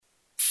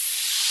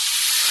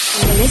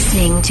You're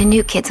listening to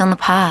New Kids on the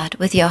Pod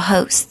with your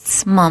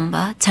hosts,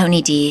 Mamba,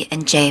 Tony D,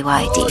 and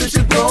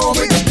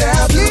JYD.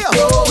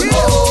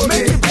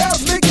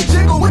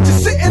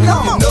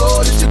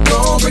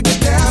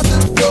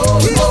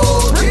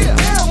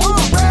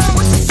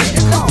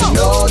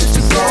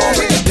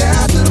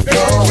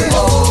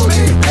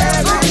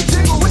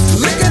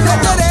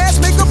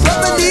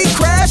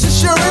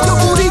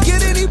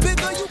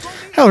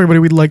 Hello, everybody.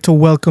 We'd like to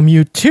welcome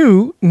you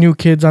to New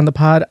Kids on the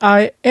Pod.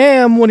 I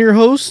am one of your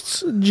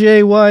hosts,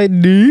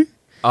 JYD.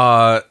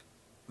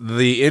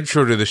 The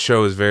intro to the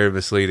show is very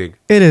misleading.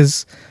 It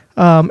is.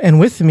 And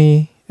with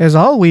me, as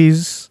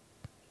always,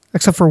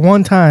 except for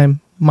one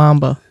time,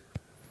 Mamba.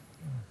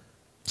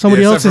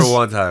 Somebody else except is for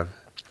one time.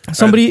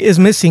 Somebody is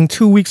missing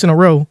 2 weeks in a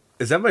row.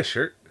 Is that my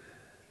shirt?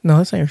 No,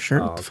 that's not your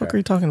shirt. Oh, What the fuck okay. are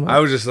you talking about? I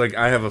was just like,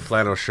 I have a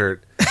flannel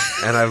shirt,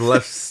 and I've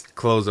left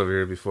clothes over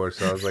here before,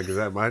 so I was like, is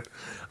that mine?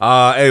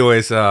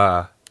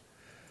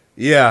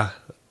 Yeah.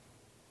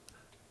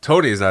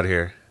 Tony is not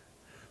here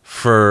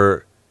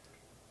for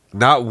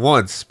not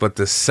once, but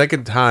the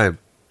second time.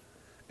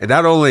 And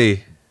not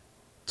only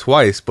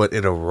twice, but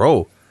in a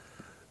row.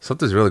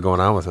 Something's really going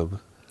on with him.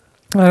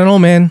 I don't know,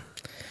 man.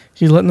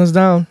 He's letting us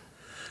down.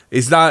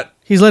 He's not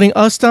He's letting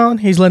us down.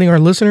 He's letting our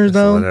listeners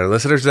down. letting our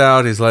listeners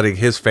down. He's letting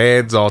his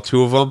fans, all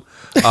two of them.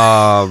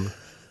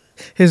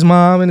 His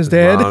mom and his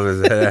dad. Mom,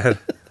 his dad.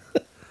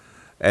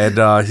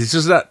 And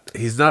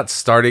he's not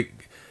starting.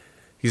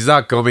 He's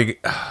not going.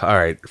 All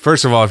right.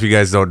 First of all, if you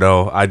guys don't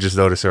know, I just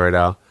noticed it right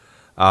now.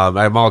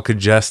 I'm all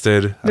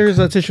congested. There's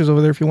tissues over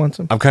there if you want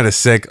some. I'm kind of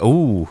sick.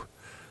 Ooh.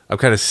 I'm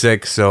kind of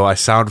sick, so I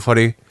sound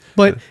funny.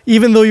 But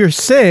even though you're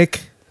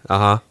sick,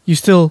 Uh-huh. you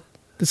still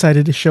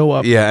decided to show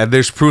up. Yeah, and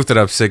there's proof that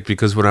I'm sick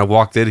because when I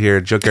walked in here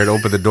and Junkyard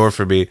opened the door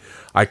for me,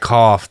 I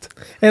coughed.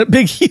 And a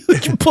big,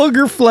 huge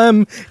booger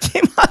phlegm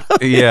came out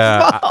of his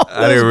Yeah, mouth.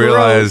 I didn't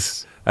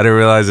realize. I didn't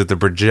realize that the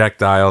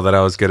projectile that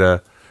I was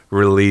gonna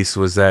release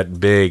was that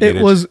big. It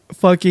and was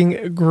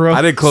fucking gross.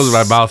 I didn't close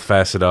my mouth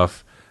fast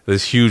enough.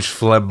 This huge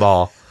phlegm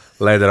ball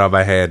landed on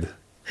my head.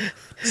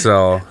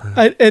 So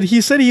And he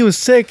said he was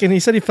sick, and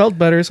he said he felt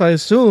better, so I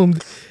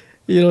assumed,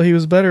 he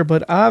was better,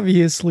 but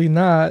obviously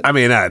not. I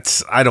mean, I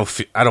don't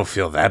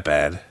feel that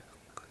bad.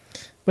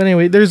 But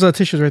anyway, there's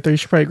tissues right there. You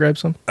should probably grab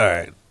some. All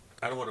right.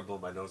 I don't want to blow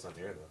my nose on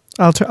the air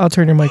though. I'll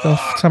turn your mic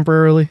off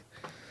temporarily.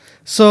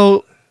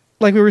 So,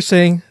 like we were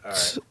saying, All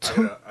right.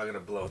 I'm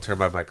gonna turn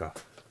my mic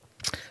off.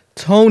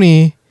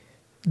 Tony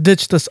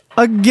ditched us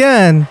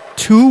again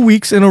 2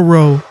 weeks in a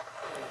row.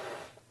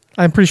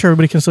 I'm pretty sure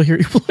everybody can still hear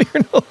you blow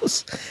your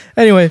nose.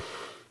 Anyway,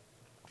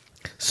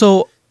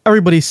 so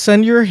everybody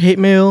send your hate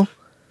mail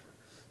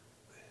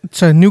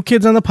to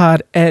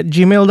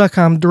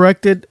newkidsonthepod@gmail.com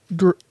directed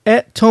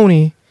at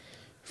Tony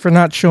for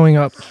not showing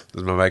up.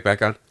 Is my mic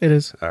back on? It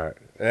is. All right.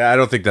 Yeah, I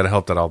don't think that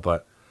helped at all,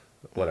 but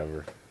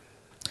whatever.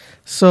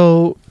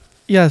 So,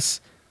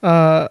 yes,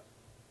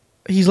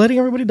 he's letting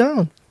everybody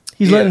down.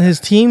 He's letting his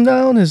team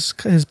down, his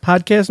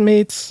podcast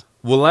mates.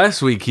 Well,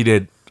 last week he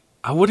did.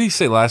 What did he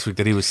say last week?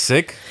 That he was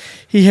sick?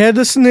 He had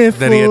the sniffles.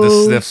 That he had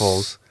the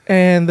sniffles.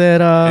 And that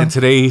and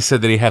today he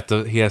said that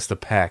he has to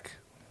pack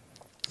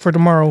for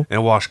tomorrow.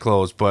 and wash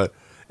clothes, but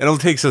it only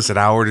takes us an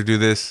hour to do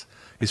this.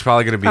 He's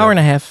probably going to be Hour and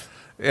a half.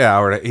 Yeah,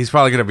 hour. He's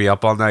probably going to be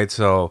up all night,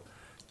 so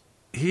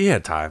he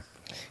had time.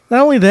 Not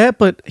only that,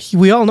 but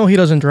we all know he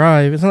doesn't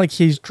drive. It's not like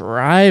he's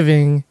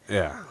driving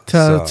Yeah.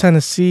 to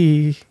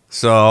Tennessee.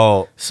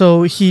 So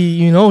So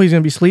he's going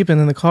to be sleeping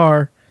in the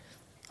car.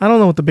 I don't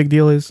know what the big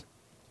deal is.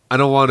 I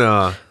don't want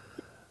to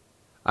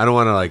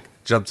like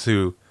jump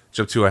too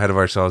ahead of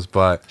ourselves,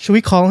 but Should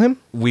we call him?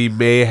 we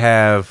may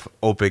have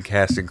open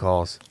casting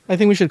calls. I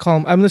think we should call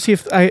him. I'm going to see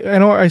if I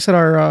know I said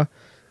our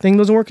thing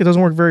doesn't work. It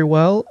doesn't work very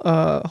well.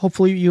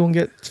 Hopefully you won't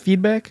get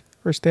feedback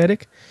or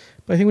static,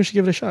 but I think we should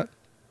give it a shot.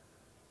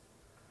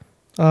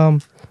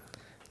 And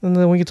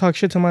then we can talk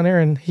shit to him on air,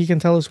 and he can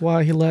tell us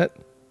why he let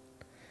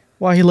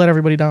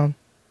everybody down.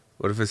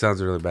 What if it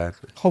sounds really bad?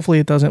 Hopefully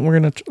it doesn't. We're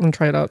gonna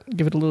try it out.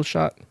 Give it a little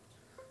shot.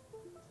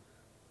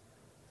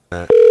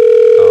 Oh.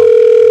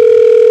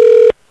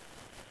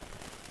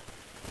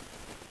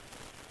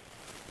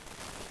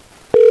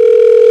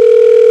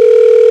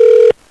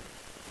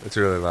 It's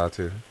really loud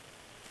too.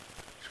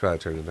 Should probably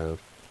turn it down.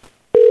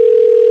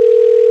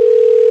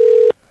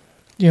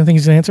 You don't think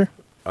he's gonna answer?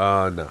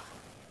 No.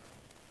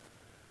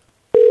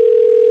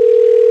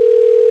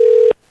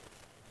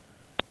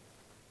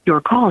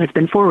 Your call has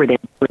been forwarded.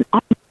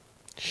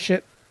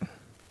 Shit.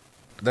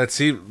 That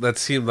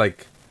seemed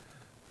like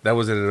that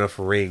wasn't enough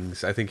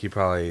rings. I think he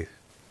probably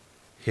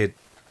hit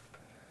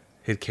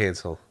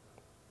cancel.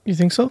 You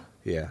think so?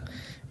 Yeah.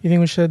 You think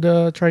we should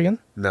try again?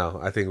 No,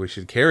 I think we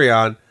should carry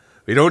on.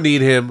 We don't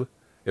need him.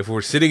 If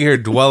we're sitting here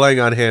dwelling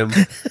on him,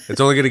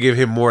 it's only going to give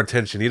him more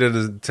attention. He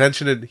doesn't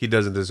attention he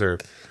doesn't deserve.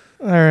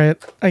 All right.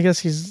 I guess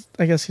he's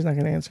not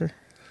gonna answer.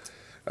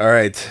 All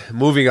right,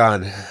 moving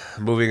on.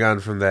 Moving on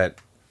from that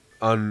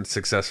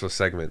unsuccessful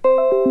segment.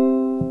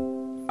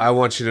 I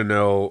want you to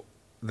know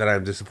that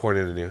I'm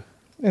disappointed in you.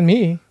 And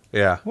me?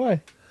 Yeah,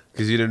 Why?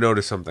 because you didn't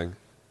notice something.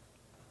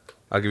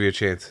 I'll give you a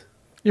chance.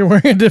 You're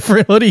wearing a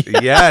different hoodie.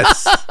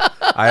 Yes,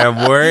 I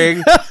am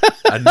wearing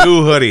a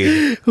new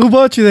hoodie. Who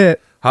bought you that?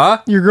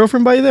 Huh? Your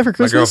girlfriend bought you that for My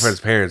Christmas? girlfriend's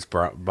parents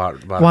bought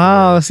it Wow.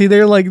 for her. See,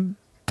 they're like,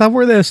 stop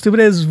wearing that stupid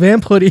ass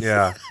vamp hoodie.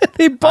 Yeah.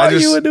 They bought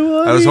you a new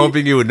hoodie. I was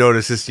hoping you would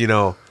notice this.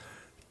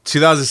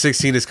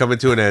 2016 is coming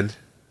to an end.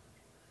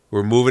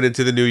 We're moving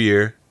into the new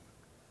year,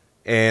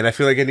 and I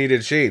feel like I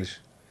needed a change.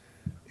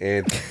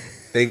 And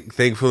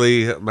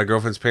thankfully, my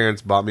girlfriend's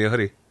parents bought me a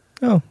hoodie.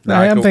 Oh,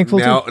 I am thankful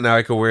too. Now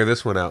I can wear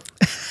this one out.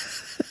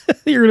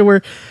 You're gonna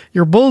wear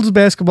your Bulls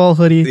basketball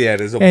hoodie. Yeah,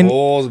 there's a and,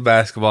 Bulls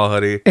basketball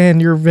hoodie,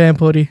 and your vamp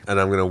hoodie. and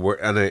I'm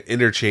gonna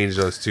interchange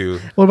those two.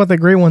 What about that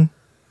gray one?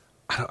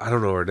 I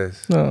don't know where it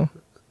is. No.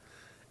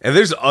 And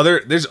there's other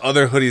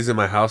hoodies in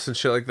my house and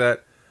shit like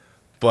that,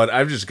 but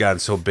I've just gotten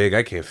so big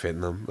I can't fit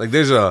in them. Like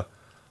there's a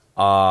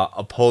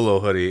polo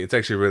hoodie. It's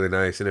actually really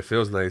nice and it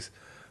feels nice,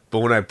 but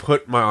when I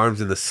put my arms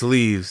in the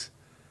sleeves,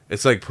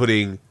 it's like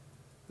putting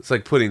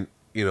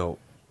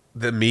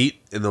the meat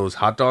in those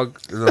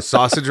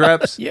sausage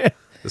wraps. Yeah.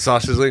 The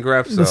sausage link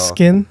wraps. The so,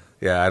 skin.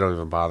 Yeah, I don't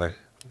even bother.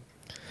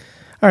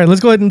 All right,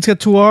 let's go ahead and get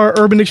to our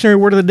Urban Dictionary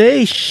word of the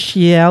day,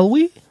 shall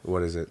we?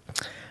 What is it?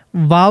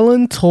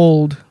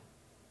 Voluntold.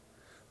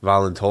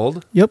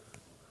 Voluntold? Yep.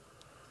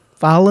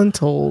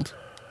 Voluntold.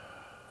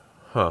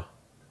 Huh.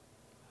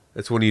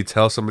 It's when you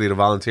tell somebody to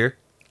volunteer?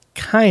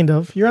 Kind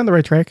of. You're on the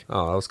right track.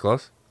 Oh, that was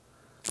close.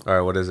 All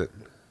right, what is it?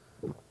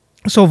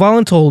 So,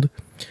 voluntold,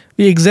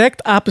 the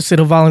exact opposite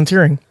of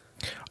volunteering.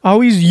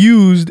 Always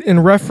used in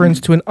reference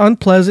to an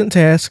unpleasant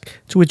task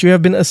to which you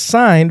have been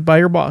assigned by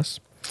your boss.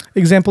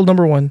 Example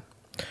number 1.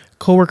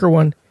 Coworker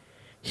 1.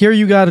 Here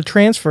you got a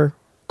transfer.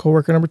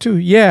 Coworker number 2.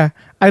 Yeah,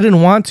 I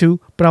didn't want to,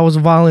 but I was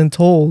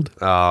voluntold.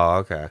 Oh,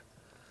 okay.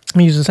 Let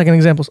me use the second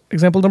example.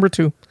 Example number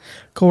 2.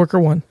 Coworker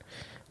 1.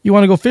 You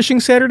want to go fishing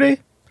Saturday?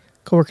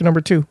 Coworker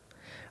number 2.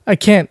 I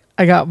can't.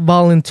 I got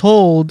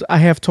voluntold I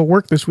have to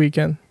work this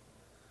weekend.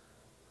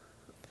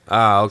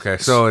 Ah, okay.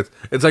 So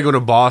it's like when a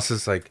boss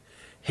is like,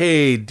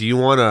 hey, do you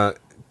want to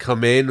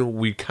come in?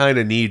 We kind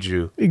of need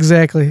you.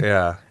 Exactly.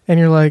 Yeah. And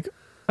you're like,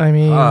 I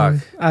mean,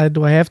 Fuck.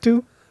 do I have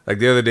to? Like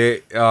the other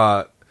day,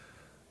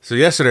 so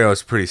yesterday I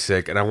was pretty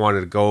sick and I wanted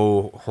to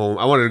go home.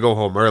 I wanted to go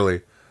home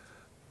early,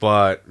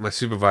 but my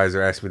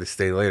supervisor asked me to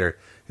stay later.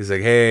 He's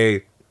like,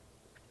 hey,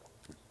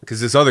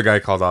 because this other guy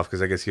called off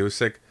because I guess he was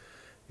sick.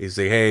 He's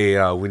like, hey,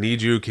 we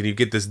need you. Can you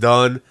get this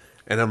done?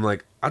 And I'm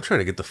like, I'm trying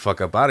to get the fuck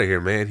up out of here,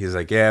 man. He's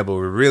like, yeah, but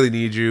we really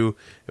need you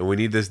and we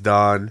need this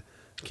done.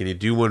 Can you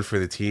do one for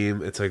the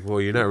team? It's like, well,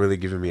 you're not really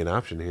giving me an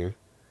option here.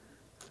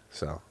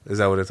 So, is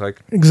that what it's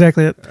like?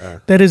 Exactly.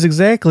 That is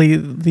exactly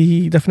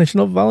the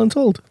definition of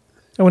voluntold.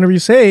 And whenever you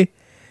say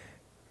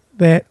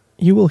that,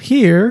 you will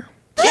hear.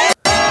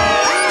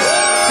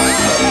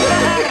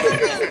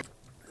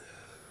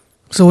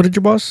 So, what did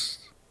your boss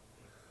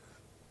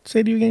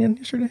say to you again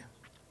yesterday?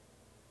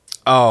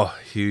 Oh,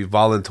 he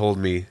voluntold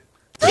me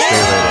to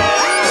stay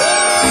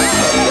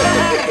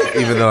later.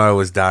 Even though I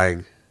was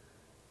dying.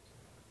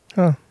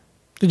 Huh.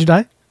 Did you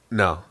die?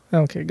 No.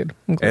 Okay, good.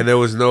 Okay. And there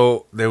was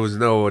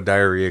no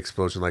diarrhea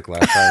explosion like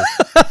last time.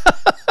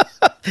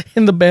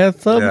 In the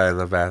bathtub? Yeah, in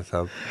the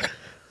bathtub.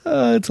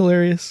 It's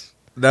hilarious.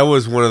 That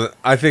was one of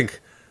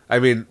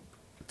the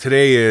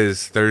today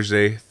is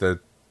Thursday, the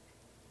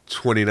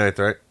 29th,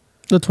 right?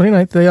 The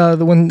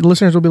 29th. When the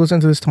listeners will be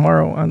listening to this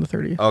tomorrow on the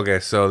 30th.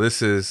 Okay, so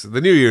this is the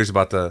new year is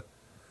about to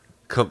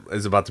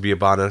be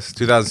upon us.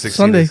 2016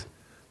 Sunday.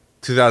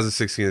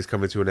 2016 is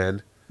coming to an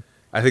end.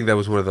 I think that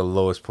was one of the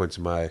lowest points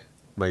of my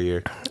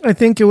year. I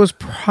think it was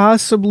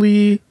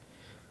possibly.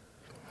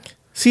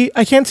 See,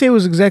 I can't say it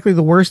was exactly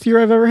the worst year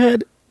I've ever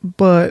had,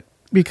 but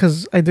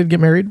because I did get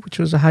married, which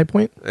was a high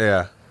point.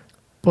 Yeah.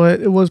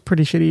 But it was a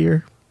pretty shitty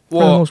year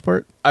for the most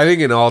part. I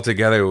think in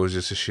altogether it was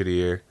just a shitty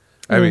year.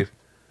 I mean,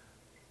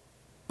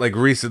 like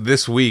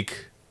this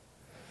week,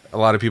 a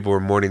lot of people were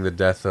mourning the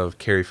death of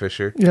Carrie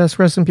Fisher. Yes,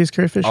 rest in peace,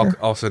 Carrie Fisher.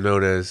 Also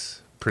known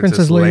as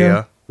Princess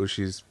Leia, who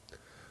she's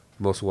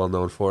most well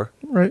known for.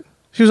 Right.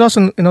 She was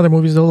also in other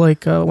movies, though,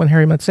 like When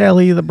Harry Met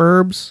Sally, The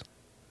Burbs.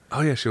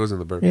 Oh, yeah, she was in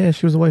The Burbs. Yeah,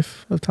 she was the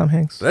wife of Tom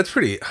Hanks. That's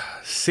pretty...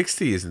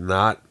 60 is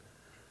not...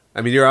 I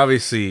mean, you're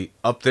obviously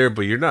up there,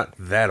 but you're not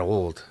that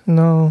old.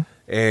 No.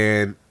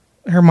 And...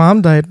 Her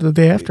mom died the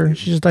day after.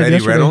 She just died Betty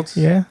yesterday. Reynolds?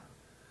 Yeah.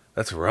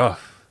 That's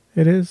rough.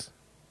 It is.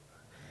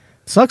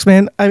 Sucks,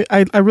 man.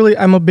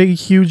 I'm a big,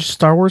 huge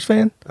Star Wars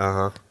fan.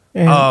 Uh-huh.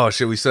 And oh,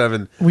 shit, we still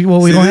haven't... we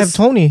don't have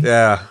Tony.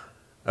 Yeah.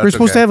 We were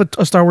supposed to have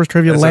a Star Wars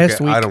trivia last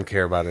week. I don't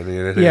care about any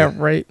of it. Yeah,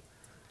 right.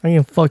 I'm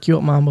going to fuck you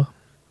up, Mamba.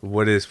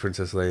 What is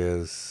Princess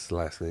Leia's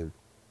last name?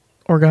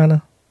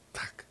 Organa.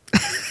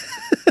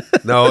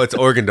 No, it's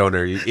organ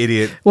donor, you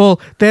idiot.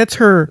 Well, that's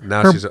her.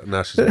 Now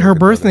she's her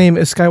birth name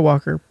is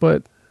Skywalker,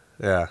 but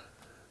yeah,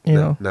 you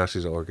know now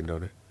she's an organ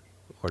donor.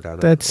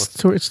 It's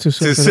too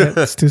soon for that.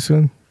 It's too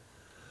soon.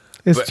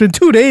 It's been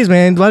 2 days,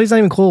 man. Lottie's not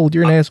even cold.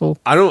 You're an asshole.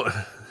 I don't.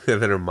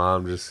 And then her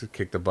mom just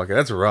kicked the bucket.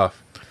 That's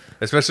rough.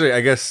 Especially, I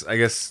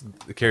guess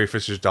Carrie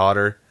Fisher's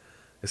daughter.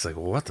 It's like,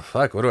 well, what the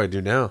fuck? What do I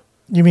do now?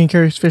 You mean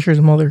Carrie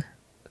Fisher's mother?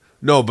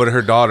 No, but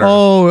her daughter.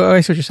 Oh,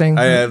 I see what you're saying.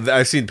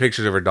 I've seen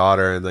pictures of her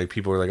daughter, and like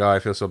people were like, "Oh, I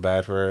feel so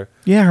bad for her."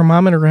 Yeah, her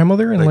mom and her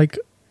grandmother in like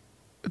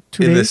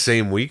 2 days. In the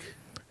same week.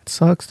 It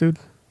sucks, dude.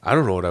 I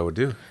don't know what I would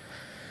do.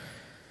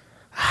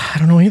 I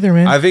don't know either,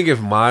 man. I think if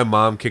my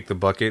mom kicked the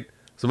bucket,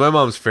 so my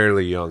mom's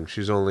fairly young.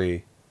 She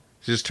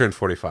just turned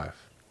 45.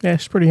 Yeah,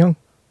 she's pretty young.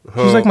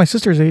 She's like my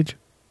sister's age.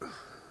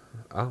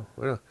 Oh,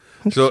 well.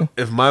 So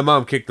if my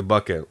mom kicked the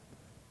bucket,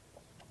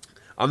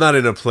 I'm not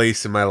in a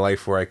place in my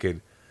life where I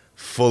could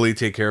fully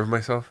take care of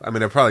myself. I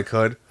mean, I probably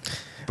could,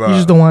 but You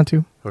just don't want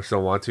to. I just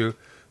don't want to.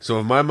 So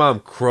if my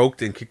mom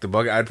croaked and kicked the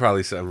bucket, I'd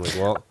probably say, I'm like,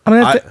 well,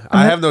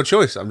 I have no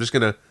choice. I'm just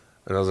gonna.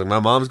 And I was like, my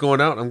mom's going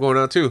out. I'm going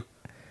out too.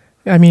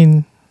 I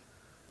mean,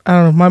 I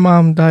don't know. If my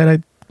mom died,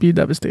 I'd be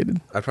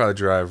devastated. I'd probably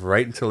drive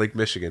right into Lake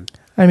Michigan.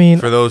 I mean,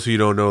 For those who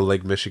don't know,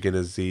 Lake Michigan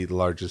is the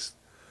largest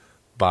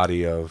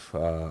body of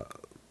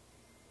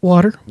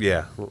water.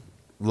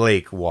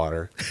 lake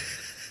water.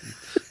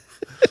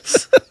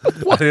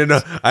 I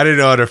didn't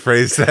know how to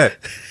phrase that.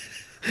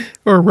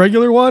 Or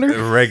regular water.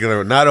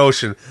 Regular, not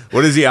ocean.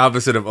 What is the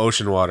opposite of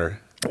ocean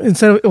water?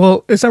 It's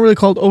not really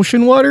called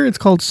ocean water. It's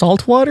called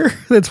salt water.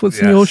 That's what's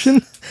in the Yes.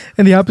 ocean.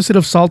 And the opposite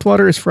of salt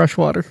water is fresh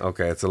water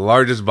Okay, it's the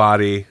largest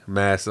body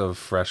mass of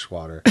fresh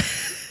water,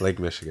 Lake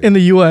Michigan. in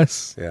the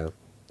U.S. Yeah.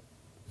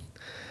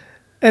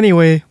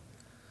 Anyway,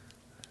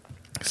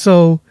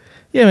 so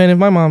yeah, man. If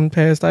my mom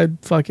passed, I'd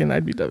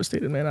be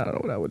devastated, man. I don't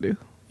know what I would do.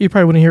 You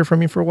probably wouldn't hear from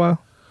me for a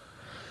while.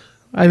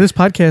 This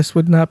podcast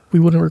we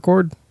wouldn't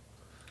record.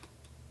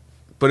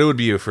 But it would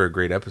be for a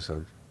great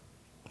episode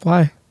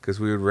Why? because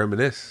we would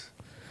reminisce.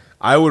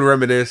 I would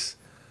reminisce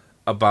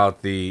about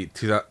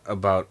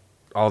about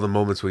all the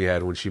moments we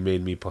had when she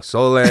made me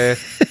pozole,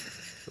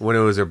 when it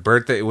was her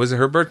birthday. Was it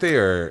her birthday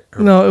or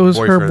her No, it was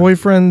her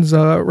boyfriend's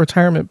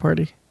retirement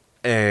party.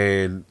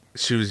 And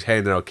she was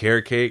handing out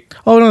carrot cake.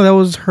 Oh no, that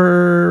was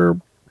her.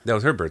 That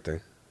was her birthday.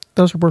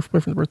 That was her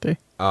boyfriend's birthday.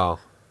 Oh.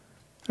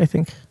 I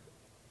think.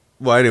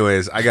 Well,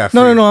 anyways, I got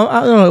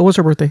No, it was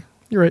her birthday.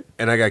 You're right.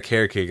 and I got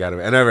carrot cake out of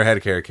it. I never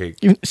had carrot cake.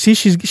 See,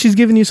 she's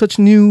giving you such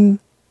new.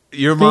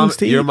 Your things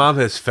to eat. mom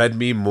has fed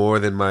me more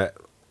than my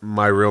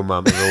real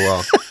mom ever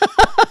will.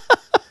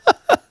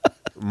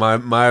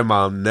 my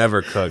mom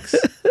never cooks.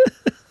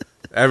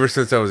 Ever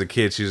since I was a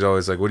kid, she's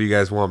always like, "What do you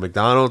guys want?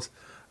 McDonald's?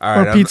 All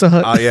right, Or Pizza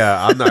Hut.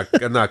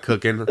 I'm not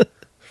cooking.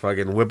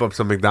 Fucking whip up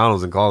some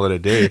McDonald's and call it a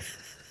day."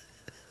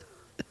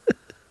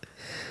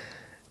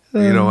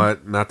 You know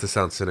what? Not to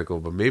sound cynical,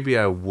 but maybe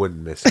I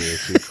wouldn't miss her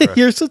if she crushed.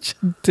 You're such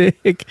a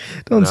dick.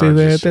 Don't No, say I'm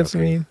that. just That's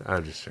joking. mean.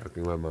 I'm just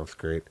joking. My mom's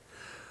great.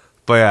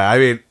 But yeah, I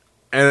mean,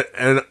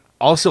 and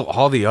also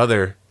all the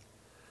other,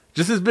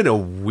 just has been a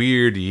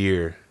weird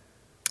year.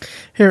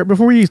 Here,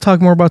 before we talk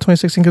more about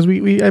 2016, because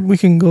we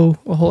can go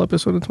a whole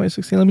episode of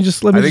 2016.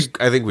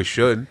 I think we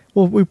should.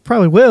 Well, we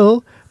probably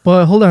will,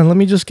 but hold on. Let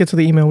me just get to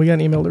the email. We got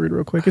an email to read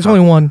real quick. It's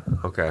only one.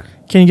 Okay,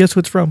 Can you guess who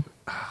it's from?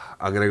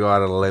 I'm gonna go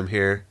out on a limb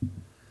here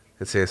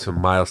and say it's from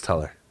Miles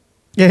Teller.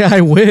 Yeah,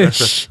 I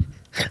wish.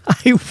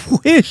 I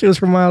wish it was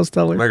from Miles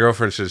Teller. My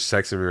girlfriend's just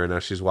texting me right now.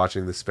 She's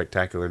watching The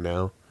Spectacular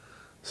Now,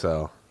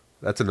 so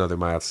that's another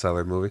Miles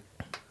Teller movie.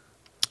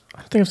 I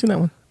don't think I've seen that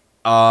one.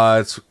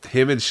 It's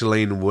him and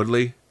Shailene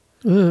Woodley.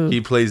 Ugh. He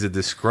plays a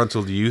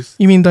disgruntled youth.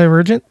 You mean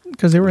Divergent?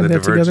 Because they were in The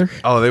that Divergent-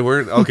 together. Oh, they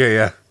weren't? Okay,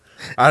 yeah.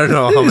 I don't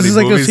know how many Is this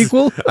like a movies.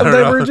 sequel of I don't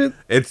know. Divergent?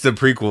 It's the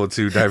prequel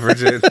to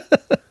Divergent.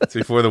 It's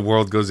before the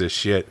world goes to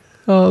shit.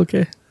 Oh,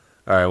 okay.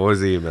 All right, what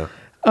was the email?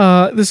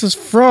 This is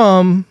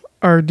from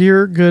our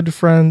dear good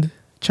friend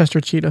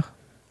Chester Cheetah.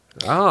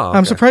 Oh, okay.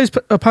 I'm surprised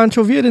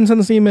Pancho Villa didn't send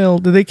us an email.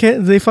 Did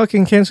they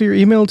fucking cancel your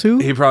email too?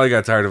 He probably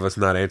got tired of us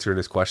not answering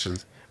his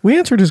questions. We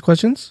answered his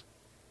questions.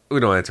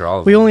 We don't answer all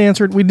of We them.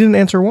 didn't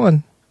answer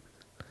one.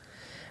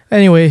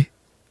 Anyway,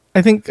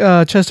 I think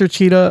Chester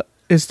Cheetah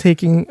is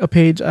taking a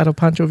page out of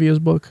Pancho Villa's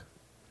book.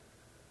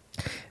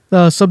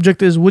 The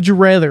subject is, would you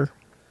rather?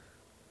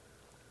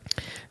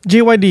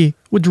 JYD,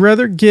 would you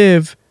rather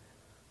give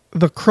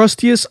the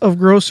crustiest of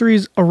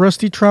groceries a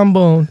rusty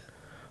trombone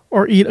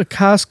or eat a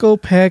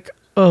Costco pack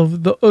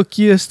of the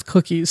ookiest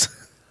cookies?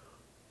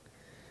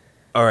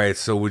 All right,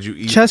 so would you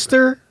eat?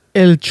 Chester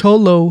El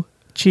Cholo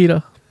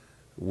Cheetah.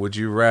 Would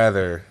you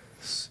rather?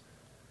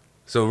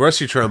 So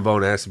rusty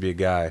trombone has to be a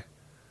guy.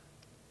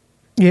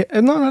 Yeah,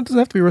 no, it doesn't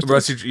have to be rusty.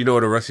 Rusty, you know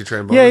what a rusty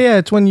trombone? Yeah, is? yeah,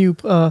 it's when you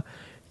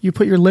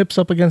put your lips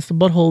up against the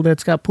butthole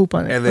that's got poop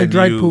on it, And like then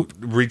dried you poop.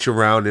 reach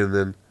around and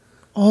then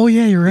Oh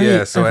yeah, you're right.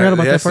 yeah. So I forgot it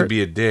about that has to part.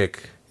 be a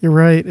dick. You're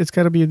right. It's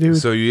got to be a dude.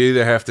 So you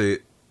either have to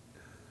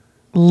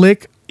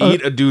Lick,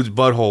 eat a dude's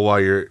butthole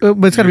while you're.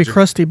 but it's got to be you're-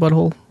 crusty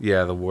butthole.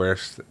 Yeah, the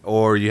worst.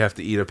 Or you have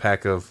to eat a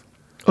pack of.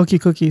 Ookie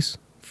cookies.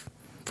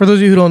 For those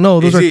of you who don't know,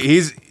 those are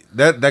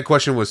That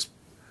question was.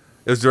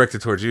 It was directed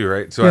towards you,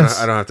 right? So Yes.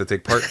 I don't have to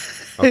take part.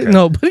 Okay.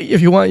 no, but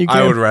if you want, you can.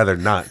 I would rather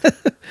not.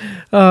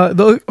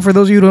 For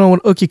those of you who don't know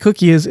what ookie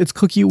cookie is, it's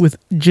cookie with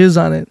jizz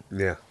on it.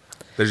 Yeah,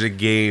 there's a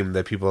game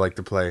that people like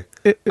to play.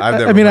 I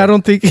never mean, I played.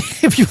 don't think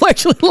if you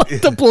actually like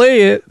to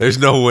play it. There's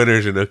no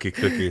winners in Ookie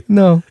Cookie.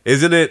 No.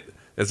 Isn't it?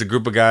 It's a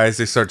group of guys.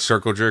 They start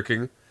circle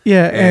jerking,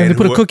 Yeah, and they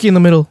put a cookie in the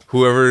middle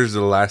Whoever's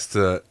the last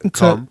to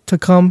come to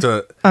come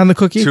on the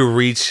cookie. to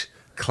reach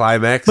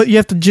climax, But you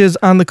have to jizz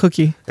on the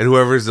cookie. and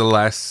whoever's the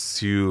last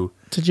to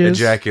jizz.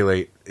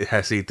 ejaculate it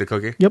has to eat the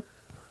cookie. Yep.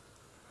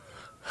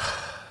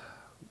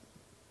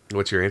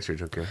 What's your answer,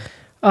 Joker?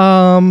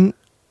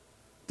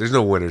 There's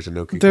no winners in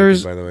no cookie,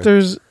 There's by the way.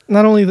 there's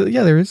not only the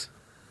there is.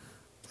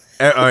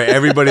 All right,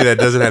 everybody that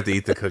doesn't have to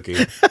eat the cookie.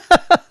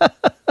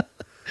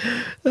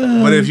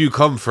 But if you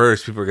come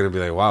first, people are gonna be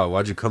like, "Wow,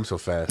 why'd you come so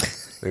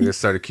fast?" They're gonna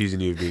start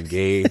accusing you of being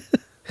gay.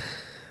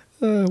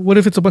 What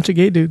if it's a bunch of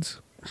gay dudes?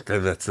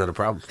 Then that's not a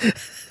problem.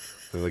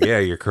 They're like, "Yeah,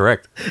 you're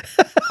correct.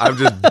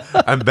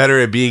 I'm better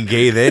at being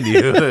gay than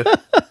you."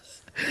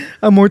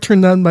 I'm more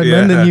turned on by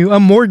men than you.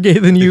 I'm more gay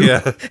than you.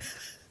 Yeah.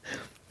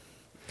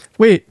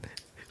 Wait,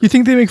 you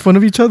think they make fun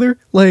of each other?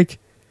 Like,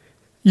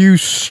 you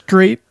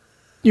straight,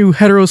 you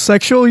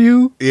heterosexual,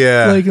 you?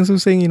 Yeah. Like, instead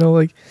of saying,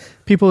 like,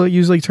 people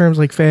use, like, terms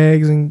like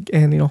fags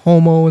and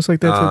homo and stuff like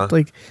that to,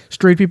 like,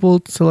 straight people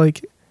to,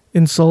 like,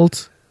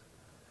 insult,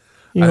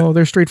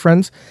 their straight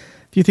friends.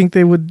 Do you think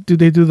do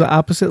they do the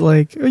opposite?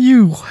 Like, are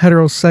you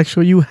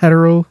heterosexual, you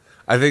hetero?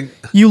 I think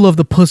You love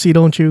the pussy,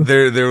 don't you?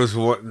 there was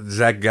one,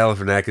 Zach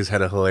Galifianakis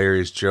had a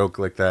hilarious joke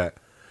like that,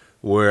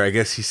 where I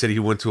guess he said he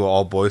went to an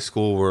all boys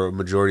school where a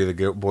majority of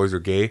the boys were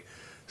gay.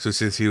 So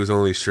since he was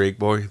only a straight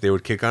boy, they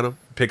would pick on him.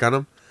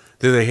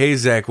 They're like, "Hey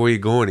Zach, where you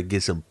going to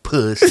get some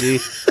pussy?"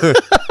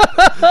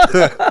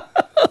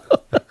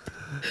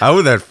 How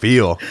would that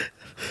feel?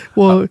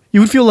 Well,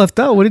 you would feel left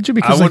out, wouldn't you?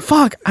 Because,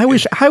 fuck, I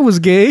wish I was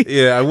gay.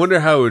 Yeah, I wonder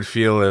how it would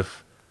feel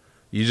if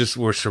you just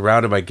were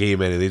surrounded by gay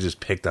men and they just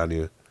picked on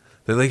you.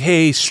 They're like,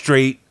 "Hey,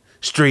 straighty."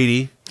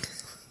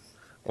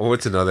 Or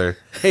what's another?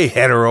 "Hey,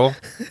 hetero."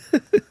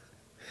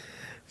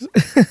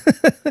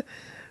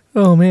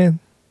 Oh man.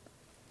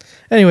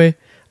 Anyway,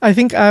 I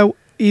think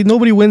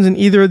nobody wins in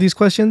either of these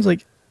questions.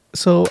 Like,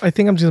 so I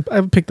think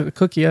I picked a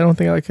cookie. I don't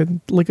think I could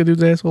lick a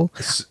dude's asshole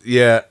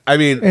Yeah, I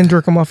mean, and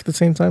jerk him off at the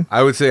same time.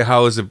 I would say,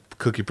 how is a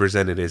cookie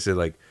presented? Is it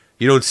like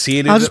you don't see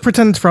it? I'll just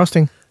pretend it's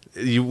frosting.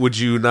 Would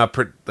you not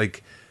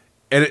like?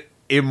 And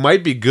it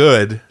might be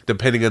good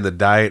depending on the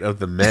diet of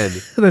the men.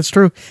 That's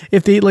true.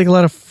 If they eat like a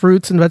lot of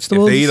fruits and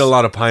vegetables, If they eat a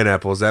lot of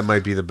pineapples, that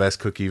might be the best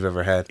cookie you've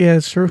ever had. yeah,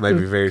 it's true. It might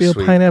be very a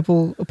sweet.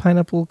 a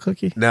pineapple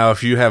cookie. Now,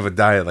 if you have a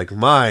diet like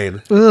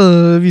mine, Ugh,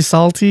 it'd be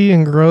salty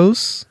and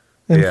gross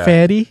and Yeah.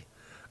 fatty.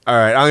 all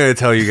right, I'm going to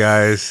tell you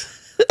guys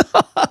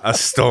a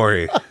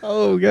story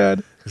Oh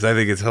god. because I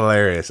think it's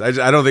hilarious. I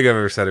don't think I've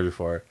ever said it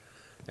before,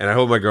 and I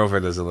hope my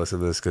girlfriend doesn't listen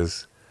to this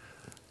because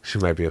she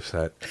might be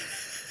upset.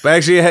 But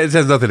actually, it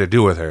has nothing to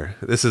do with her.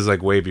 This is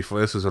like way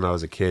before. This was when I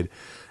was a kid.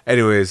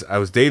 Anyways, I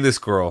was dating this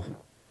girl,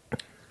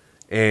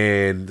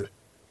 and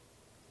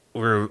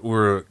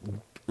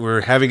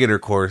we're having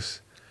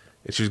intercourse,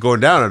 and she was going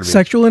down on me.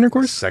 Sexual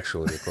intercourse?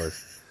 Sexual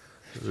intercourse.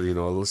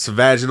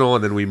 Vaginal,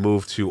 and then we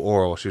moved to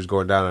oral. She was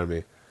going down on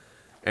me,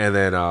 and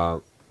then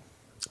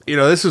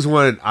this was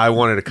when I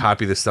wanted to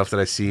copy the stuff that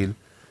I seen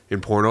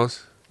in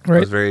pornos. I Right.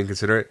 was very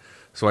inconsiderate,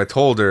 so I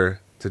told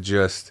her to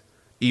just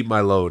eat my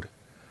load.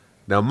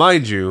 Now,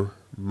 mind you,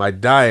 my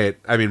diet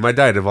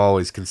have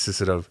always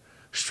consisted of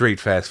straight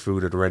fast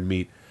food and red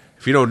meat.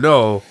 If you don't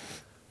know,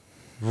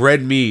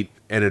 red meat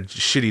and a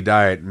shitty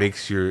diet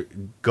makes your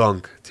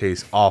gunk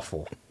taste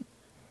awful.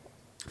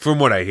 From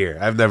what I hear.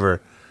 I've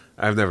never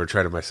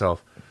tried it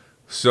myself.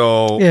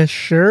 So Yeah,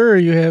 sure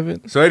you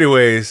haven't. so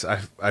anyways,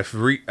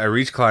 I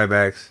reach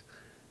climax,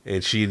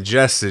 and she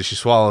ingests it, she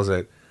swallows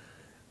it,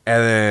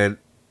 and then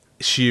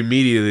she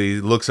immediately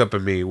looks up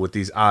at me with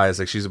these eyes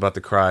like she's about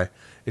to cry,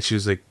 and she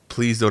was like,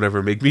 "Please don't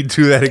ever make me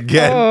do that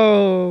again."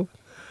 Oh.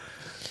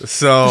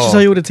 So Did she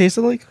tell you what it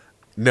tasted like?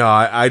 no,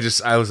 I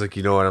was like,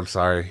 you know what? I'm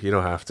sorry. You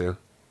don't have to.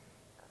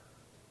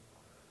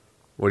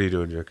 What are you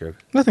doing, Jacob?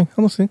 Nothing.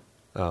 I'm listening.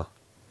 Oh,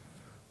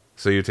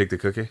 so you take the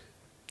cookie?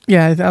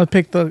 Yeah, I would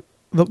pick the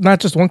not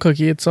just one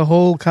cookie. It's a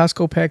whole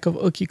Costco pack of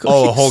Ookie cookies.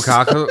 Oh, a whole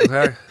cocktail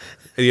pack?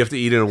 And you have to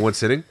eat it in one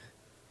sitting?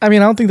 I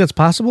mean, I don't think that's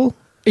possible.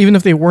 Even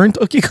if they weren't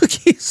Ookie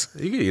cookies.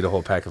 You can eat a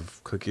whole pack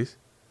of cookies.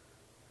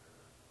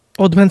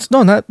 Oh, it depends.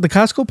 No, not the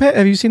Costco pack.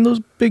 Have you seen those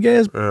big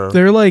ass?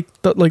 They're like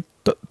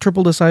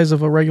triple the size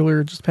of a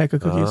regular just pack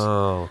of cookies.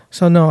 Oh,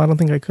 So no, I don't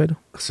think I could.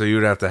 so you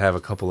would have to have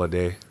a couple a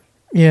day.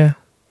 Yeah,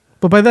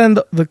 but by then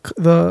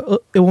the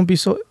it won't be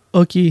so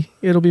Ookie.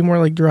 It'll be more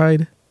like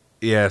dried.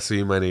 Yeah, so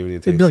you might even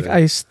need to It'd be like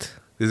taste iced.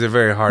 These are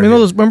very hard.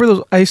 Remember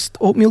those iced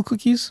oatmeal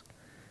cookies?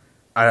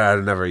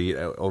 I'd never eat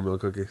oatmeal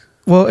cookies.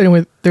 Well,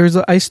 anyway, there's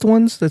the iced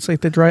ones. That's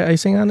like the dry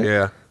icing on it.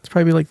 Yeah. It's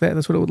probably like that.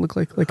 That's what it would look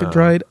like a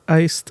dried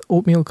iced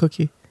oatmeal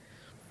cookie.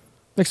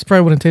 Next,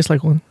 probably wouldn't taste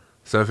like one.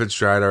 So if it's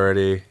dried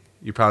already,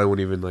 you probably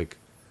wouldn't even like.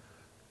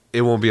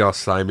 It won't be all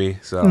slimy.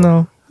 So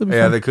No. it'd be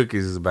yeah, fine. the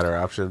cookies is a better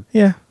option.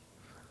 Yeah.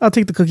 I'll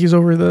take the cookies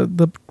over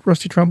the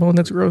rusty trombone.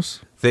 That's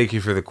gross. Thank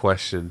you for the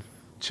question,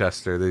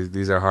 Chester.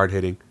 These are hard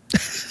hitting,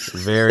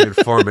 very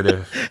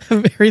informative.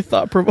 Very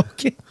thought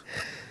provoking.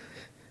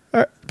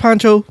 All right,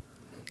 Pancho,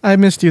 I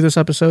missed you this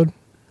episode.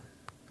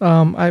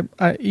 I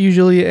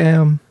usually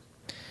am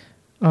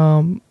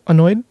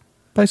annoyed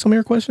by some of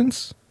your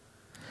questions,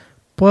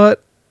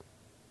 but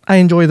I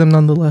enjoy them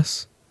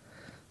nonetheless.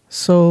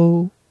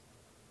 So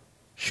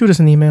shoot us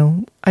an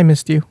email. I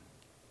missed you.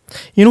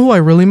 You know who I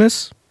really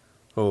miss?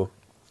 Oh,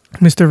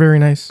 Mr. Very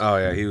Nice. oh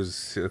yeah, he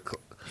was.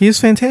 He is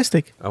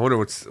fantastic. I wonder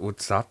what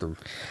stopped him.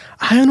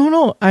 I don't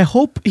know. I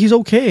hope he's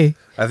okay.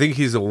 I think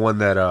he's the one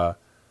that.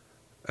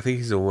 I think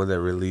he's the one that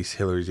released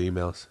Hillary's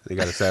emails. They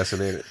got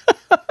assassinated.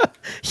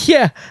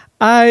 Yeah,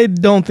 I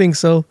don't think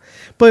so.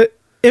 But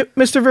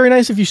Mr. Very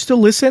Nice, if you still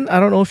listen, I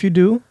don't know if you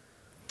do.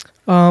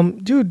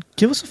 Dude,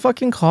 give us a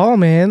fucking call,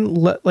 man.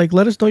 Let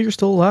us know you're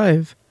still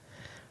alive.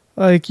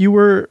 Like you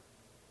were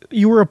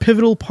a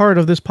pivotal part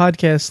of this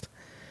podcast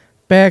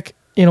back,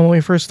 when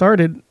we first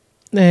started.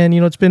 And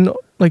it's been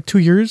like 2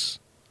 years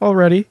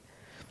already.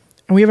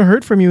 And we haven't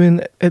heard from you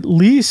in at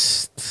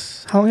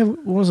least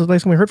when was the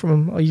last time we heard from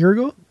him? A year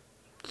ago?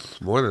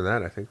 More than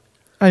that, I think.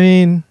 I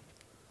mean,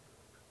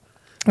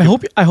 I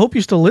hope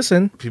you still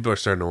listen. People are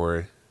starting to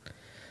worry.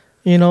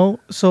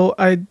 So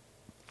I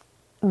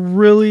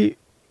really,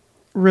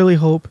 really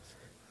hope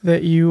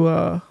that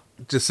you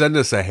Just send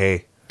us a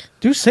hey.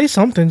 do say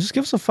something. Just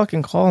give us a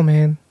fucking call,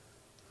 man.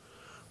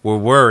 We're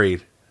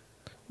worried.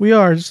 We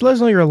are. Just let us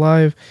know you're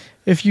alive.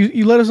 If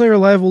you let us know you're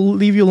alive, we'll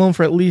leave you alone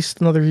for at least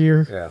another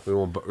year. Yeah, we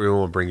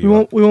won't bring you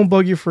up. We won't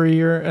bug you for a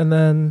year, and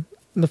then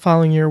the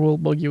following year we'll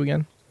bug you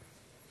again.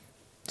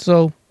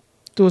 So,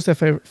 do us that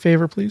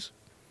favor, please.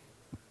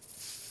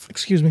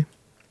 Excuse me.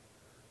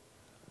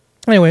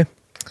 Anyway.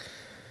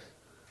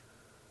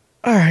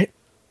 All right.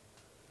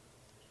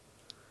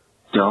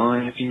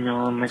 Don't if you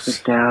know make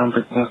it down,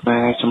 but that's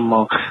not some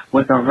more.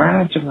 With a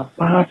ranch and a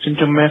bunch of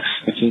them,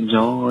 if you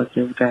know it,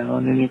 you're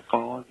down and you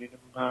fall, you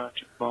don't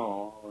bunch of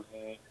balls.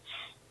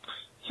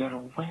 You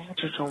don't want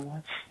to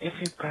someone if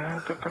you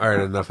All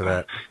right, enough of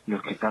that. No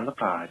Kids on the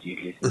Pod.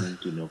 You're listening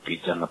to No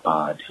Kids on the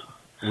Pod.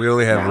 We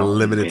only have Now,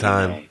 limited really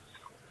time, nice.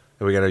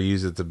 and we got to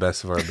use it to the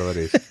best of our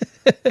abilities.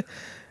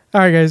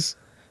 All right, guys.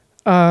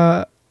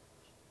 Okay,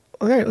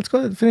 let's go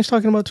ahead and finish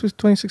talking about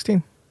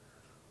 2016.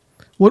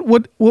 What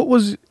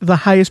was the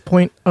highest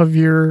point of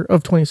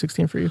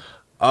 2016 for you?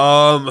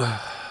 The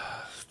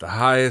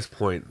highest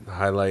point, the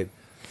highlight.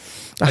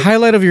 The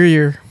highlight of your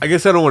year. I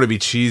guess I don't want to be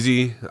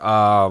cheesy.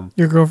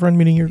 Your girlfriend,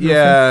 meeting your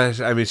girlfriend.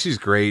 Yeah, I mean she's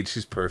great.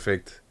 She's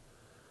perfect.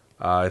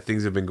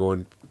 Things have been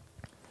going.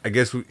 I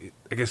guess we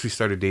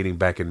started dating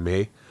back in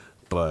May,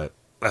 but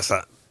that's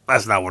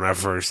not when I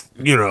first.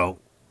 You know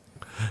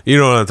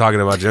what I'm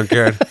talking about,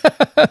 Junkyard.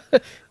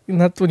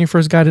 And that's when you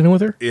first got in with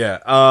her? Yeah.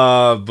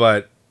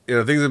 But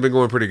things have been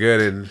going pretty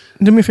good. And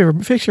Do me a favor,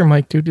 fix your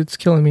mic, dude. It's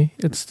killing me.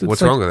 It's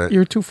what's like wrong with it?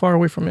 You're too far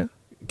away from it.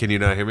 Can you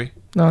not hear me?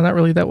 No, not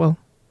really that well.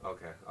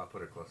 Okay, I'll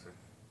put it closer.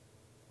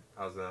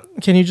 How's that?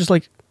 Can you just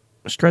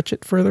stretch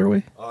it further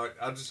away?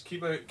 I'll just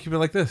keep it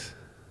like this.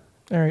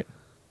 All right.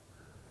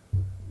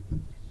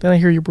 Then I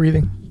hear you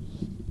breathing.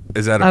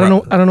 Is that? I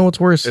don't know what's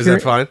worse. Is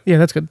that fine? Yeah,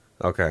 that's good.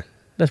 Okay.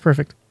 That's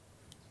perfect.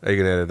 Are you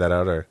gonna edit that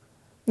out or?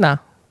 Nah.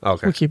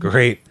 Okay. We'll keep it.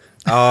 Great.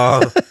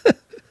 But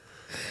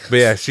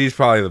yeah, she's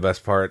probably the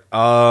best part.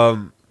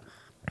 Also,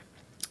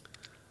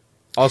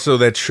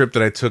 that trip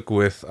that I took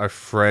with our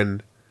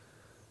friend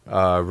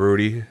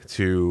Rudy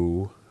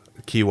to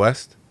Key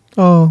West,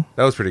 Oh,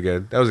 that was pretty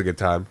good. That was a good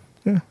time.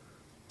 yeah.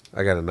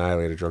 I got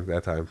annihilated drunk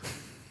that time.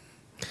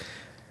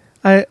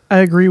 I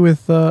agree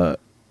with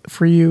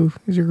for you,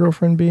 is your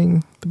girlfriend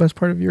being the best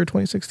part of your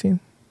 2016.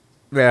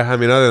 Yeah, I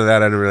mean, other than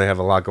that, I didn't really have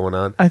a lot going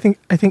on. I think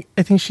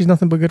she's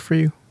nothing but good for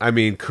you. I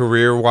mean,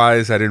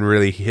 career-wise, I didn't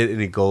really hit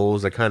any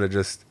goals. I kind of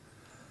just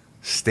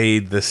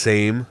stayed the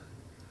same.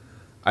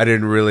 I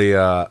didn't really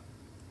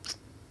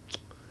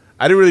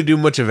do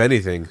much of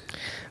anything.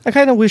 I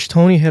kind of wish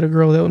Tony had a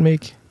girl that would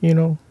make,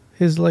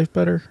 his life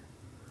better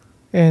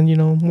and,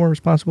 more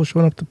responsible,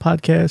 showing up to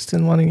podcasts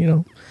and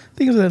wanting,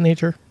 things of that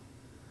nature.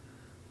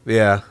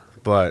 Yeah,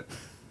 but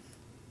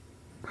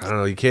I don't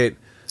know. You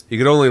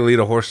can only lead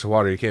a horse to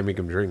water. You can't make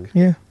him drink.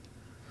 Yeah.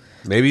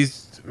 Maybe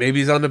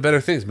he's on to better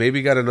things. Maybe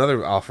he got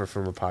another offer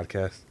from a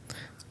podcast.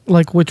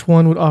 Like which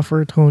one would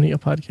offer Tony a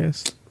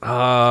podcast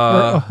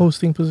or a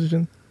hosting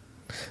position?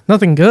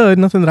 Nothing good.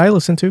 Nothing that I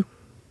listen to.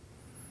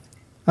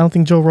 I don't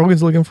think Joe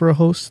Rogan's looking for a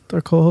host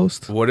or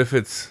co-host. What if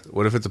it's a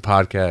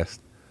podcast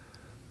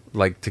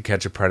like To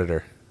Catch a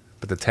Predator,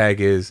 but the tag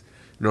is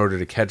in order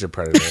to catch a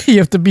predator, You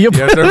have to be a you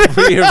have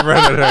to be a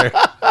predator.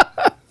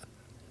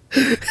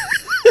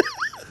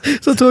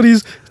 So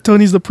Tony's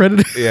the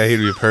predator. Yeah, he'd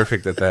be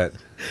perfect at that.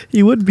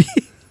 He would be.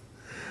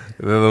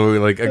 And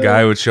then like a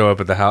guy would show up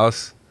at the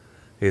house.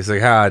 He's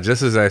like,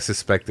 just as I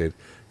suspected,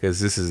 because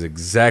this is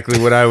exactly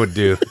what I would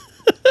do.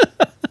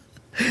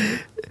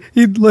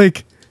 He'd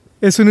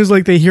as soon as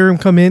they hear him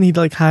come in, he'd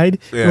hide.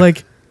 Yeah.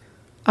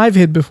 I've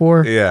hid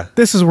before. Yeah.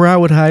 This is where I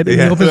would hide. And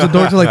Yeah. he opens the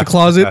door to the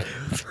closet.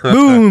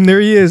 Boom,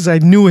 there he is. I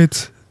knew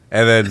it.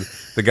 And then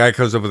the guy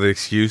comes up with an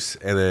excuse,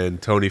 and then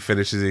Tony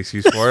finishes the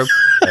excuse for him.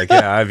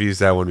 Yeah, I've used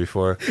that one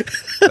before.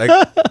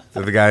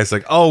 So the guy's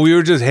like, "Oh, we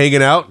were just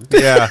hanging out."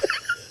 Yeah.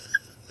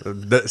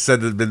 I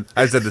said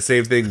the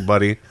same thing,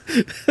 buddy.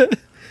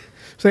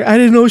 It's I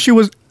didn't know she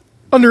was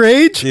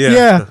underage.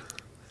 Yeah.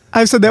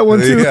 I've said that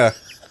one too. Yeah.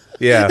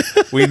 Yeah,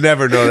 we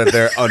never know that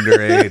they're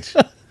underage.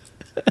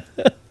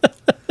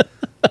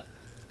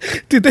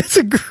 Dude, that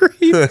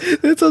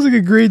sounds like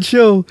a great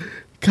show.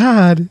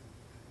 God.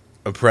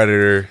 A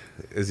predator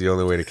is the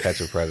only way to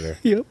catch a predator.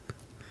 Yep.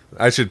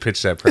 I should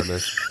pitch that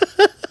premise.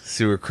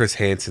 See what Chris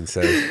Hansen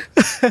says.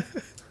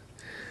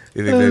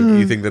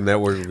 You think the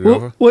network would go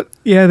over? What?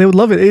 Yeah, they would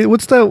love it.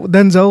 What's that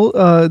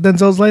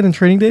Denzel's line in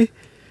Training Day?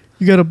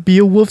 You got to be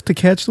a wolf to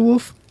catch the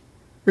wolf,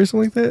 or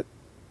something like that.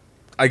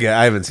 I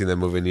haven't seen that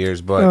movie in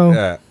years,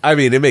 but I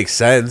mean, it makes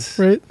sense.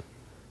 Right.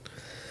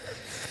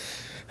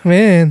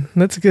 Man,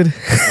 that's a good.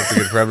 That's a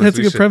good premise. That's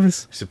a good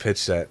premise. We should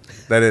pitch that.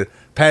 That is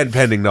patent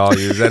pending to all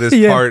use. That is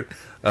Yeah. part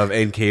of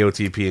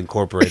NKOTP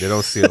Incorporated.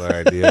 Don't steal our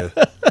idea.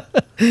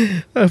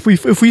 If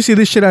we see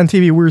this shit on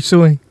TV, we're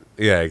suing.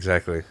 Yeah,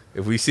 exactly.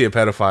 If we see a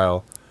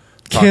pedophile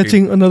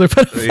Catching another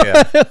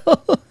pedophile.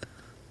 yeah,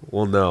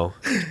 we'll know.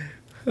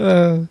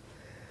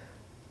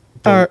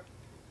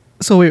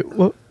 So wait,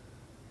 what?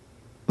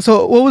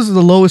 So what was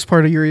the lowest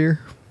part of your year?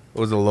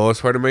 What was the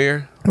lowest part of my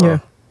year? Yeah.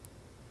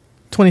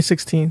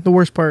 2016, the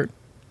worst part.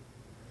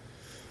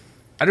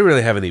 I didn't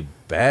really have any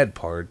bad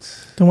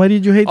parts. Then why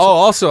did you hate? Oh,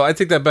 also, I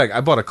take that back. I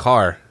bought a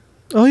car.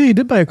 Oh yeah, you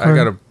did buy a car. I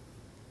got a.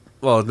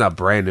 Well, it's not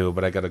brand new,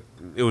 but I got a.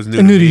 It was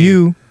new. New to me.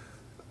 you.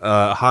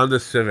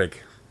 Honda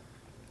Civic,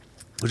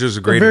 which was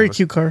a great, A very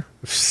cute car.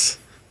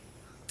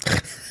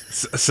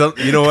 So,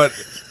 you know what?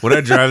 When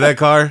I drive that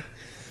car,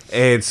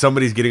 and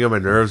somebody's getting on my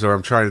nerves, or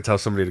I'm trying to tell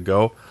somebody to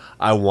go,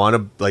 I want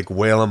to like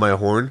wail on my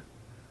horn,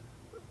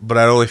 but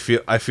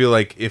I feel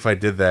like if I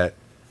did that,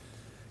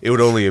 it would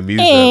only amuse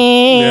them.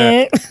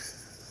 Yeah.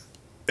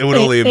 It would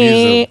only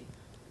amuse them.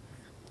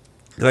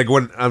 Like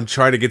when I'm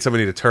trying to get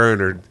somebody to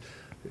turn or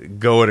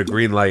go at a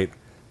green light,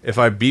 if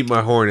I beat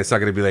my horn, it's not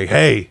going to be like,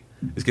 hey.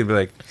 It's going to be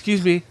like,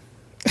 excuse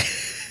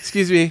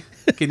me,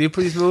 can you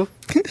please move?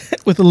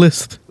 With a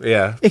list.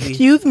 Yeah.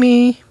 Excuse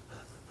me.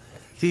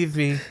 Excuse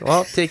me.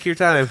 Well, take your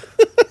time.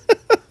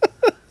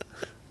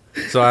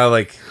 So I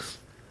like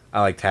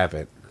tap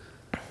it.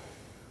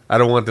 I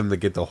don't want them to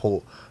get the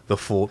full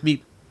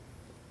meep.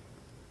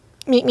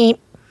 Meep meep.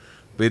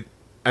 But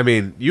I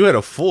mean, you had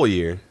a full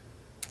year,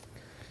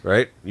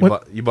 right? You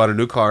bought a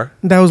new car.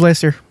 That was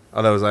last year.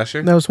 Oh, that was last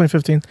year? That was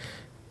 2015.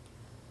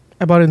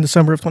 I bought it in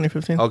December of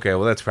 2015. Okay,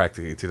 well that's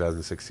practically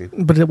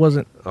 2016. But it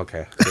wasn't.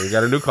 Okay, so you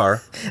got a new car.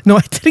 No,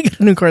 I didn't get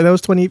a new car. That was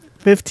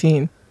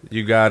 2015.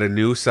 You got a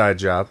new side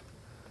job.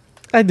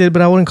 I did,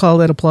 but I wouldn't call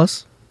that a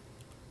plus.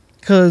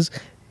 Because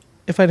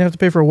if I didn't have to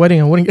pay for a wedding,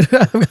 I wouldn't get.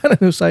 I've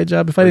got a new side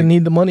job. If I didn't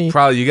need the money,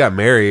 Probably you got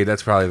married.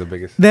 That's probably the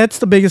biggest. that's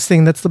the biggest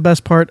thing. That's the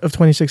best part of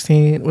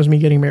 2016 was me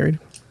getting married.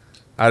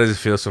 How does it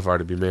feel so far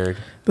to be married?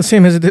 The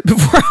same as it did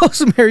before I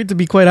was married. To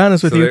be quite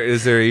honest with So you,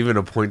 is there even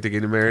a point to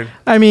getting married?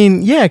 I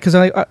mean, yeah, because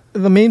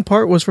the main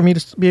part was for me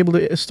to be able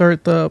to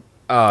start the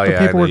Oh the yeah, I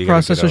know, paperwork you gotta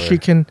process get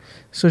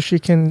so she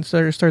can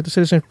start the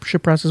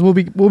citizenship process. We'll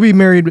be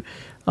married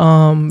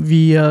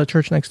via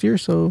church next year,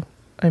 so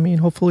I mean,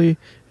 hopefully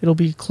it'll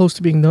be close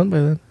to being done by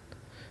then,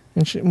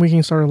 and we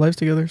can start our lives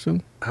together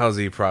soon. How's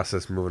the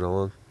process moving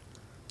along?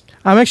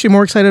 I'm actually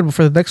more excited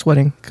for the next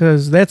wedding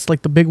because that's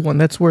like the big one.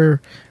 That's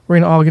where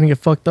we're all gonna get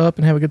fucked up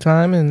and have a good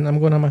time, and I'm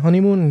going on my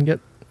honeymoon and get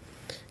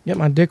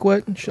my dick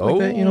wet and shit like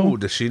that. You know,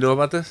 Does she know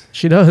about this?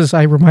 she does.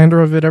 I remind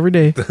her of it every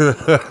day.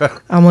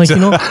 I'm like,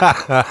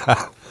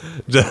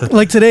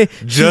 like today.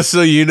 Just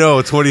so you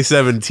know,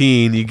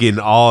 2017, you getting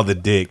all the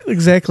dick.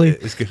 Exactly.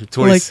 It's gonna be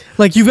 20,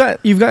 Like you've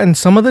gotten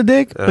some of the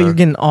dick, but you're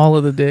getting all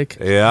of the dick.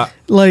 yeah.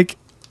 Like,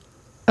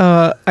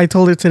 I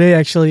told her today.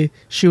 Actually,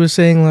 she was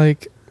saying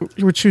like,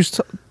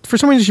 for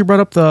some reason she brought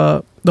up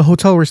the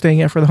hotel we're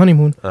staying at for the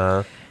honeymoon.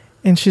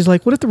 And she's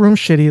like, what if the room's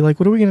shitty? Like,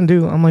 what are we going to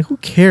do? I'm like, who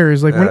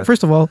cares? Like,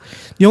 first of all,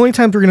 the only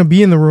time we're going to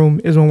be in the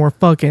room is when we're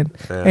fucking.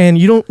 Yeah. And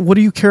what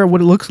do you care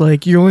what it looks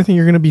like? The only thing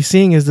you're going to be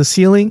seeing is the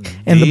ceiling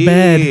and the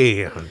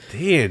bed.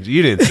 Damn,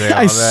 you didn't say all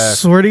I that.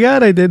 swear to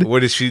God, I did. What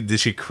did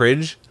she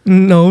cringe?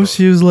 No,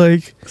 she was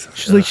like,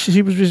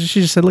 she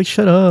just said, like,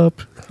 shut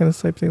up. Kind of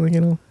type thing, like, you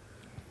know.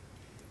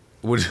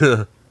 What,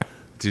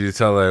 did you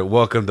tell her,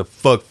 welcome to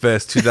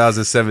Fuckfest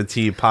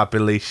 2017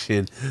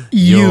 population?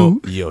 Yo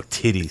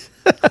titties.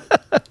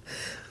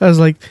 I was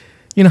like,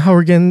 you know how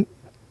we're getting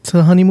to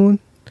the honeymoon?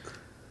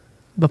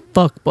 The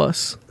fuck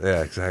bus.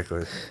 Yeah,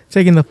 exactly.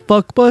 Taking the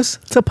fuck bus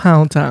to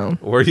Pound Town.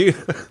 Were you?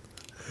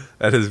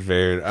 That is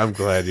very. I'm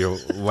glad your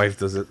wife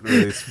doesn't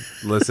really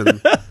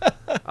listen.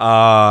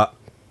 Where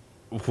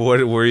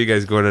are you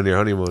guys going on your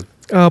honeymoon?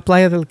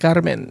 Playa del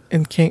Carmen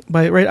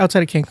right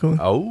outside of Cancun,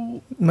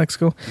 Oh,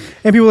 Mexico.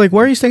 And people are like,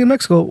 why are you staying in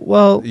Mexico?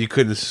 Well, you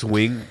couldn't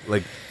swing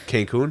like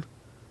Cancun?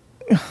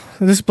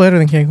 this is better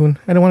than Cancun.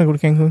 I don't want to go to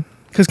Cancun.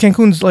 Because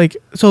Cancun's like,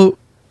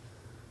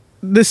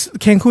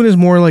 Cancun is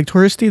more like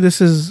touristy.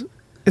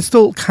 It's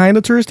still kind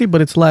of touristy,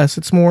 but it's less.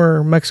 It's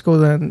more Mexico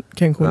than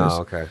Cancun is.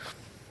 Oh, okay.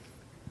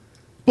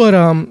 But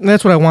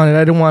that's what I wanted.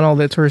 I didn't want all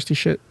that touristy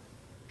shit.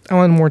 I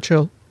wanted more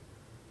chill.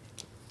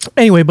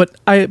 Anyway, but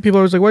people are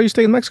always like, why are you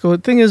staying in Mexico? The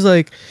thing is,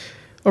 like,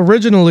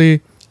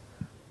 originally,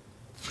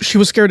 she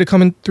was scared to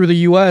come in through the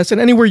U.S. And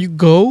anywhere you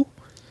go,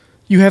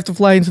 you have to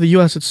fly into the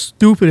U.S. It's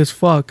stupid as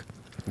fuck.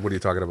 What are you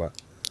talking about?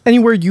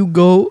 Anywhere you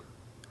go,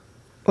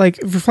 like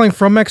if you're flying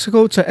from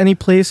Mexico to any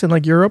place in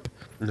like Europe,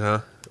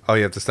 No. Oh,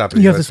 you have to stop.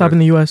 you have to stop in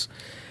the U.S.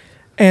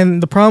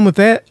 And the problem with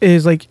that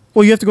is like,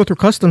 well, you have to go through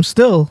customs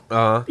still,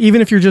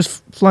 even if you're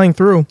just flying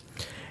through.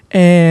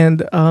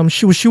 And what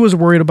she was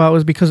worried about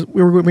was because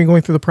we were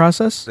going through the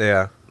process.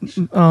 Yeah.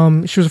 She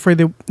was afraid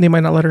they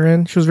might not let her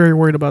in. She was very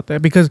worried about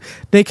that because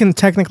they can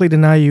technically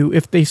deny you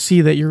if they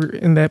see that you're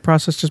in that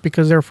process just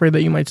because they're afraid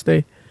that you might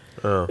stay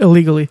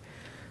illegally.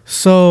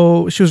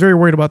 So she was very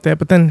worried about that.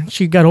 But then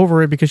she got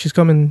over it because she's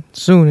coming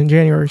soon in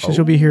January.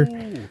 She'll be here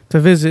to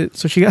visit.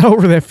 So she got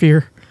over that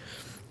fear.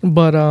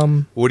 But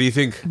what do you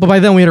think? But by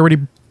then we had already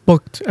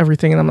booked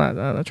everything, and I'm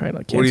not trying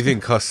to cancel. What do you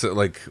think?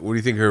 What do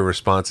you think her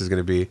response is going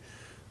to be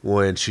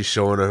when she's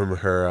showing them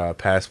her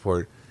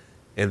passport,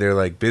 and they're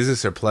like,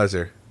 "Business or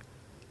pleasure?"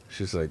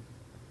 She's like,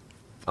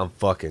 "I'm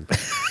fucking."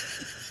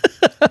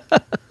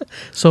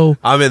 So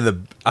I'm in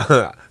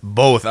the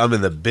both. I'm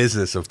in the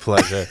business of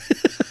pleasure.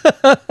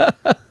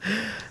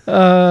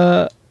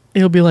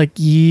 he'll be like,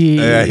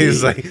 Yeah,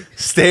 he's like,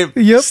 stamp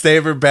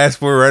her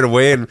passport right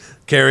away and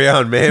carry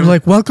on, man.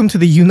 Like, welcome to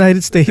the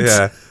United States.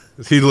 Yeah.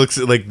 He looks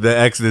at, like,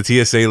 the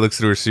TSA looks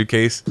through her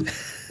suitcase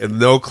and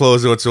no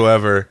clothes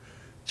whatsoever.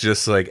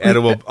 Just like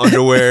edible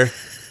underwear,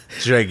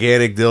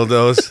 gigantic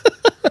dildos.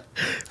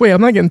 Wait,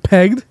 I'm not getting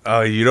pegged.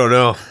 Oh, you don't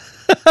know.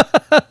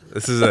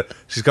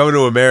 She's coming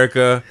to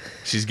America.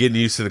 She's getting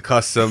used to the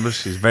customs.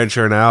 She's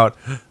venturing out.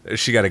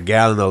 She got a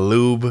gallon of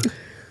lube.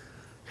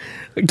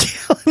 A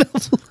gallon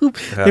of lube.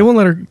 Yeah. They won't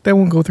let her. They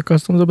won't go through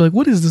customs. They'll be like,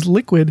 "What is this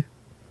liquid?"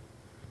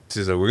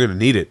 She's like, "We're gonna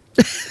need it,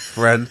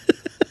 friend."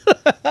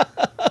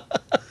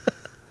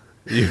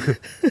 you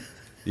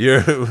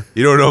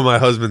don't know my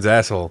husband's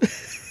asshole.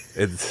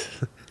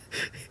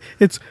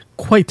 It's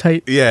quite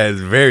tight. Yeah,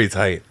 it's very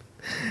tight,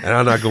 and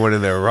I'm not going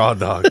in there raw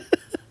dog.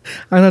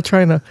 I'm not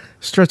trying to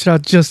stretch it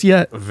out just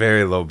yet.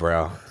 Very low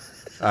brow.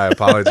 I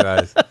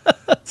apologize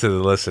to the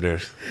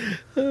listeners.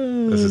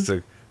 This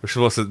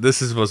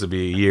is supposed to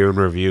be a year in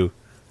review,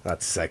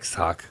 not sex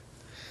talk.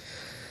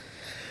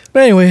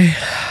 But anyway,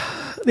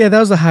 yeah, that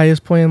was the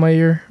highest point in my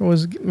year.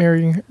 Was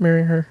marrying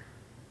her.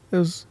 It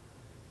was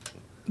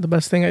the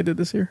best thing I did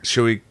this year.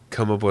 Should we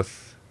come up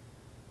with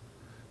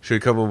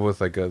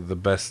like the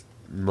best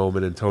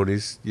moment in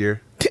Tony's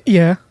year?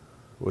 Yeah.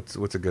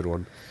 What's a good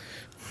one?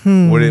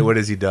 What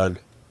has he done?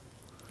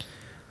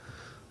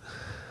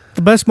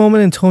 The best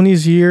moment in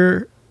Tony's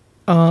year,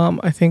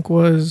 I think,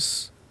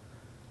 was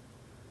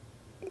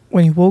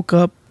when he woke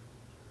up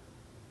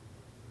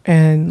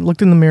and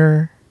looked in the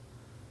mirror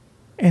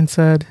and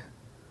said,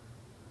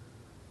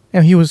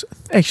 and he was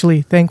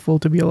actually thankful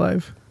to be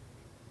alive.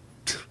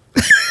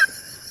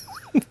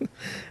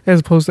 As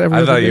opposed to every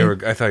other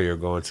day. I thought you were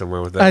going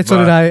somewhere with that. So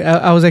did I.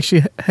 I was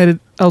actually headed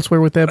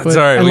elsewhere with that, but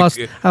right. I lost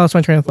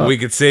my train of thought. We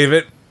could save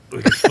it.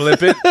 We could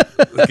flip it.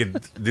 We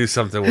could do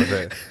something with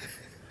it.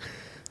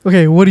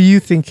 Okay, what do you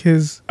think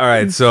his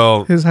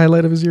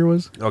highlight of his year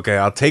was? Okay,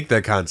 I'll take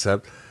that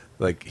concept.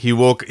 Like he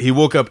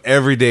woke up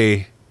every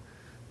day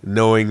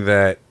knowing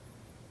that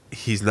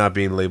he's not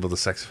being labeled a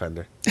sex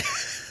offender.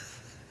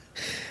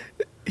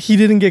 He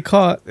didn't get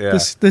caught Yeah.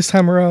 this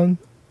time around.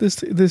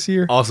 This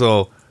year.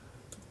 Also,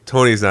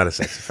 Tony's not a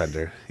sex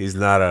offender. He's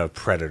not a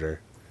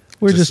predator.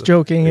 We're just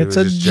joking. it It's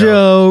was a just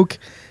joke.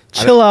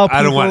 Chill out, people.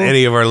 I don't want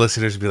any of our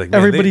listeners to be like, man,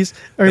 Everybody's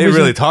they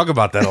really talk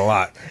about that a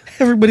lot.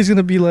 Everybody's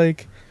gonna be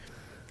like,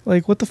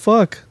 what the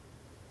fuck?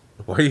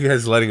 Why are you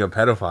guys letting a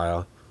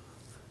pedophile?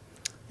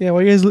 Yeah, why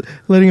are you guys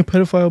letting a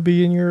pedophile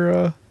be in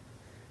your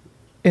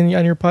on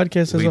your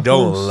podcast? We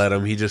don't let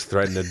him. He just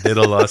threatened to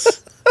diddle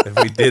us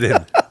if we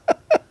didn't.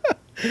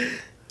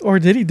 Or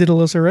did he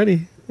diddle us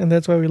already? And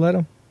that's why we let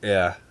him.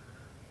 Yeah.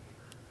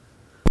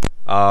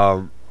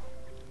 Other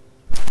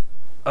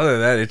than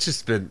that, it's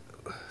just been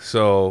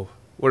so.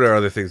 What are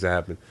other things that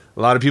happened? A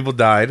lot of people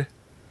died.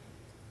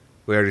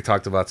 We already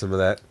talked about some of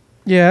that.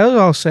 Yeah, it was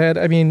all sad.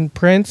 I mean,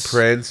 Prince,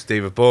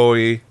 David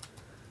Bowie,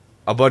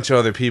 a bunch of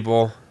other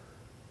people.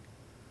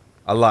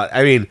 A lot.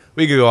 I mean,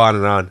 we could go on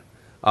and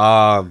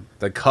on.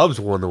 The Cubs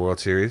won the World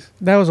Series.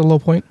 That was a low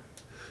point.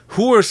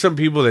 Who are some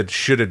people that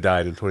should have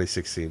died in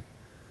 2016?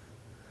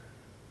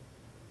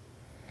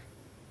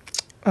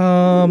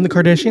 The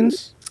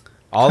Kardashians.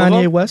 All Kanye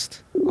of them?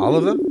 West. All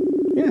of them?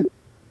 Yeah.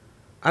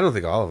 I don't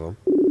think all of them.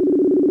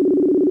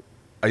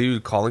 Are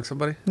you calling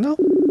somebody? No.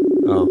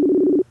 Oh.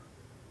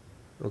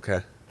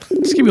 Okay.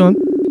 Just keep going.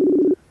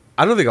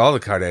 I don't think all the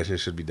Kardashians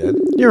should be dead.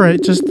 You're right.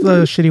 Just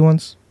the shitty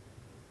ones.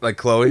 Like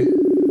Khloe?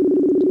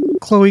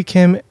 Khloe,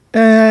 Kim,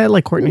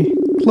 like Courtney.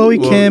 Khloe,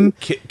 Kim.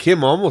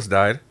 Kim almost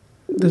died.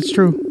 That's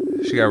true.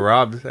 She got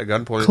robbed at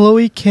gunpoint.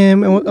 Khloe,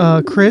 Kim,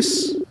 and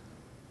Chris.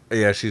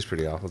 Yeah, she's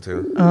pretty awful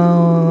too.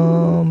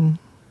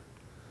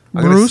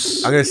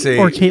 Bruce. I'm gonna say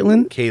or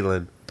Caitlyn.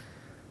 Caitlyn.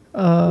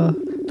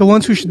 The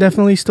ones who should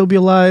definitely still be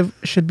alive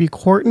should be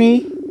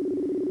Courtney,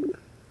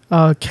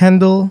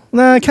 Kendall.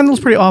 Nah, Kendall's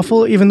pretty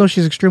awful. Even though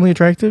she's extremely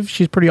attractive,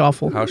 she's pretty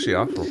awful. How's she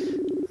awful?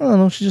 I don't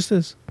know. She just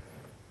is.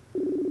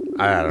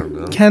 I don't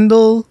know.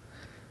 Kendall,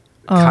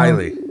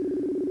 Kylie.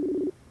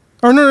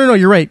 Or no,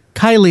 you're right.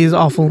 Kylie is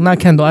awful, not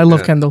Kendall. I love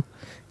Yeah. Kendall.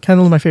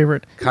 Kendall's my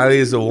favorite. Kylie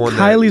is the one.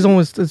 Kylie's the one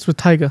it's with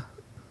Tyga.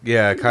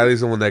 Yeah,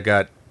 Kylie's the one that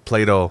got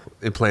Play-Doh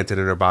implanted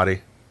in her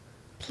body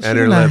She and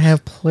did her not lips.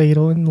 have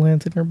Play-Doh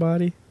implanted in her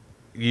body.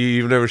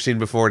 You've never seen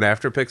before and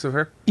after pics of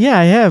her? Yeah,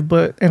 I have,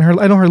 but I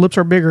know her lips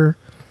are bigger,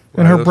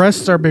 and Why her those-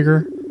 breasts are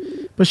bigger,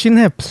 but she didn't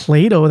have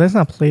Play-Doh. That's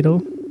not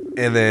Play-Doh.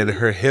 And then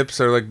her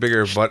hips are like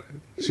bigger, but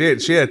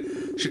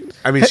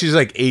I mean, she's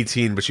like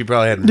 18, but she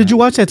probably had. Did you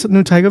watch that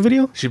new Tyga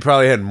video? She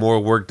probably had more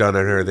work done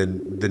on her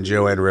than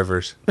Joanne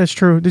Rivers. That's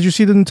true. Did you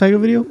see the new Tyga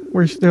video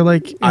where they're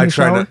like in I the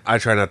try shower? not. I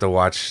try not to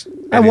watch.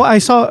 I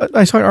saw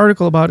an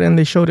article about it and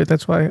they showed it.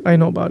 That's why I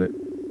know about it.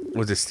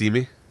 Was it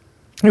steamy?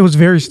 It was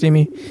very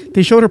steamy.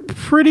 They showed her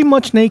pretty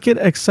much naked,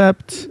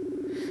 except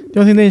the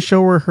only thing they didn't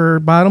show were her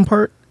bottom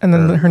part and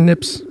then her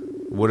nips,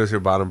 What is her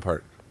bottom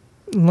part?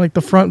 like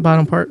the front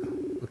bottom part.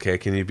 Okay,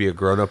 can you be a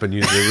grown up and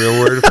use the real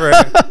word for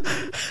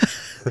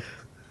it?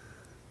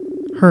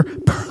 Her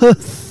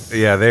puss.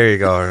 Yeah, there you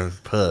go. Her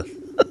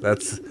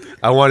puss.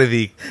 I wanted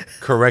the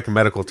correct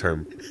medical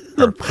term.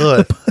 Her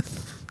puss.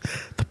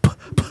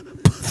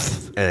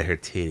 And her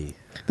titty.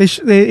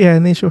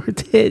 And they show her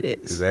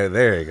titties.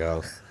 There you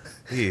go.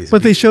 Jeez.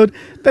 But they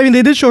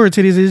did show her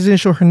titties. They just didn't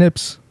show her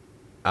nips.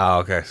 Oh,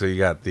 okay. So you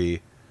got the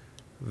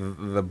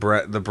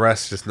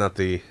breast, just not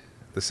the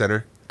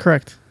center.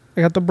 Correct.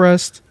 I got the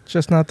breast,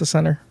 just not the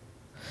center.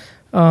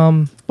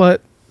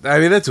 But I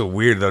mean, that's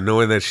weird though,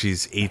 knowing that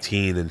she's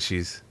 18 and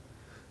she's.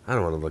 I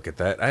don't want to look at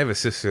that. I have a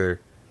sister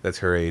that's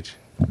her age.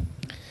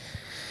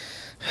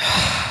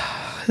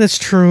 that's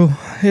true.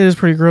 It is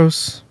pretty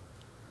gross.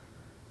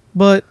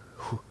 But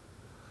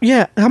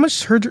yeah, how much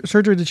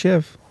surgery did she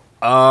have?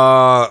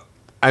 I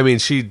mean,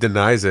 she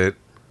denies it,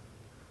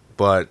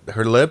 but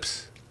her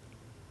lips,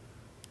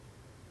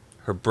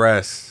 her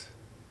breasts,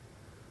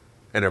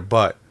 and her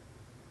butt.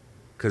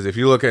 Because if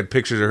you look at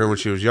pictures of her when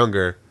she was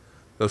younger,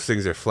 those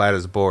things are flat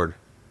as a board.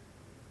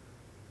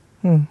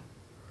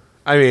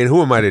 I mean,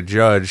 who am I to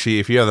judge?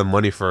 If you have the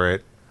money for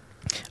it.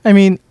 I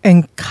mean,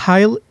 and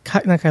Kendall.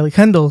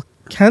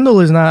 Kendall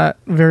is not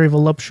very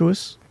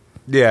voluptuous.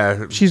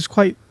 Yeah, She's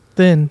quite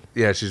thin.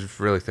 yeah, she's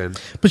really thin.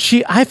 But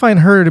I find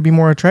her to be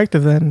more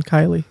attractive than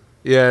Kylie.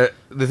 Yeah,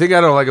 the thing I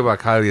don't like about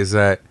Kylie is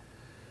that.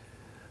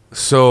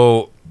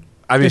 So,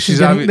 I mean,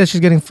 That she's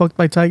getting fucked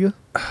by Tyga.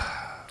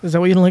 Is that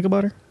what you don't like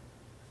about her?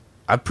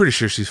 I'm pretty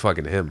sure she's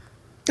fucking him.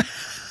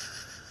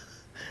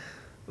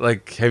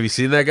 Like, have you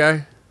seen that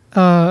guy?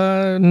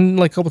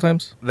 Like a couple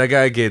times. That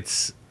guy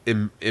gets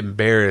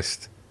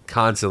embarrassed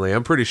constantly.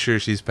 I'm pretty sure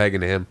she's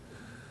pegging him.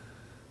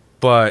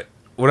 But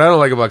what I don't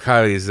like about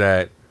Kylie is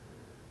that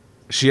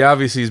she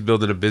obviously is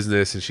building a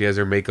business and she has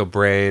her makeup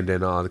brand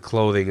and the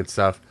clothing and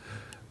stuff.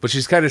 But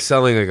she's kind of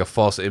selling like a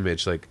false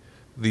image. Like,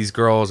 these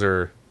girls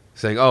are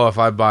saying, oh, if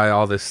I buy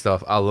all this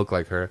stuff, I'll look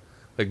like her.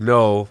 Like,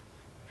 no,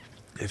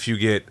 if you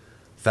get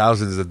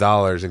thousands of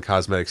dollars in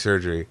cosmetic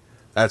surgery,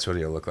 that's when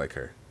you'll look like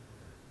her.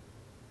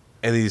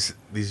 And these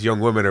young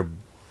women are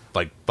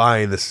like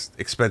buying this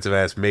expensive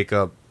ass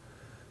makeup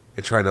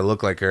and trying to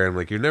look like her. I'm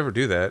like, you never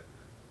do that.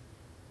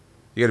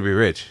 You got to be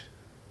rich.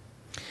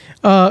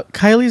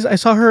 Kylie's. I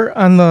saw her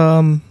on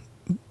the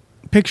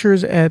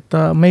pictures at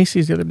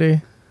Macy's the other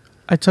day.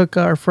 I took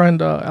our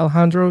friend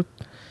Alejandro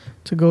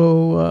to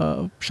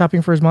go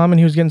shopping for his mom, and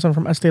he was getting some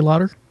from Estee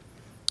Lauder,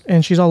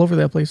 and she's all over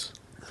that place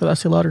for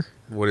Estee Lauder.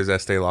 What is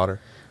Estee Lauder?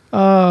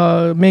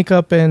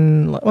 Makeup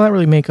and not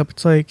really makeup.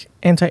 It's like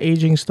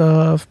anti-aging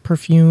stuff,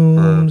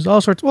 perfumes, all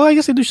sorts. Well, I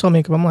guess they do sell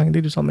makeup. I'm lying.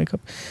 They do sell makeup,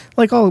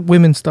 like all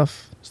women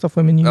stuff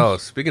women use. Oh,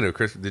 speaking of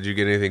Christmas, did you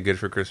get anything good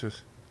for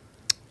Christmas?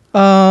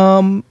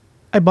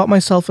 I bought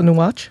myself a new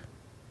watch.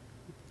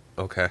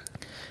 Okay.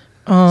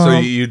 So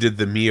you did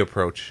the me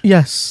approach.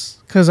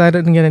 Yes, because I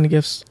didn't get any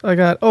gifts.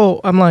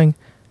 I'm lying.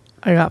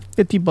 I got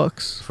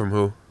 $50 From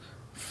who?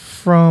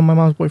 from my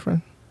mom's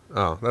boyfriend.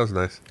 Oh, that was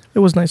nice. It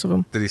was nice of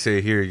him. Did he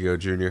say, here you go,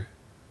 Junior?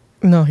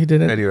 No, he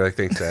didn't. And you were like,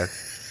 thanks, Dad.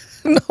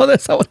 No,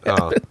 that's not what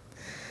Oh.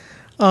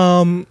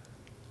 happened.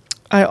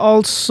 I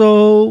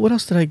also, what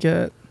else did I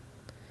get?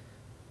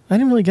 I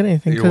didn't really get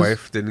anything. Your 'cause-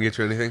 wife didn't get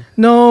you anything?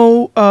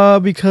 No,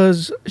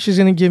 because she's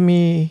gonna give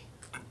me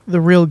the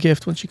real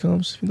gift when she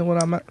comes. You know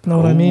what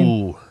I mean?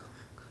 Ooh.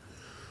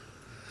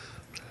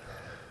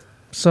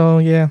 So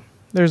yeah,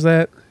 there's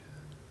that.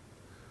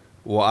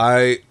 Well,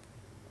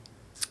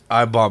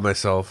 I bought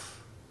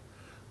myself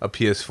a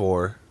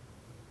PS4,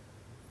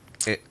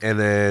 and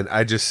then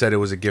I just said it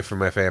was a gift from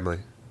my family,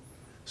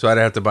 so I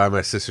didn't have to buy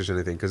my sisters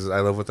anything because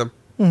I live with them.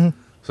 Mm-hmm.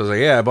 So I was like,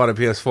 "Yeah, I bought a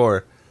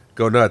PS4.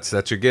 Go nuts!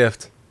 That's your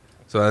gift."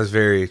 So that was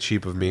very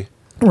cheap of me.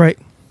 Right.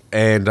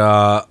 And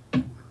my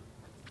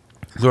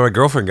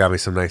girlfriend got me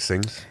some nice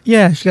things.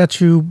 Yeah, she got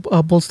you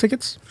Bulls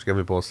tickets. She got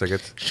me Bulls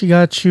tickets. She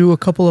got you a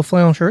couple of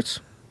flannel shirts.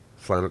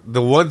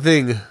 The one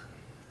thing,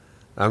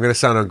 I'm gonna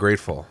sound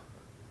ungrateful,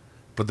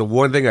 but the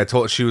one thing I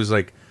told, she was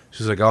like,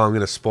 "Oh, I'm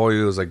gonna spoil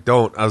you." I was like,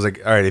 "Don't." I was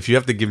like, "All right, if you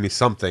have to give me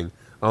something,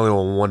 I only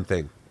want one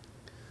thing.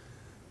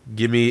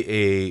 Give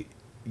me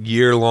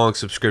year-long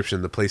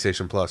subscription to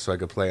PlayStation Plus so I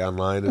could play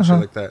online and shit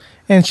like that.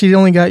 And she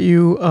only got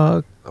you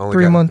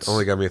 3 months.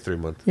 Only got me a 3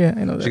 month. Yeah,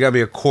 I know that. She got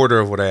me a quarter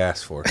of what I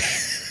asked for.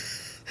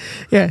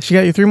 Yeah, she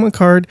got you 3-month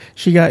card.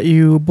 She got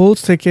you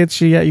Bullets tickets.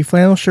 She got you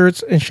flannel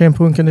shirts and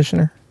shampoo and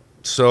conditioner.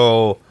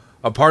 So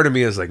a part of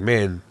me is like,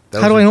 man.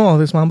 How do I know all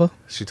this, Mamba?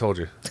 She told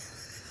you.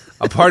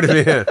 A part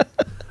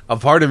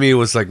of me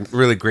was like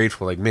really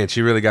grateful. Like, man,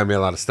 she really got me a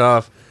lot of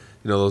stuff.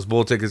 You know, those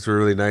Bull tickets were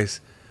really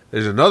nice.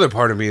 There's another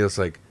part of me that's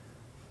like,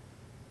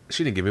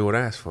 she didn't give me what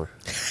I asked for.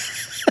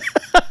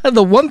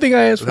 The one thing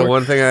I asked for. The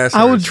one thing I asked for.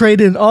 I would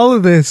trade in all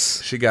of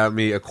this. She got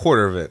me a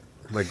quarter of it.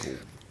 Like,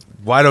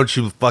 why don't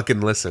you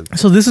fucking listen?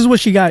 So this is what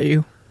she got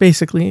you,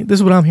 basically. This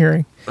is what I'm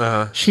hearing.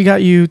 She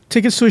got you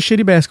tickets to a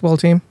shitty basketball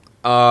team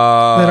that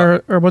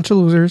are a bunch of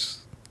losers.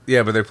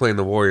 Yeah, but they're playing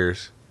the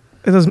Warriors.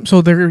 It doesn't.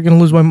 So they're going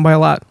to lose by a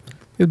lot.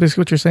 Is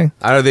basically what you're saying.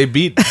 I know they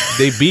beat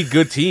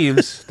good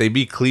teams. They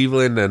beat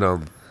Cleveland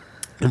and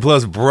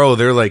plus, bro,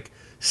 they're like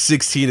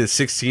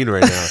 16-16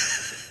 right now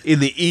in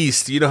the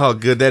East. You know how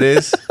good that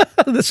is.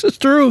 This is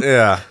true.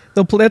 Yeah,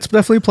 that's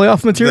definitely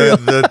playoff material.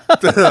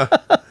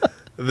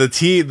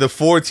 The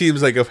 4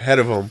 teams like ahead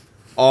of them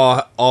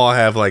all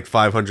have like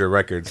 500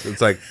 records.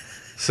 It's like,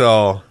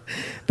 so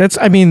that's.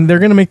 I mean, they're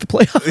gonna make the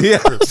playoffs.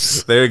 Yeah,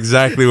 they're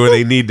exactly where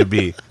they need to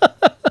be.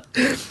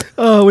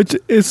 Oh, which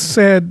is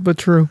sad but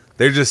true.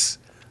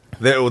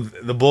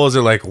 The Bulls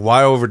are like,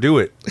 why overdo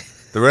it?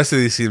 The rest of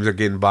these teams are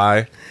getting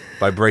by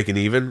breaking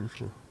even.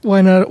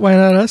 Why not? Why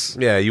not us?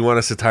 Yeah, you want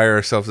us to tire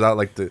ourselves out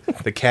like the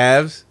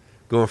Cavs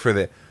going for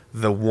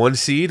the 1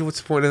 seed?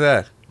 What's the point of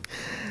that?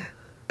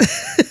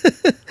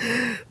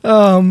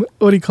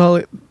 What do you call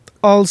it?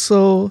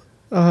 Also,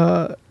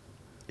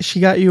 she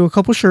got you a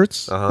couple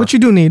shirts, which you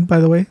do need, by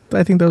the way.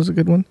 I think that was a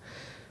good one.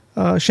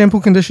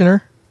 Shampoo,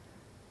 conditioner,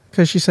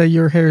 because she said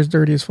your hair is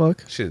dirty as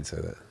fuck. She didn't say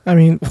that. I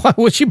mean, why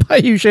would she buy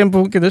you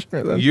shampoo and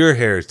conditioner then? Your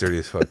hair is dirty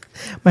as fuck.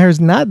 My hair is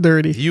not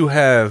dirty. You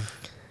have,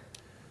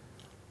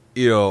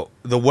 the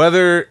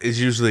weather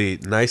is usually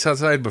nice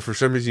outside, but for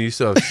some reason you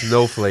still have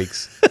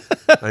snowflakes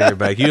on your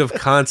back. You have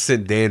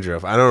constant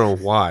dandruff. I don't know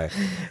why.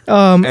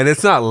 And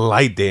it's not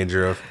light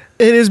dandruff.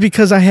 It is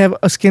because I have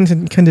a skin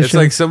condition. It's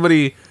like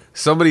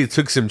somebody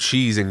took some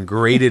cheese and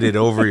grated it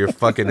over your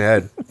fucking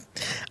head.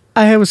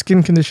 I have a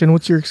skin condition.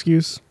 What's your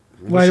excuse?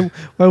 Why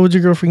would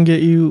your girlfriend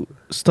get you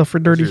stuff for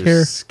dirty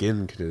hair?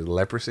 Skin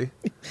leprosy?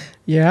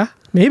 Yeah,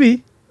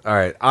 maybe. All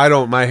right,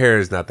 my hair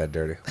is not that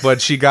dirty, but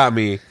she got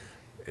me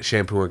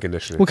shampoo and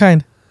conditioner. What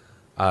kind?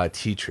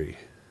 Tea tree.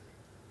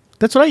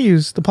 That's what I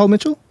use. The Paul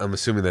Mitchell. I'm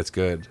assuming that's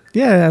good.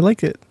 Yeah, I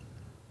like it.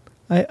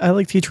 I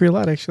like tea tree a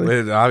lot,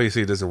 actually. But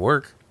obviously, it doesn't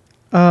work.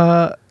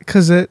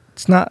 Because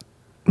it's not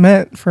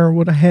meant for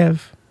what I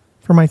have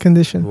for my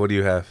condition. What do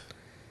you have?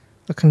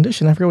 A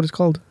condition. I forget what it's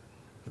called.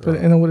 But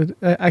I know what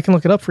I can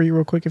look it up for you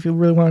real quick if you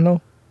really want to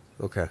know.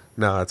 Okay.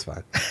 No, that's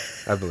fine.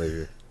 I believe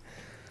you.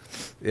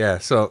 Yeah,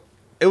 so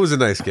it was a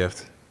nice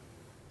gift.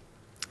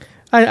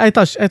 I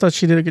thought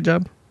she did a good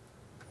job.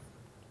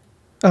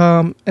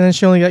 And then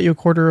she only got you a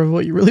quarter of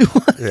what you really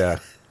want. Yeah.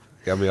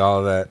 Got me all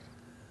of that.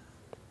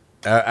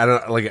 I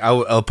don't like.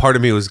 A part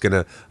of me was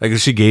gonna like.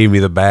 She gave me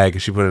the bag.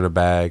 She put it in a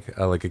bag,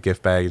 like a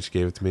gift bag, and she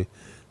gave it to me.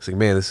 It's like,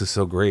 man, this is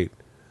so great.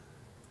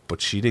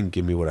 But she didn't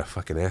give me what I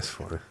fucking asked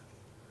for.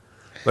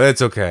 But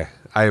it's okay.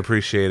 I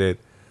appreciate it,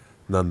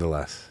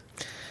 nonetheless.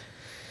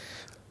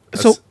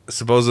 So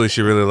supposedly,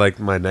 she really liked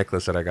my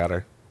necklace that I got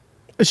her.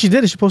 She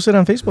did. She posted it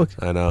on Facebook.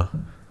 I know,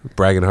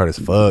 bragging hard as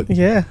fuck.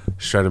 Yeah,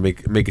 she's trying to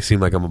make it seem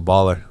like I'm a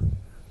baller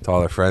to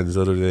all her friends.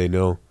 Little do they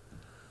know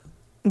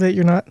that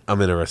you're not. I'm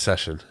in a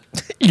recession.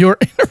 You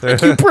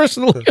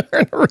personally are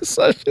in a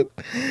recession.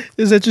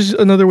 Is that just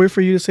another way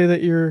for you to say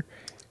that you're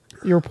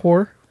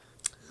poor?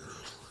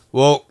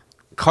 Well,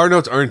 car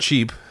notes aren't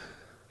cheap.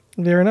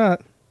 They're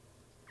not.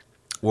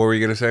 What were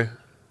you gonna say?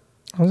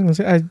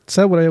 I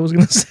said what I was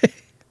gonna say.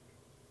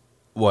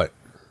 What?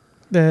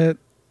 That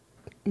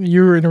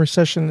you're in a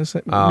recession means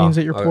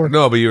that you're poor.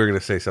 No, but you were gonna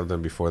say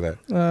something before that.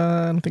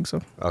 I don't think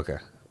so. Okay,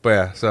 but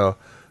yeah, so it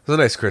was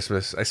a nice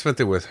Christmas. I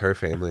spent it with her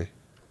family.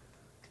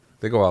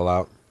 They go all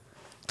out.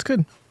 It's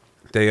good.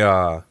 They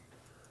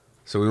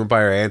so we went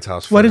by our aunt's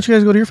house. Why didn't you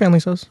guys go to your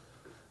family's house?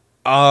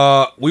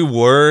 We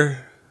were,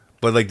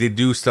 but like they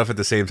do stuff at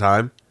the same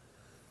time.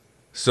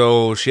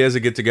 So she has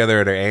a get together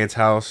at her aunt's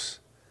house,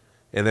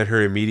 and then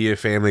her immediate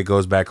family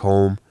goes back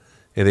home,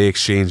 and they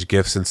exchange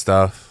gifts and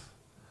stuff.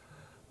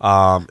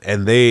 I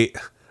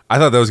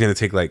thought that was gonna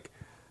take like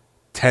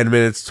 10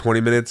 minutes,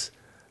 20 minutes.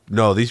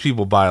 No, these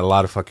people buy a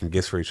lot of fucking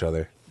gifts for each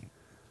other.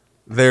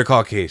 They're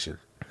Caucasian,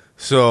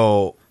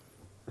 so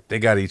they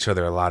got each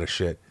other a lot of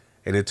shit,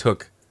 and it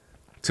took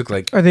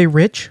like. Are they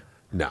rich?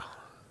 No.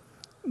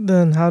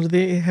 Then how do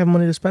they have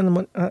money to spend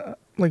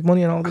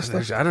money on all this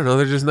stuff? I don't know.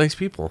 They're just nice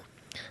people.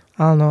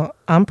 I don't know.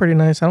 I'm pretty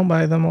nice. I don't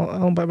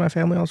buy my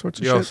family all sorts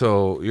of shit.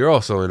 You're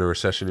also in a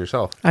recession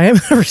yourself. I am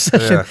in a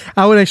recession. Yeah.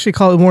 I would actually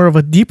call it more of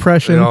a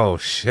depression. Oh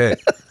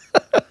shit.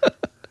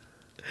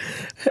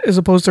 As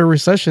opposed to a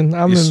recession.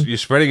 You're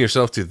spreading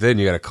yourself too thin.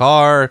 You got a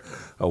car,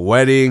 a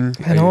wedding.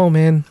 I know,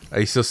 man. Are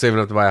you still saving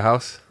up to buy a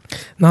house?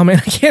 No, man,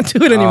 I can't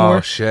do it anymore.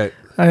 Oh shit!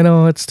 I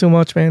know it's too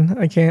much, man.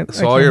 I can't.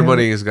 So I all can't your handle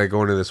money it. is like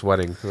going to this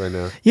wedding right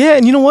now. Yeah,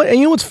 and you know what? And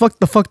you know what's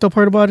the fucked up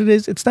part about it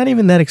is it's not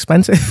even that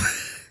expensive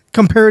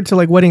compared to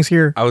like weddings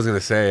here. I was gonna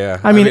say, yeah.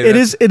 I mean, it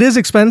is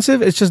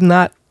expensive. It's just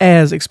not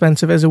as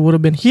expensive as it would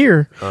have been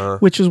here,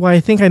 which is why I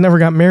think I never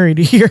got married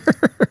here.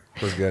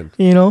 was good.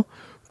 You know,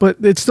 but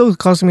it's still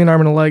costing me an arm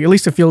and a leg. At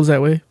least it feels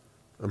that way.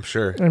 I'm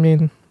sure. I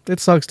mean,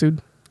 it sucks,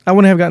 dude. I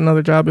wouldn't have gotten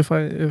another job if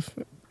I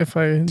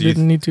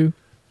didn't need to.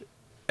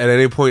 At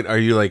any point, are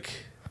you like?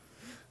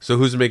 So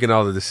who's making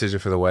all the decision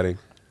for the wedding?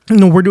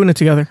 No, we're doing it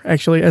together,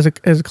 actually, as a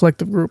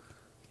collective group.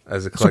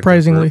 As a collective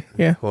Surprisingly, group?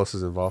 yeah. Who else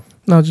is involved?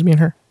 No, just me and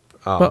her.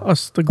 Oh, But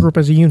us, the group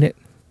as a unit.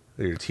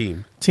 your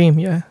team. Team,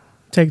 yeah.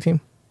 Tag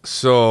team.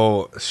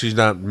 So she's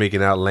not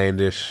making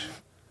outlandish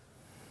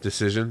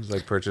decisions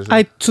like purchasing.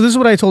 So this is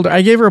what I told her.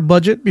 I gave her a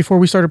budget before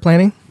we started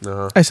planning.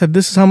 Uh-huh. I said,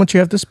 this is how much you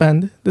have to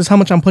spend. This is how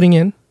much I'm putting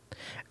in.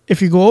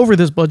 If you go over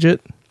this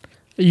budget,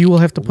 you will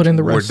have to put in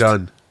the rest. We're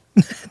done.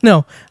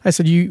 No, I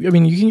said you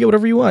can get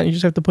whatever you want. You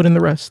just have to put in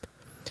the rest.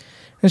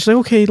 And she's like,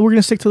 okay, we're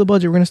gonna stick to the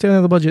budget. We're gonna stay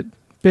under the budget.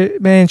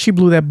 But, man, she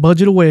blew that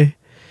budget away.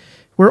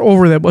 We're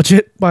over that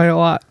budget by a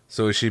lot.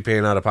 So is she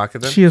paying out of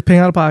pocket then? She is paying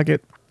out of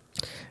pocket.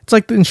 It's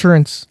like the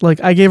insurance.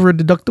 Like I gave her a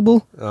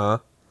deductible. Uh-huh.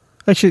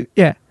 Actually,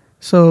 yeah.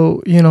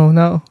 So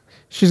now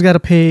she's got to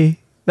pay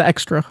the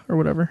extra or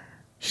whatever.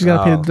 She's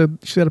got to pay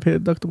she's got to pay the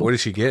deductible. What did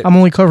she get? I'm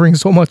only covering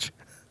so much.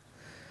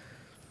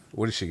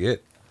 What did she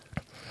get?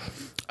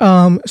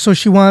 So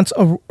she wants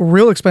a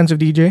real expensive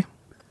DJ.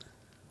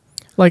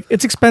 Like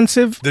it's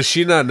expensive. Does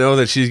she not know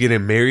that she's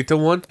getting married to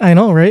one? I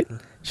know, right?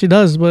 She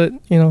does, but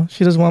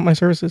she doesn't want my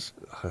services.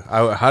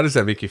 How does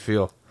that make you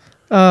feel?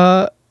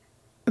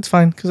 It's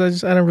fine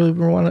because I don't really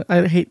want to.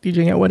 I hate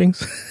DJing at weddings.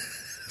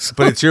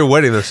 But it's your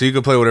wedding though, so you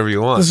can play whatever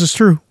you want. This is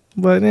true,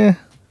 but yeah.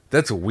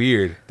 That's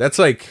weird. That's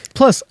like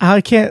Plus,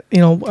 I can't.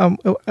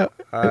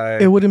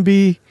 It wouldn't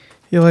be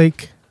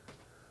like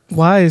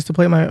wise to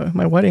play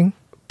my wedding.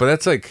 But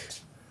that's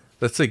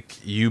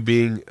like you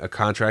being a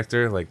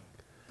contractor, like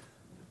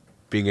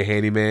being a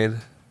handyman,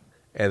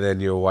 and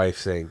then your wife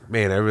saying,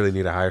 "Man, I really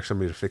need to hire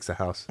somebody to fix the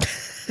house."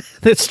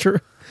 That's true.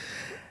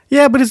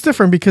 Yeah, but it's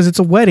different because it's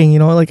a wedding.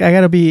 Like I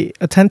gotta be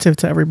attentive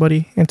to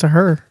everybody and to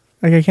her.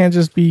 Like I can't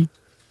just be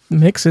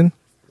mixing.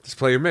 Just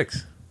play your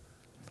mix.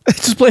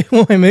 Just play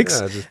my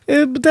mix.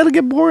 Yeah, But that'll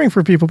get boring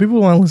for people.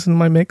 People want to listen to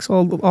my mix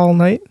all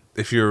night.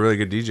 If you're a really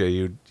good DJ,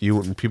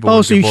 you people. Oh,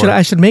 wouldn't so get bored.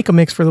 I should make a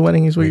mix for the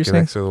wedding? Is what Make you're a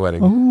saying? mix for the wedding.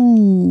 Oh,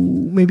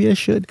 maybe I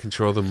should.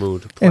 Control the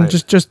mood. Play And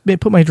it. just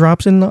put my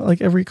drops in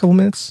like every couple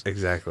minutes.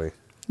 Exactly.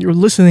 You're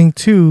listening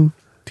to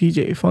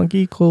DJ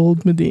Funky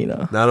Cold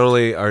Medina. Not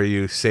only are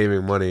you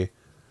saving money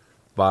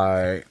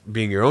by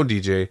being your own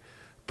DJ,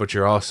 but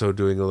you're also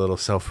doing a little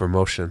self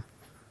promotion.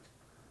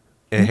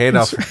 And hand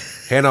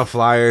off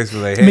flyers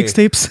with like, hey,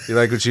 Mixtapes. You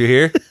like what you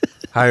hear?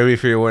 Hire me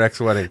for your next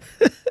wedding.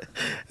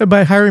 And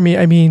by hiring me,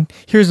 I mean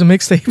here's a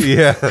mixtape.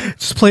 Yeah,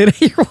 Just play it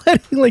at your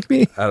wedding like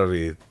me. that'll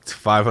be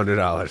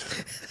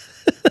 $500.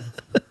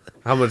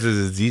 How much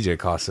is this DJ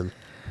costing?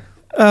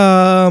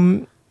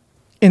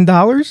 In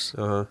dollars,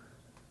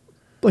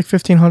 like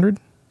 1,500.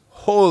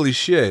 Holy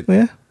shit!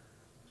 Yeah.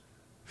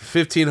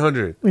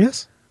 1,500.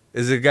 Yes.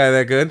 Is the guy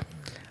that good?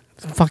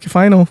 Fuck if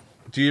I know.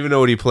 Do you even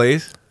know what he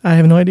plays? I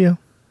have no idea.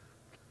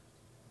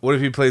 What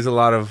if he plays a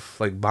lot of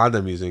like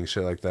banda music and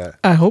shit like that?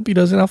 I hope he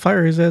doesn't. I'll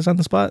fire his ass on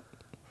the spot.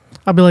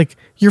 I'll be like,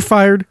 "You're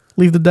fired.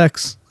 Leave the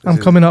decks. I'm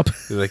coming up."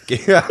 He's like,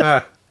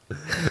 yeah,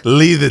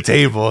 leave the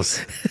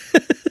tables.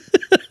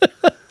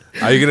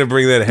 Are you gonna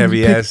bring that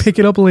heavy ass Pick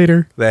it up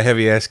later.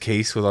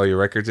 case with all your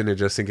records in it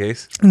just in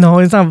case? No,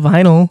 it's not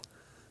vinyl.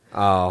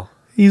 Oh,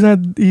 He's not.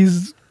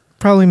 He's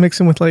probably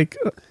mixing with like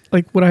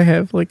what I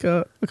have, like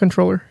a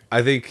controller.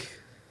 I think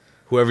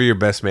whoever your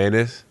best man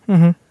is,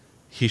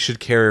 he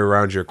should carry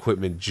around your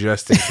equipment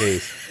just in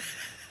case.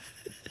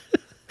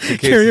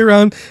 Carry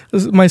around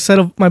my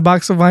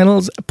box of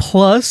vinyls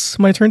plus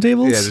my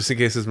turntables. Yeah, just in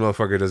case this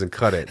motherfucker doesn't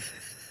cut it.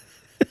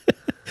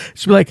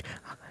 Should be like,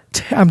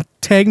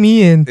 tag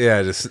me in.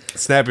 Yeah, just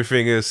snap your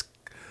fingers.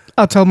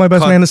 I'll tell my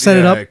best man to set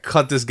it up.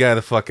 Cut this guy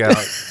the fuck out.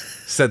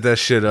 Set that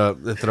shit up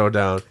and throw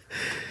down.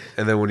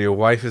 And then when your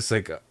wife is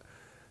like,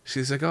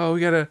 she's like, oh, we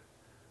gotta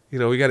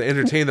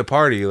entertain the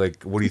party.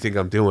 Like, what do you think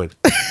I'm doing?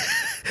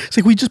 It's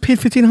like we just paid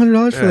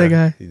 $1,500 for that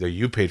guy.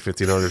 You paid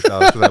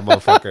 $1,500 for that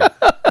motherfucker.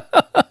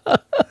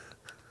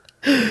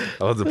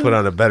 I want to put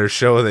on a better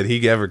show than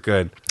he ever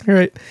could. All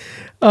right.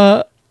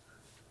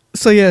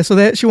 So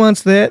that she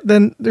wants that.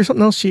 Then there's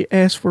something else she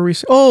asked for.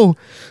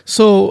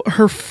 So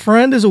her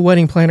friend is a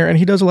wedding planner and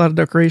he does a lot of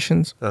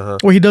decorations. Well,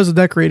 he does the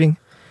decorating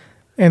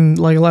and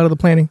like a lot of the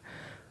planning.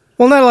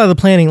 Well, not a lot of the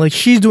planning. Like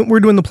we're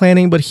doing the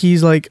planning, but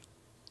he's like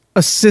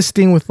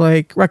assisting with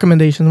like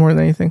recommendations more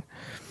than anything.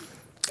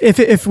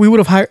 If we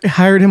would have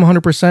hired him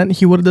 100%,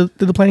 he would have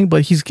did the planning.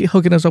 But he's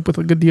hooking us up with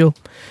a good deal.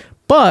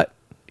 But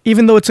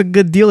even though it's a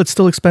good deal, it's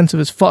still expensive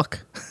as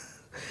fuck.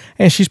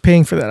 And she's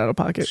paying for that out of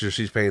pocket. So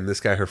she's paying this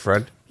guy her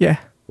friend? Yeah.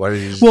 Why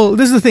did you? Just, Well,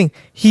 this is the thing.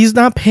 He's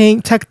not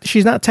paying.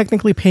 She's not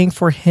technically paying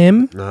for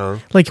him.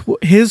 Like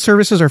his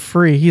services are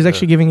free. He's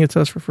actually giving it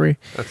to us for free.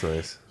 That's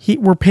nice.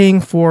 We're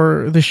paying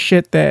for the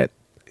shit that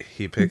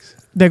He picks.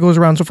 that goes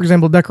around. So, for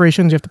example,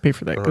 decorations, you have to pay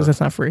for that because that's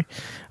not free.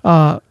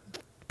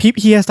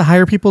 He has to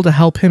hire people to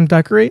help him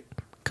decorate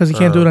because he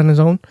can't do it on his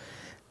own.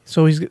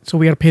 So we got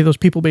to pay those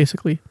people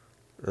basically.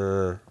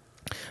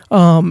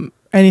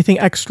 Anything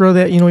extra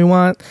that we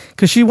want,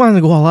 because she wanted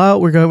to go all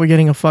out. We're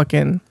getting a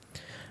fucking.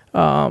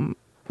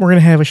 We're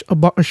gonna have a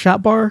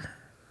shot bar.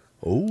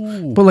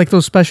 Oh. But like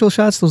those special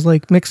shots, those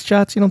like mixed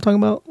shots, you know what I'm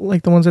talking about?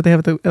 Like the ones that they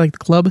have at the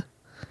club.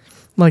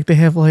 Like they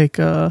have like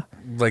a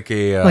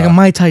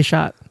Mai Tai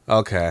shot.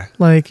 Okay.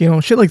 Like,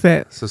 shit like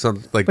that. So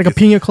something like a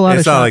pina colada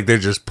It's not shot. like they're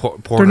just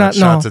pouring out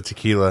shots of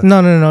tequila.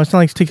 No. It's not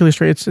like tequila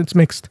straight. It's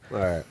mixed. All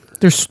right.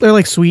 They're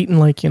like sweet and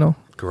like,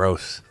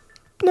 Gross.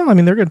 No, I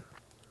mean they're good.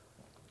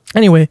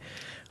 Anyway,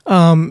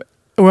 we're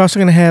also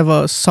gonna have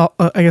I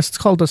guess it's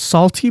called a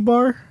salty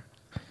bar.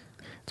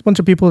 It's a bunch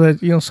of people that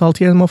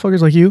salty ass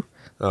motherfuckers like you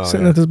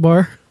sitting at this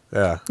bar.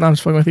 Yeah. No, I'm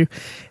just fucking with you.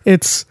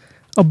 It's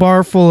a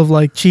bar full of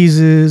like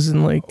cheeses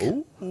and like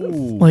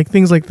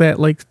things like that,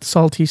 like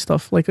salty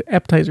stuff, like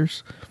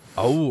appetizers.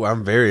 Oh,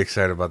 I'm very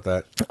excited about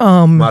that.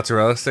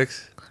 Mozzarella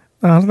sticks.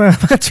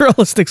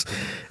 Mozzarella sticks.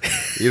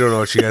 You don't know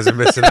what you guys are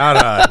missing out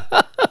on.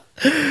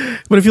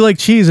 But if you like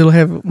cheese, it'll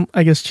have,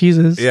 I guess,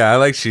 cheeses. Yeah, I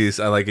like cheese.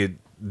 I like it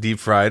deep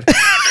fried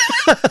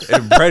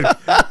in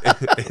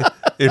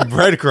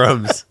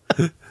breadcrumbs.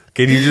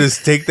 Can you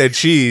just take that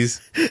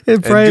cheese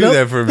and fry it do up?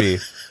 that for me?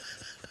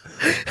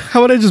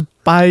 How would I just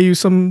buy you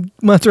some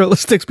mozzarella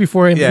sticks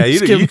before I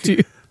give them to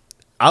you?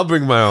 I'll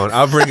bring my own.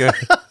 I'll bring a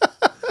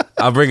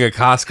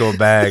Costco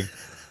bag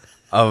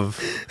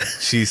of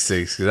cheese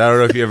sticks, because I don't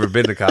know if you've ever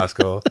been to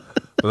Costco,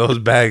 but those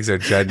bags are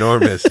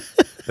ginormous.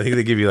 I think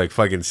they give you like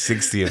fucking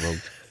 60 of them.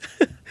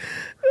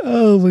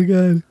 Oh my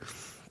god.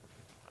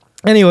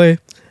 Anyway,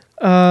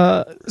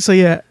 so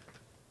yeah,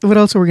 what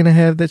else are we gonna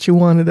have that you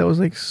wanted that was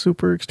like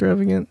super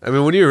extravagant? I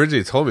mean, when you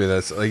originally told me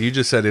this, like you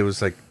just said it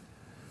was like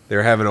they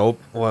were having well,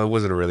 it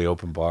wasn't a really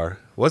open bar.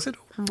 Was it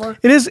open bar?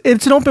 It is.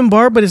 It's an open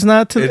bar, but it's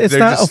not. It's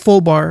not a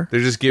full bar.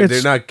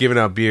 They're not giving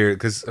out beer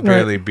because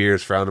apparently beer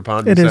is frowned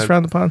upon. It is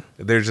frowned upon.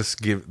 They're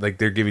just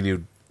they're giving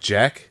you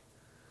Jack.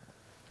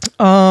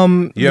 You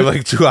have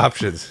like two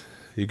options.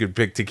 You could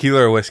pick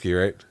tequila or whiskey,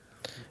 right?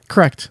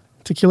 Correct.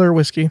 Tequila or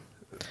whiskey,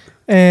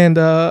 and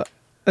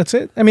that's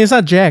it. I mean, it's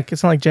not Jack.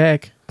 It's not like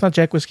Jack. It's not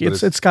Jack whiskey.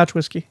 It's Scotch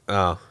whiskey.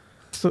 Oh,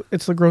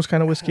 it's the gross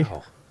kind of whiskey.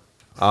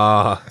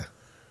 So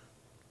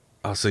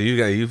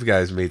you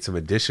guys made some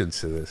additions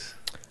to this.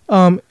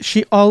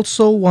 She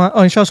also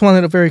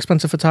wanted a very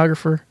expensive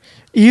photographer.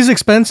 He's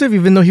expensive,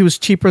 even though he was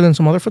cheaper than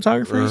some other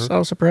photographers. I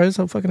was surprised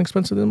how fucking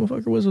expensive the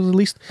motherfucker was. It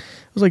was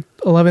like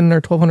 $1,100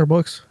 or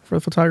 $1,200 for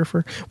the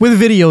photographer with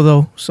video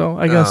though. So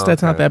I guess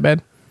that's not that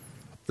bad.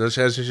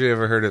 Has you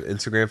ever heard of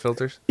Instagram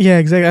filters? Yeah,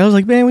 exactly. I was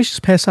like, man, we should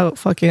just pass out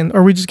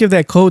or we just give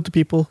that code to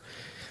people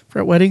for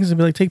at weddings and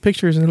be like, take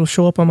pictures and it'll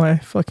show up on my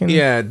fucking.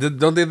 Yeah,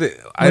 don't they?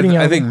 I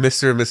think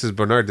Mr. and Mrs.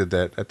 Bernard did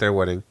that at their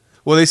wedding.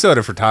 Well, they still had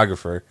a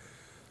photographer.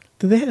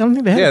 Did they? I don't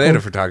think they had. Yeah, they had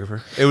a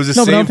photographer. It was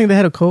but I don't think they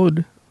had a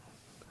code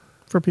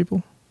for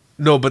people.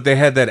 No, but they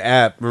had that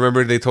app.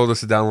 Remember, they told us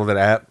to download that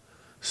app.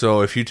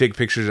 So if you take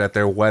pictures at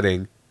their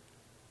wedding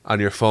on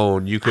your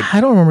phone, you could.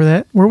 I don't remember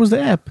that. Where was the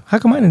app? How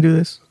come I didn't do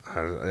this?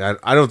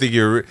 I don't think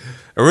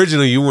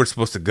originally you weren't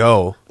supposed to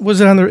go.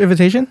 Was it on the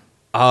invitation?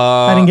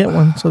 I didn't get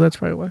one, so that's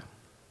probably why.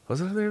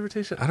 Was it on the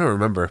invitation? I don't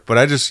remember, but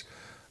I just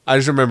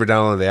remember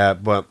downloading the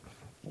app. But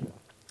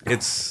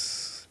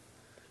it's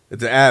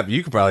an app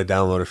you could probably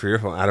download it for your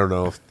phone. I don't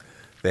know if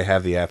they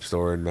have the app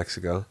store in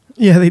Mexico.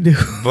 Yeah, they do.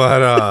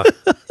 But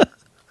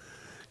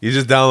you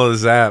just download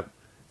this app,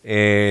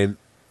 and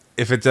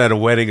if it's at a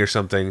wedding or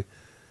something,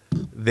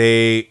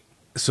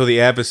 so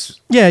the app is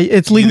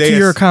it's linked to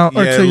your account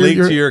or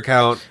to your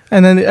account,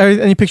 and then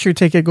any picture you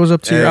take, it goes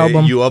up to your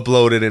album. You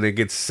upload it, and it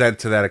gets sent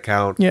to that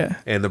account. Yeah,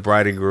 and the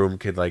bride and groom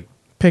could like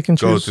pick and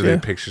go choose, through the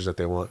pictures that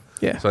they want.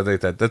 Yeah, so I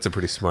think that's a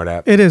pretty smart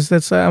app. It is.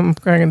 That's I'm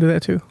going to do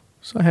that too.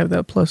 So I have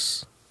that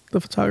plus the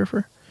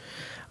photographer.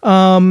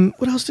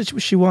 What else did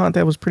she want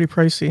that was pretty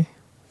pricey?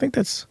 I think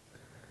that's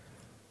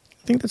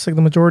like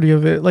the majority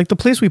of it. Like the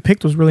place we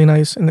picked was really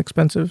nice and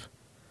expensive.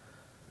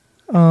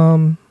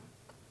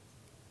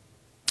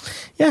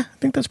 Yeah, I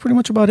think that's pretty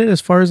much about it as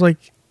far as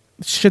like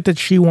shit that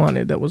she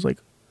wanted that was like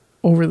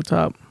over the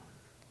top.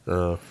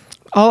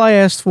 All I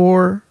asked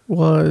for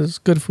was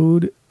good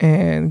food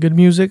and good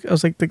music. I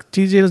was like, the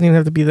DJ doesn't even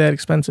have to be that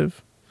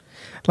expensive.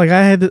 Like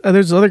I had,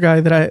 there's this other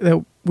guy that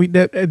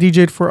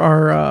DJ'd for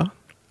our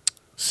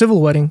civil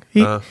wedding.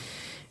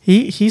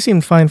 He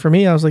seemed fine for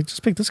me. I was like,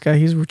 just pick this guy.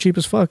 He's cheap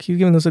as fuck. He's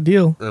giving us a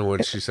deal. And what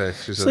did she say?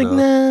 She said, like, nah,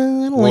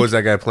 I don't what was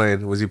that guy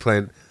playing? Was he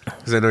playing?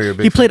 Because I know you're a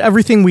big. He played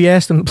everything we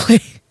asked him to play.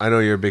 I know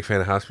you're a big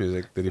fan of house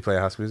music. Did he play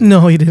house music?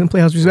 No, he didn't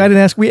play house music. I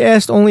didn't ask. We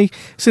asked only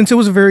since it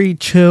was very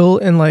chill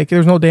and like there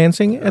was no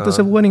dancing at the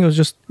civil wedding. It was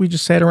just we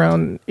just sat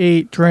around,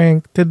 ate,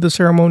 drank, did the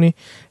ceremony,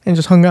 and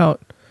just hung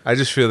out. I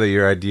just feel that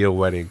your ideal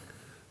wedding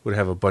would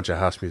have a bunch of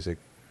house music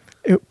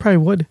It probably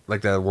would.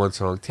 Like that one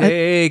song,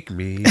 Take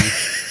Me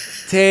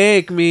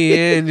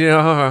in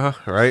your...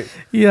 Right?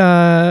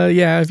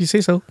 Yeah, if you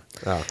say so.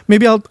 Oh.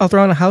 Maybe I'll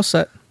throw on a house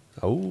set.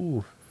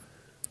 Oh.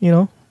 You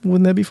know,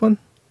 wouldn't that be fun?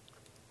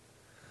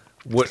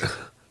 What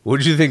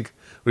do you think?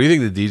 What do you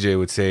think the DJ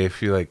would say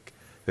if you like,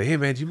 hey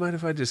man, do you mind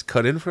if I just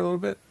cut in for a little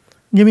bit?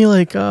 Give me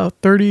like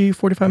 30,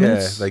 45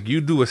 minutes. Yeah, like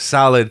you do a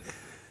solid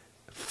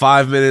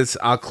 5 minutes.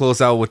 I'll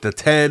close out with the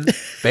 10.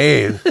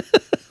 Bam.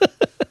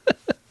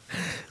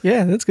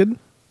 Yeah, that's good.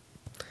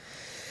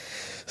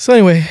 So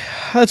anyway,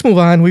 let's move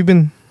on. We've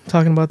been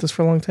talking about this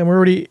for a long time. We're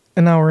already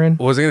an hour in.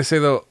 What was I gonna say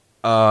though?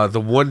 The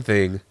one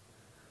thing.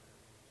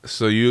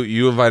 So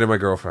you invited my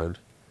girlfriend.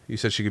 You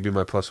said she could be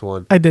my plus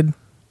one. I did.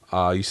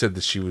 You said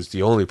that she was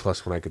the only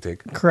plus one I could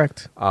take.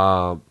 Correct.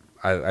 I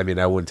mean,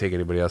 I wouldn't take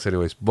anybody else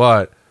anyways.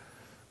 But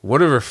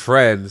one of her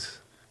friends,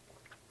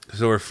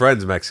 so her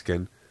friend's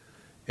Mexican,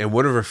 and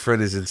one of her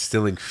friends is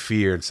instilling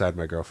fear inside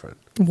my girlfriend.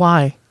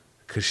 Why?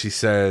 Because she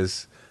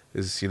says,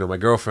 my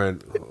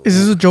girlfriend. Is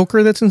this a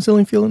Joker that's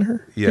instilling fear in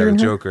her? Yeah, fear in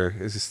the her? Joker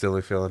is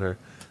instilling fear in her.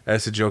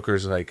 As the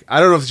Joker's like, I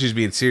don't know if she's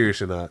being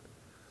serious or not.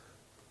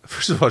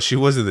 First of all, she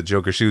wasn't the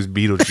Joker. She was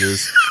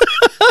Beetlejuice.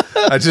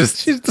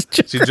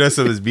 She dressed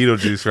up as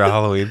Beetlejuice for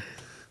Halloween.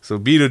 So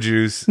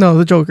Beetlejuice. No,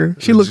 the Joker.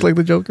 She looked like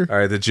the Joker. All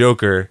right, the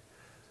Joker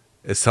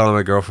is telling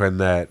my girlfriend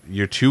that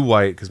you're too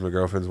white because my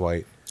girlfriend's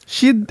white.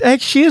 She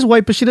is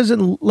white, but she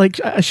doesn't like.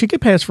 She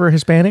could pass for a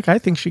Hispanic. I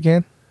think she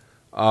can.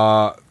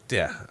 Yeah.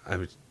 I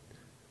mean,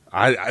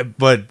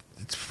 but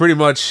it's pretty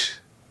much.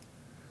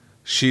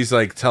 She's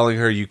like telling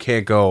her you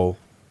can't go.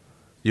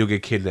 You'll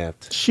get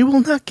kidnapped. She will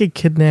not get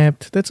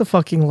kidnapped. That's a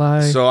fucking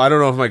lie. So I don't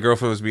know if my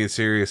girlfriend was being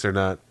serious or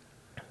not.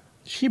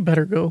 She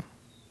better go.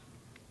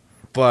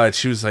 But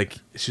she was like,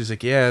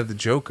 yeah, the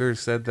Joker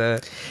said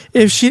that.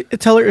 If she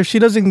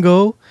doesn't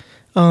go,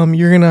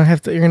 you're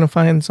gonna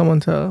find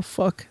someone to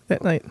fuck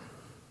that night.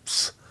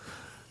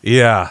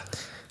 Yeah,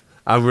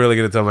 I'm really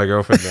gonna tell my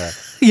girlfriend that.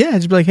 Yeah,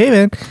 just be like, hey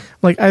man,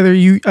 like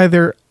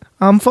either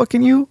I'm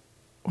fucking you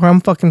or I'm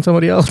fucking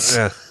somebody else.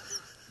 Yeah.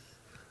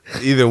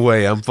 Either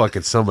way, I'm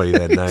fucking somebody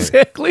that night.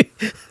 Exactly.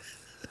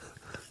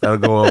 That'll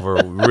go over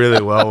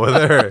really well with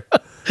her.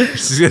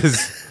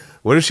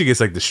 What if she gets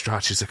like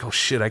distraught? She's like, oh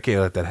shit, I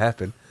can't let that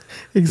happen.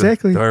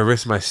 Exactly. Do I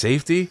risk my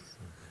safety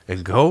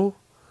and go?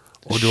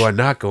 Or do I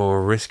not go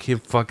and risk him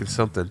fucking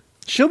something?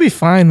 She'll be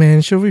fine,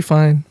 man. She'll be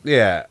fine.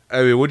 Yeah.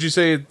 I mean, would you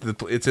say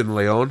it's in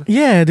Leon?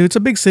 Yeah, dude. It's a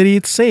big city.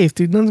 It's safe,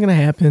 dude. Nothing's going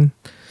to happen.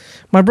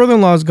 My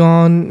brother-in-law's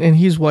gone, and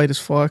he's white as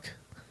fuck.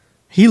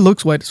 He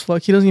looks white as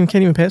fuck. He can't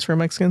even pass for a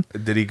Mexican.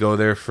 Did he go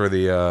there for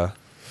the...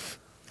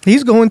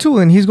 He's going too,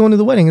 and he's going to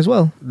the wedding as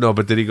well. No,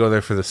 but did he go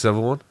there for the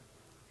civil one?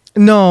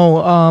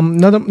 No,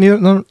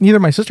 neither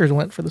of my sisters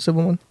went for the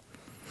civil one.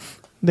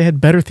 They had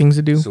better things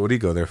to do. So what did he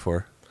go there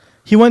for?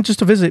 He went just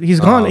to visit. He's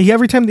gone.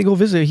 Every time they go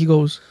visit, he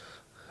goes.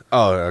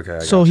 Oh,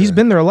 okay. So he's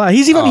been there a lot.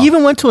 He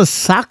even went to a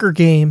soccer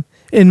game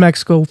in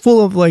Mexico,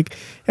 full of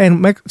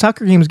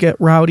soccer games get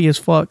rowdy as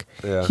fuck.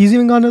 Yeah. He's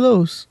even gone to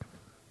those,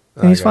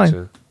 and he's fine.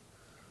 You.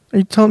 Are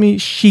you telling me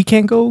she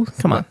can't go?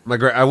 Come on.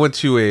 I went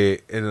to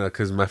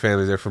because my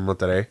family's there from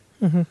Monterrey.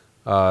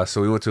 Mm-hmm.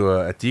 So we went to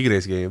a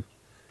Tigres game,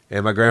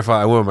 and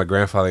I went with my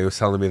grandfather. He was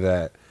telling me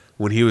that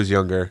when he was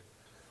younger,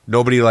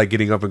 nobody liked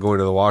getting up and going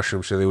to the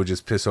washroom, so they would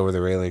just piss over the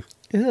railing.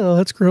 Ew,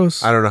 that's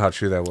gross. I don't know how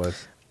true that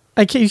was.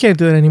 You can't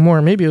do that anymore.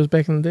 Maybe it was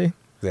back in the day.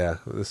 Yeah,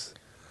 this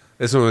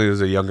one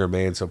was a younger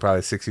man, so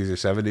probably 60s or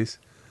 70s.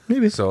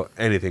 Maybe. So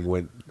anything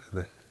went.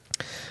 All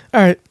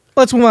right,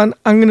 let's move on.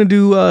 I'm gonna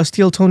do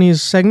Steal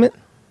Tony's segment.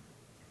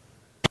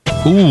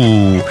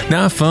 Ooh,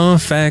 not fun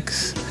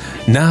facts.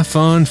 Not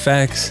fun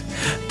facts.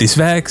 These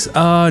facts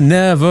are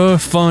never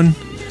fun.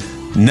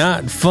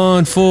 Not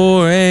fun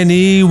for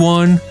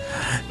anyone.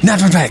 Not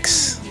fun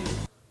facts.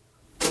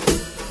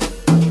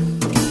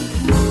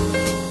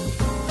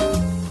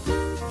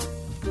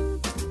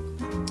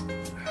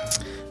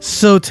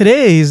 So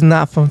today's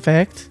Not Fun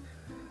Fact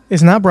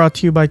is not brought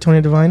to you by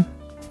Tony Devine,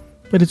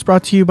 but it's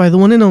brought to you by the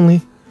one and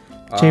only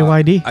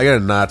JYD. I got a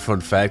not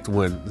fun fact.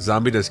 When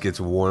zombie dust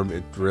gets warm,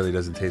 it really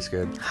doesn't taste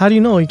good. How do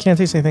you know? You can't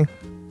taste anything.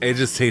 It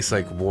just tastes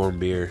like warm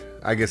beer.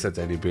 I guess that's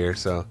any beer,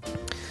 so...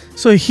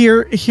 So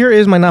here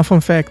is my Not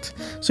Fun Fact.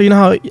 So you know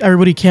how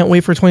everybody can't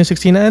wait for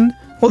 2016 to end?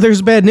 Well,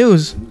 there's bad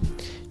news.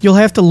 You'll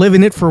have to live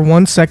in it for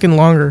 1 second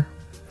longer.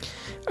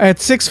 At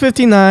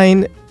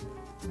 6:59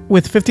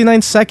 with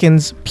 59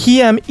 seconds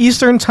p.m.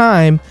 Eastern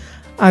Time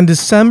on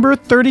December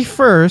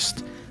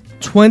 31st,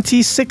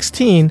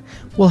 2016,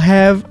 we'll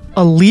have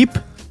a leap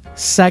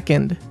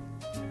second.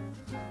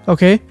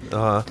 Okay?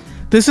 Uh-huh.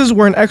 This is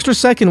where an extra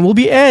second will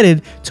be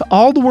added to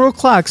all the world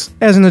clocks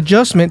as an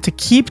adjustment to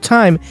keep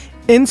time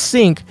in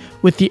sync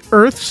with the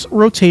Earth's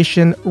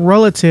rotation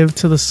relative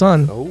to the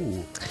sun.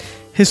 Oh.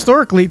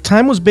 Historically,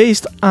 time was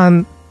based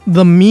on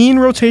the mean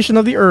rotation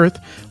of the Earth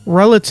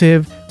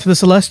relative to the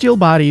celestial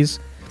bodies,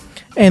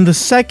 and the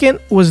second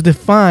was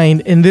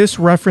defined in this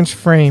reference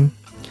frame.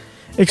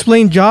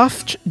 Explained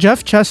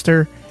Jeff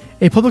Chester,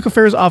 a public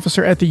affairs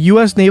officer at the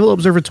U.S. Naval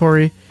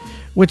Observatory,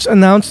 which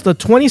announced the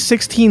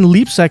 2016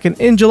 leap second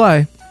in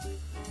July.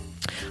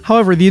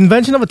 However, the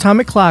invention of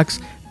atomic clocks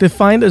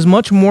defined as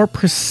much more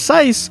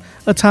precise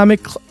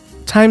atomic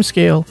time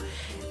scale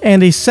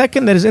and a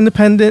second that is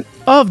independent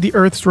of the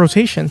Earth's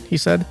rotation, he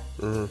said.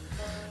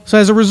 So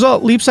as a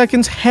result, leap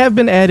seconds have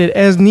been added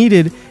as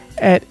needed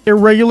at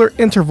irregular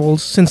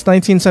intervals since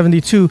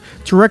 1972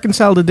 to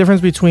reconcile the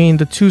difference between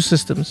the two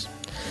systems.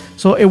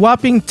 So a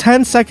whopping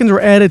 10 seconds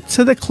were added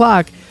to the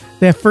clock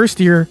that first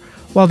year,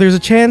 while there's a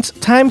chance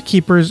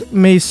timekeepers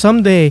may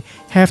someday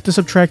have to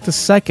subtract a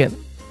second.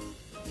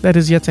 That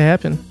is yet to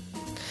happen.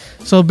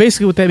 So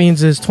basically what that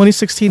means is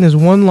 2016 is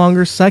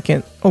 1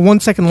 second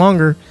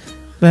longer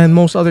than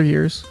most other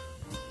years.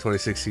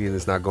 2016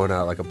 is not going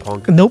out like a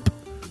punk. Nope.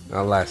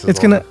 Not last. It's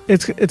gonna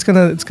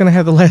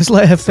have the last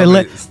laugh.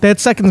 That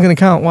second's gonna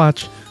count.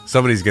 Watch.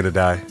 Somebody's gonna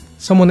die.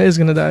 Someone is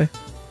gonna die.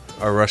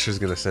 Or Russia's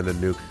gonna send a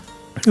nuke.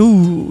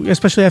 Ooh,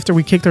 especially after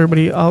we kicked all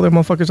their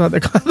motherfuckers out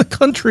of the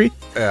country.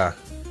 Yeah.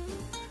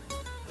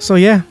 So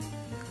yeah.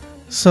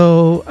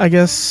 So I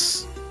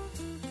guess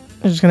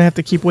I'm just gonna have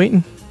to keep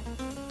waiting.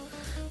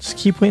 Just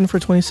keep waiting for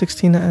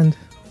 2016 to end.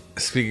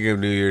 Speaking of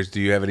New Year's, do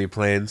you have any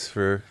plans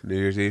for New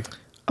Year's Eve?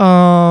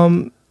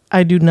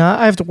 I do not.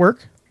 I have to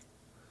work.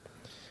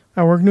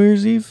 I work New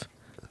Year's Eve.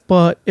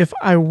 But if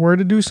I were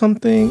to do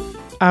something,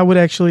 I would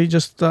actually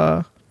just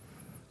go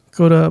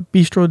to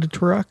Bistro de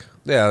Turok.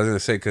 Yeah, I was gonna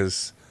say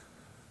because,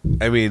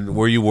 I mean,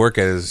 where you work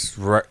at is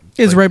right.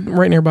 It's right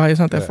nearby. It's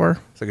not that far.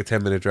 It's like a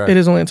 10-minute drive. It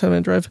is only a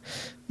 10-minute drive.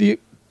 The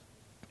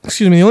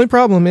only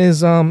problem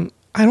is I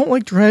don't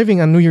like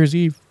driving on New Year's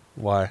Eve.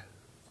 Why?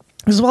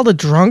 This is all the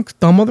drunk,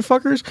 dumb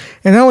motherfuckers.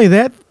 And not only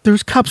that,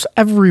 there's cops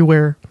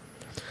everywhere.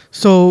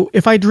 So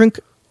if I drink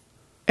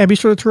at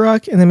Bistro de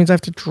Turok, and that means I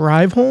have to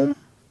drive home.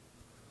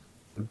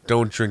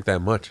 Don't drink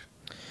that much.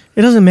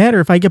 It doesn't matter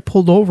if I get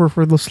pulled over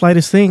for the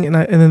slightest thing, and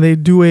then they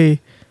do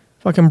a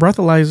fucking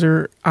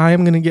breathalyzer.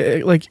 I'm gonna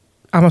get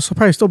I'm gonna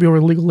probably still be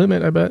over the legal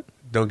limit. I bet.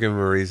 Don't give them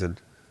a reason.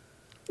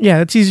 Yeah,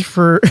 it's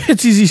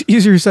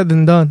easier said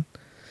than done.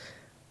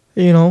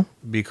 You know.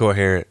 Be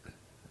coherent.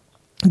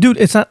 Dude,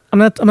 it's not. I'm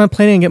not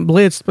planning on getting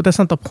blitzed, but that's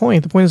not the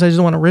point. The point is I just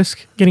don't want to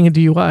risk getting a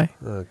DUI.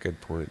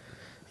 Good point.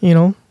 You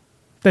know,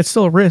 that's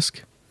still a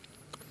risk.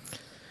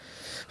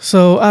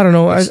 So I don't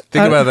know.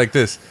 Think about it like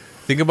this.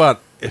 Think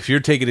about if you're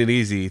taking it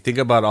easy. Think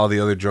about all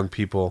the other drunk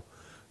people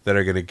that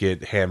are gonna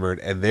get hammered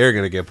and they're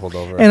gonna get pulled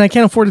over. And I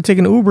can't afford to take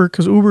an Uber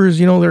because Ubers,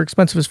 they're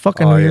expensive as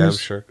fucking. Oh yeah, I'm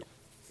sure.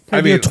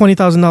 I mean, a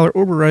 $20,000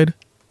 Uber ride.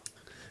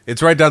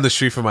 It's right down the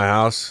street from my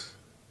house,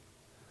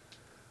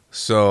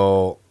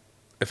 so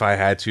if I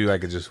had to, I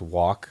could just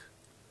walk.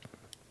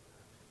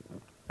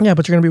 Yeah,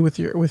 but you're gonna be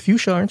with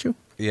Fuchsia, aren't you?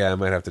 Yeah, I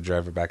might have to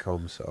drive her back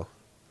home. So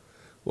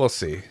we'll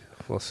see.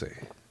 We'll see.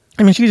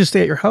 I mean, she could just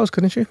stay at your house,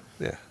 couldn't she?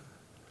 Yeah.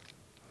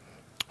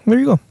 There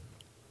you go.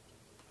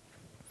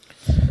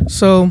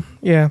 So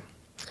yeah.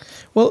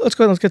 Well, let's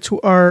go ahead. Let's get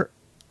to our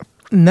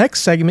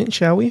next segment,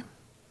 shall we?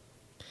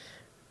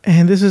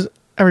 And this is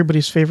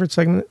everybody's favorite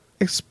segment,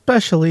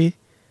 especially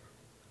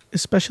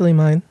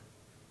mine.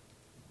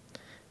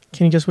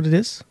 Can you guess what it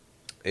is?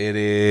 It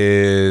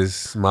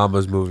is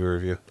Mama's movie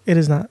review. It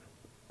is not.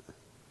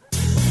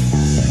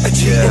 A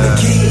cheat and a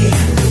key.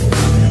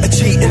 A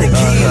cheat and a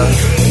key.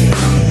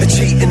 A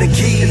cheat and a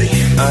key.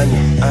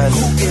 And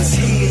who is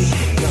he?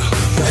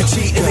 A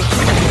cheat and a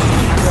key.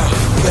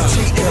 A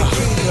cheat and a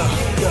key.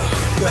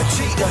 A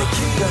cheat and a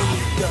key.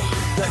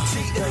 A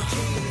cheat and a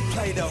key.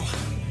 Play-Doh.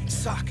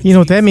 You know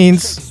what that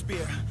means?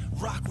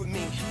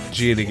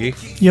 G and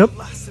Iggy. Yep.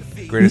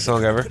 Greatest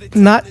song ever.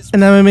 Not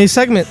an MMA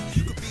segment.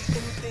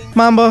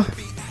 Mamba,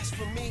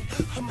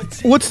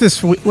 what's this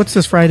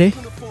Friday?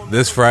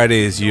 This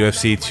Friday is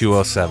UFC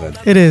 207.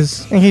 It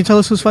is. And can you tell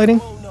us who's fighting?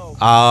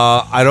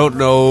 I don't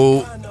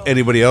know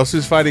anybody else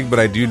who's fighting, but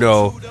I do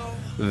know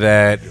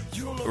that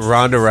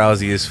Ronda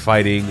Rousey is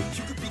fighting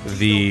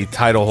the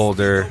title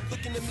holder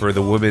for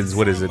the women's,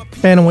 what is it?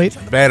 Bantamweight.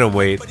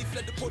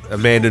 Bantamweight,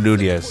 Amanda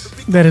Nunes.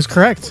 That is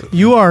correct.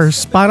 You are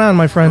spot on,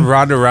 my friend.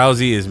 Ronda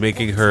Rousey is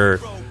making her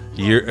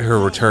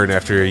return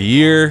after a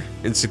year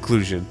in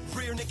seclusion.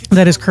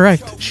 That is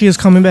correct. She is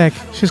coming back.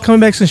 She's coming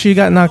back since she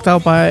got knocked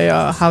out by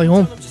Holly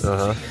Holm.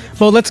 Uh-huh.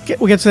 Well, we'll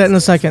get to that in a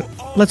second.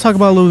 Let's talk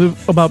about a little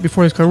bit about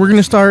before this card. We're going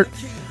to start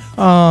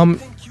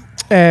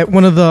at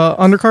one of the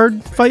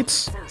undercard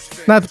fights.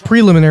 Not the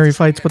preliminary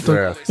fights, but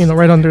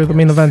right under the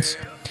main events.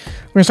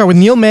 We're going to start with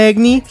Neil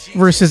Magny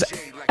versus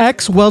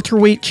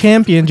ex-welterweight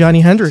champion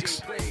Johnny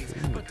Hendricks.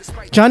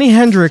 Johnny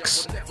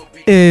Hendricks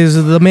is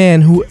the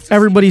man who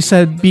everybody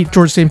said beat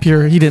George St.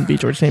 Pierre. He didn't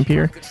beat George St.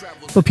 Pierre.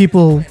 But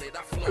people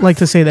like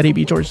to say that he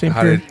beat George St.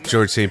 How Pierre. did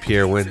George St.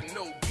 Pierre win?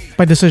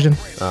 By decision.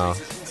 Oh.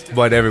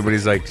 But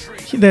everybody's like...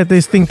 That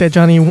they think that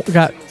Johnny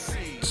got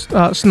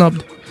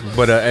snubbed.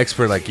 But an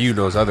expert like you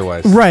knows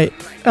otherwise. Right.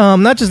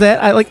 Not just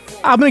that.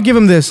 I'm going to give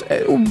him this.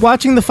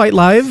 Watching the fight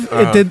live,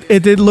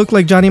 it did look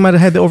like Johnny might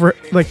have had the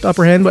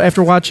upper hand, but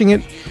after watching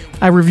it,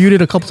 I reviewed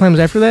it a couple times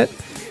after that.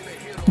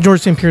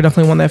 George St. Pierre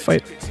definitely won that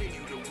fight.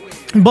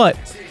 But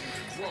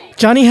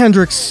Johnny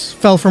Hendricks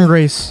fell from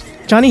grace.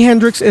 Johnny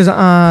Hendricks is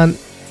on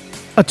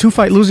a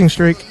 2-fight losing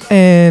streak,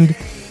 and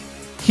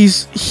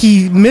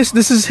he missed.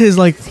 This is his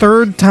like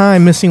 3rd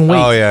time missing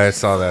weight. Oh yeah, I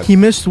saw that. He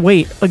missed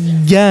weight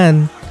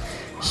again.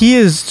 He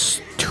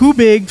is too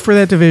big for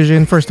that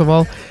division. First of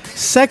all,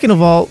 second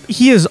of all,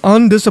 he is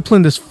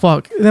undisciplined as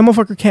fuck. That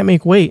motherfucker can't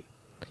make weight.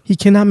 He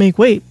cannot make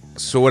weight.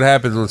 So what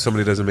happens when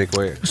somebody doesn't make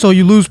weight? So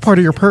you lose part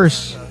of your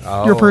purse.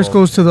 Your purse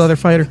goes to the other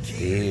fighter.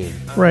 Damn.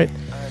 Right.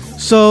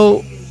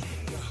 So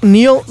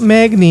Neil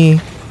Magny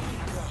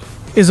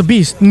is a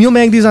beast. Neil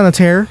Magny's on a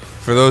tear.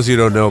 For those who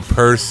don't know,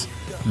 purse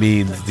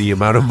means the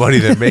amount of money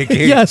they're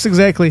making. Yes,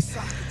 exactly.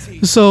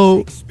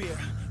 So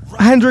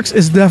Hendricks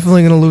is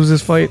definitely going to lose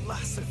this fight.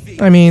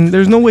 I mean,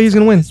 there's no way he's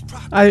going to win.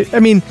 I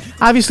mean,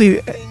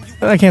 obviously,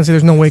 I can't say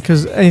there's no way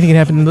because anything can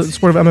happen in the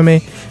sport of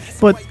MMA,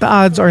 but the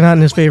odds are not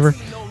in his favor.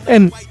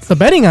 And the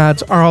betting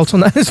odds are also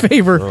not in his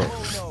favor.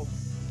 Oh.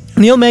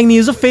 Neil Magny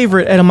is a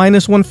favorite at a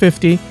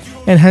 -150,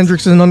 and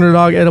Hendricks is an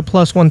underdog at a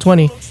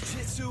 +120.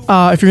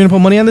 If you're going to put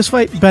money on this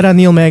fight, bet on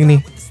Neil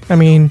Magny. I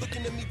mean,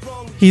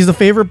 he's the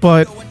favorite,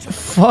 but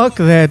fuck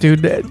that,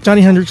 dude.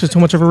 Johnny Hendricks is too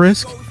much of a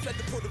risk.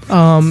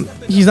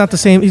 He's not the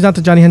same. He's not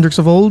the Johnny Hendricks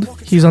of old.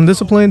 He's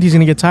undisciplined. He's going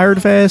to get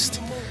tired fast.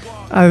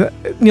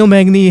 Neil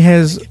Magny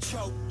has,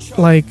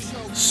 like,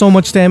 so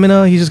much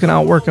stamina. He's just going to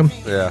outwork him.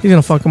 Yeah. He's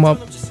going to fuck him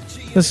up.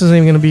 This isn't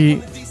even going to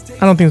be...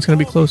 I don't think it's going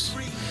to be close.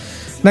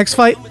 Next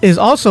fight is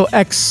also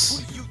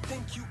ex-champion,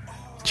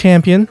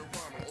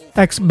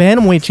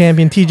 ex-bantamweight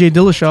champion TJ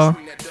Dillashaw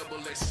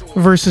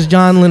versus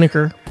John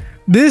Lineker.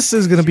 This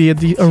is going to be a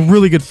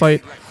really good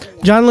fight.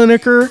 John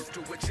Lineker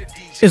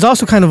is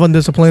also kind of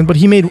undisciplined, but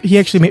he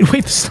actually made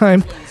weight this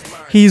time.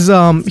 He is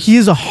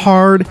a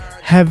hard,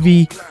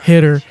 heavy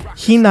hitter.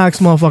 He knocks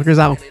motherfuckers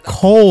out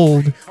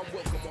cold.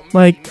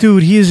 Like,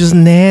 dude, he is just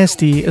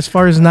nasty. As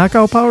far as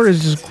knockout power,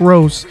 is just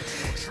gross.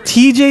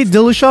 TJ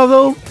Dillashaw,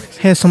 though,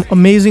 has some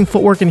amazing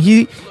footwork, and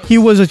he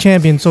was a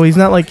champion, so he's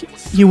not like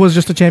he was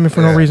just a champion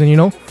for no reason, you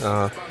know?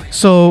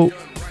 So,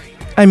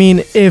 I mean,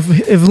 if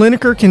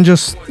Lineker can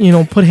just,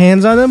 put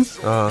hands on him,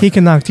 he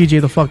can knock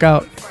TJ the fuck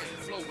out.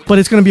 But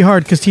it's going to be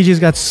hard because TJ's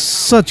got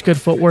such good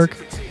footwork,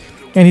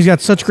 and he's got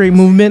such great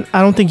movement.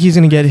 I don't think he's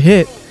going to get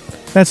hit.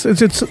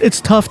 It's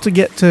tough to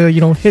get to,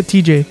 hit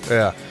TJ.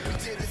 Yeah.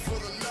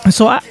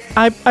 So I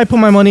put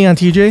my money on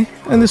TJ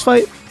in this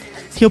fight.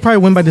 He'll probably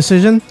win by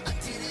decision.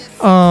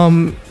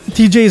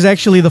 TJ is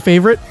actually the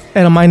favorite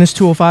at a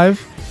 -205,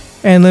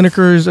 and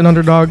Lineker is an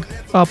underdog,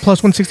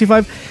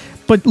 +165.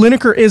 But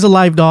Lineker is a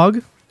live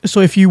dog,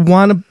 so if you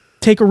want to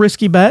take a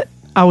risky bet,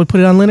 I would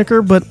put it on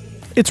Lineker, but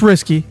it's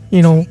risky.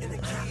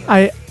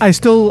 I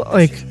still,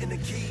 like,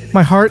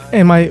 my heart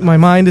and my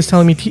mind is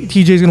telling me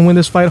TJ is going to win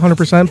this fight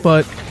 100%,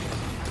 but,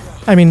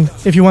 I mean,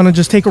 if you want to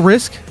just take a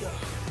risk,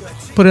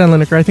 put it on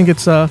Lineker. I think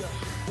it's,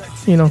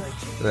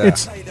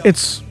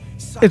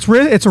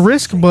 it's a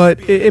risk, but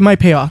it might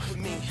pay off,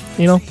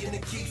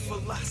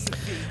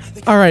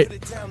 All right,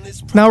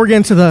 now we're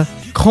getting to the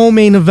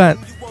co-main event.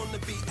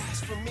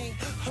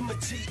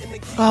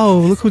 Oh,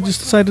 look who just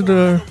decided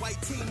to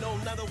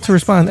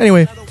respond.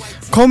 Anyway,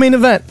 co-main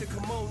event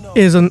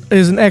is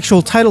an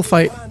actual title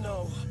fight.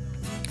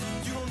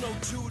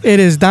 It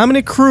is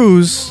Dominic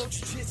Cruz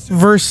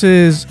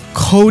versus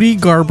Cody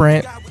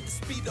Garbrandt.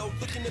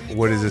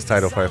 What is this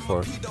title fight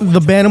for?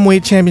 The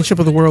Bantamweight Championship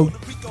of the world.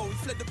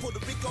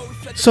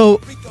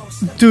 So,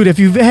 dude, if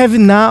you have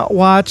not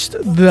watched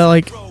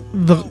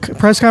the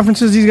press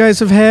conferences these guys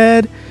have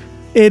had,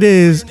 it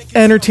is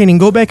entertaining.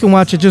 Go back and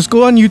watch it. Just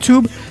go on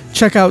YouTube,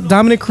 check out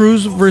Dominic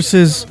Cruz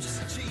versus,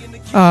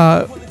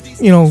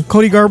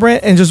 Cody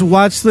Garbrandt, and just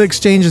watch the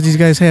exchanges these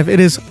guys have.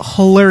 It is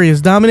hilarious.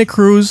 Dominic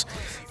Cruz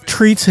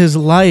treats his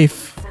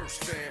life.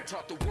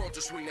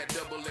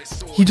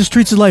 He just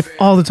treats his life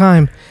all the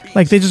time.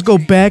 Like, they just go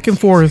back and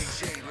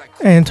forth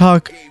and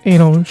talk,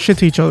 shit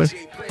to each other.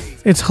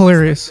 It's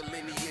hilarious.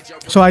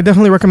 So I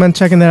definitely recommend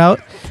checking that out.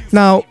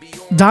 Now,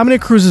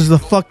 Dominic Cruz is the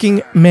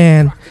fucking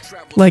man.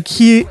 Like,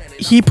 he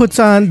puts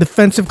on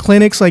defensive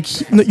clinics. Like,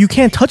 you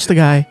can't touch the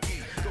guy.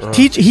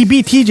 He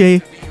beat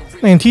TJ,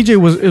 and TJ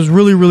is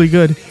really, really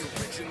good.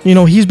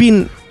 He's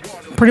been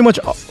pretty much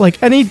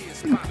like any.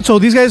 So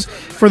these guys,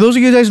 for those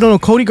of you guys who don't know,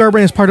 Cody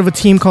Garbrandt is part of a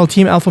team called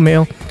Team Alpha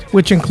Male,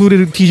 which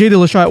included TJ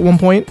Dillashaw at one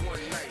point,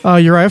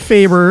 Uriah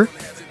Faber,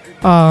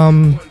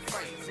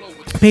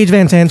 Paige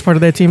Van Zandt's part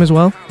of that team as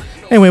well.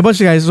 Anyway, a bunch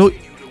of guys. So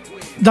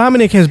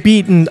Dominic has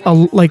beaten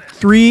like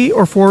 3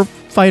 or 4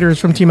 fighters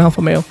from Team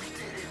Alpha Male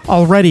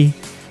already.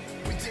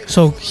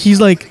 So he's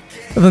like,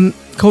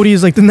 Cody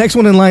is like the next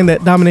one in line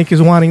that Dominic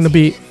is wanting to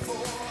beat.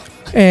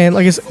 And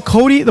like I said,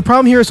 Cody, the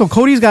problem here is, so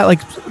Cody's got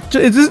like,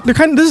 this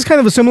is kind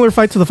of a similar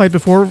fight to the fight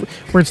before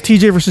where it's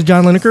TJ versus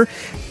John Lineker.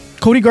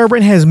 Cody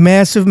Garbrandt has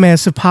massive,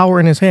 massive power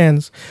in his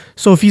hands.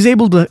 So if he's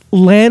able to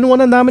land one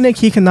on Dominic,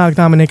 he can knock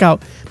Dominic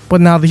out. But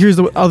now here's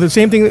the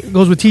same thing that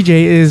goes with TJ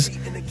is,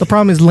 the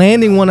problem is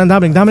landing one on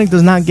Dominic. Dominic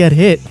does not get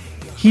hit.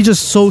 He's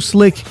just so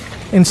slick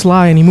and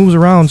sly, and he moves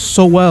around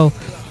so well.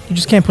 You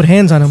just can't put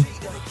hands on him.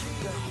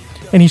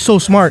 And he's so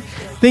smart.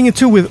 Thing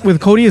too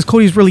with Cody is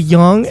Cody's really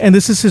young, and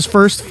this is his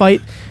first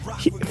fight.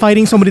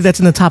 fighting somebody that's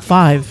in the top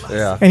 5.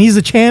 Yeah. And he's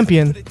the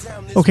champion.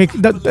 Okay,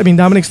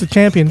 Dominic's the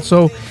champion.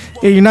 So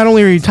you're not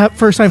only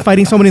first time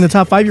fighting somebody in the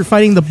top 5, you're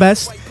fighting the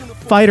best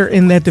fighter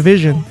in that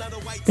division. You know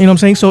what I'm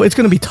saying? So it's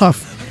going to be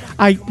tough.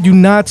 I do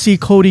not see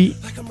Cody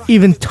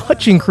even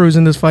touching Cruz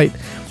in this fight.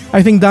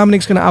 I think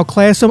Dominic's going to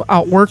outclass him,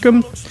 outwork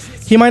him.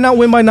 He might not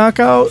win by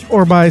knockout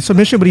or by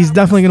submission, but he's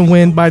definitely going to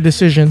win by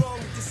decision.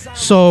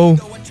 So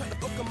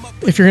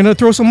if you're going to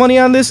throw some money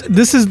on this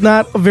is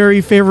not a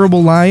very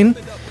favorable line.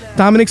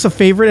 Dominic's a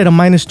favorite at a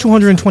minus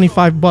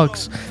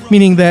 $225,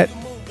 meaning that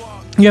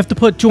you have to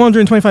put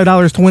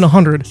 $225 to win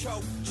 100.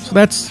 So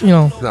that's,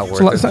 not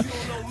worth it.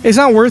 It's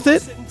not worth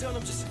it.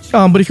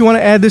 But if you want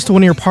to add this to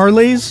one of your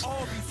parlays,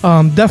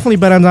 definitely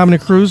bet on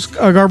Dominic Cruz.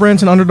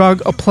 Garbrandt's an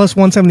underdog, a plus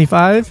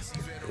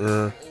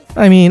 175.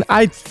 I mean,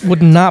 I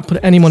would not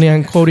put any money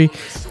on Cody.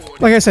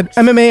 Like I said,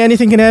 MMA,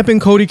 anything can happen.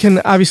 Cody can,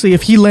 obviously,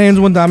 if he lands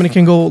one, Dominic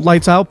can go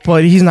lights out,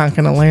 but he's not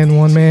going to land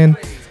one, man.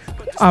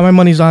 My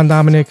money's on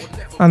Dominic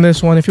on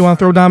this one. If you want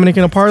to throw Dominic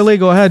in a parlay,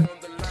 go ahead.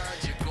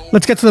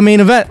 Let's get to the main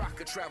event.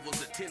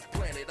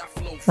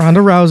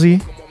 Ronda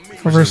Rousey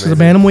versus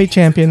the bantamweight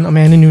champion,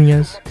 Amanda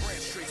Nunes.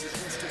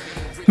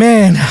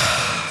 Man,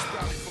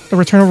 the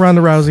return of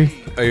Ronda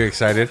Rousey. Are you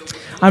excited?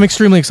 I'm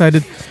extremely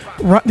excited.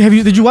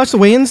 Did you watch the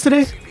weigh-ins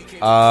today?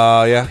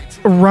 Yeah.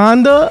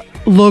 Ronda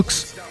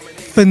looks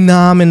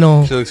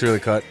phenomenal. She looks really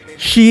cut.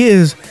 She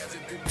is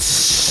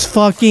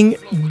fucking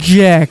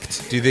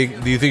jacked. Do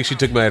you think she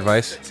took my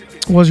advice?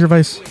 What was your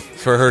advice?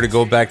 For her to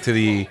go back to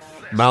the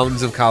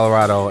mountains of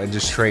Colorado and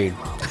just train.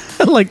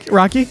 Like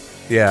Rocky?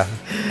 Yeah.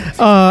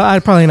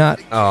 I'd probably not.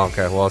 Oh,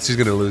 okay. Well, she's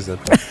gonna lose then.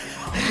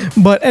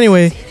 But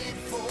anyway,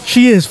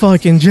 she is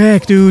fucking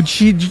jacked, dude.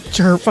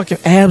 Her fucking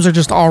abs are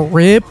just all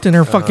ripped, and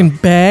her fucking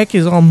back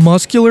is all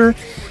muscular.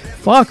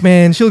 Fuck,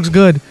 man, she looks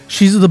good.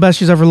 She's the best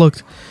she's ever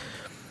looked.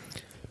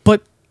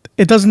 But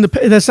it doesn't.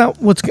 That's not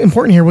what's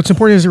important here. What's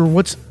important is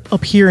what's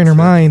up here in her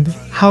mind.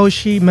 How is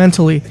she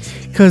mentally?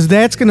 Because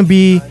that's gonna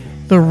be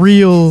the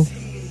real,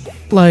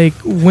 like,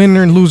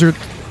 winner and loser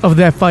of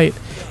that fight.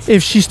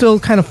 If she's still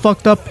kind of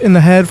fucked up in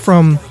the head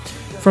from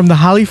the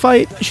Holly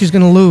fight, she's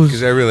gonna lose.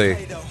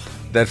 Because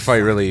that fight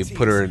really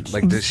put her in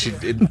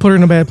put her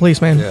in a bad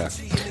place, man. Yeah.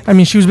 I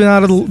mean, she's been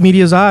out of the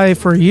media's eye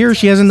for a year.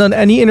 She hasn't done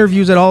any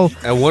interviews at all.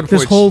 At one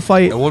this point, whole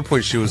fight. At one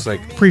point, she was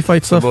like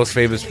pre-fight stuff. The most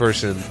famous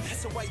person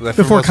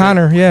before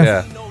Conor.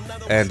 Yeah.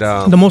 And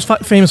the most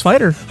famous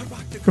fighter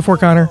before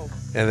Conor.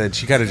 And then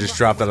she kind of just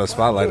dropped out of the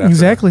spotlight.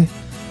 Exactly.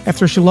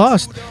 After she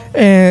lost,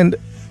 and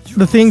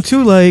the thing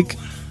too, like,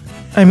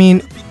 I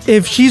mean,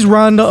 if she's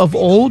Ronda of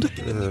old,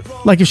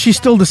 like if she's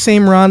still the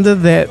same Ronda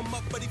that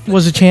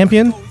was a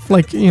champion,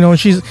 like,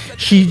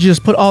 she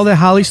just put all that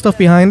Holly stuff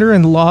behind her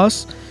and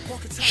lost,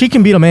 she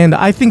can beat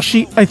Amanda. I think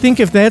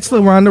if that's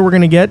the Ronda we're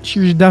gonna get,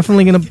 she's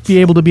definitely gonna be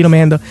able to beat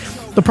Amanda.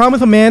 The problem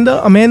with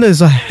Amanda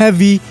is a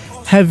heavy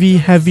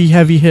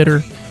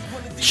hitter.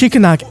 She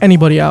can knock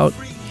anybody out.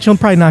 She'll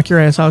probably knock your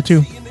ass out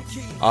too.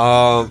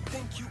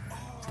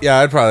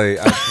 Yeah,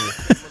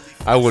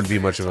 I wouldn't be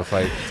much of a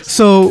fight.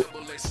 So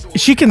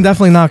she can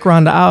definitely knock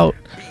Ronda out.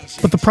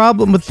 But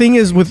the thing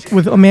is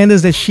with Amanda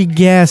is that she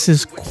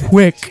gasses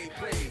quick.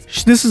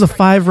 This is a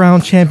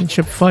 5-round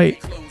championship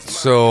fight.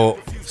 So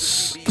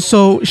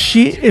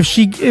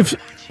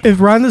if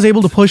Ronda's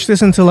able to push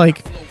this into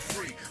like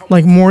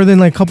more than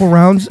like a couple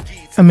rounds,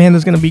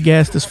 Amanda's gonna be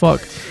gassed as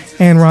fuck,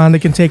 and Ronda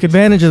can take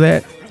advantage of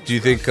that. Do you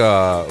think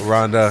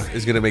Ronda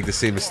is gonna make the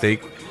same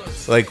mistake?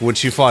 Like when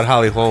she fought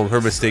Holly Holm,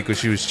 her mistake was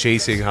she was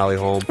chasing Holly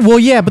Holm. Well,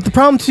 yeah, but the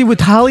problem too with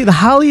Holly,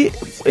 Holly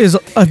is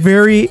a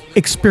very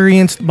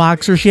experienced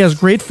boxer. She has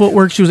great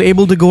footwork. She was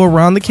able to go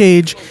around the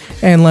cage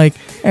and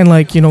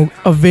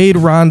evade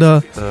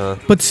Ronda.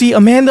 But see,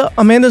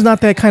 Amanda's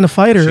not that kind of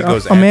fighter.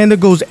 Amanda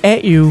goes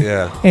at you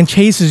and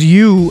chases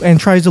you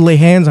and tries to lay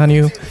hands on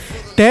you.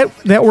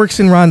 That works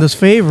in Ronda's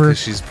favor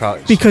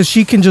because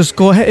she can just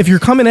go ahead. If you're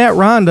coming at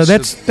Ronda,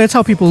 that's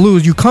how people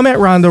lose. You come at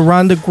Ronda,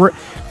 Ronda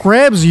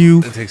grabs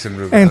you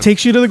and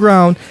takes you to the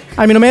ground.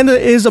 I mean, Amanda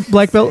is a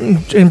black belt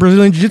in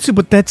Brazilian Jiu-Jitsu,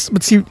 but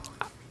see,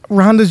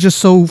 Ronda's just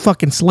so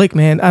fucking slick,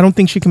 man. I don't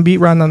think she can beat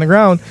Ronda on the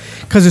ground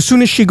because as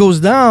soon as she goes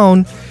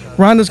down,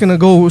 Ronda's gonna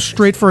go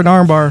straight for an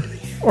armbar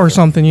or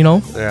something,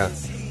 Yeah.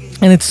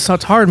 And it's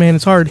hard, man.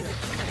 It's hard.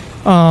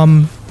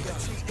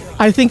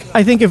 I think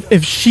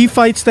if she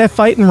fights that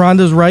fight and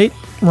Ronda's right,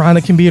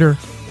 Ronda can beat her.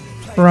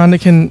 Ronda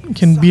can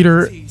beat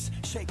her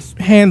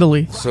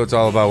handily. So it's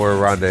all about where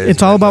Ronda is.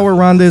 It's all about where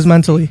Ronda is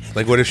mentally.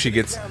 Like what if she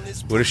gets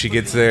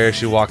there,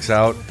 she walks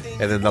out,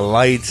 and then the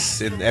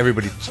lights and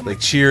everybody like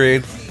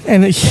cheering,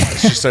 and she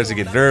starts to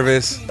get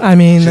nervous. I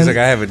mean, she's like,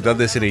 I haven't done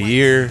this in a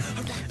year.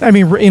 I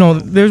mean,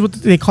 there's what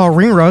they call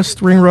ring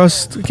rust. Ring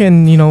rust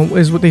can,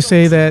 is what they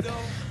say that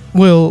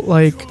will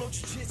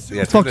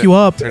fuck you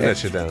up. Turn that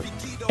shit down.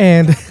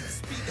 And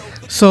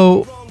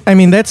so, I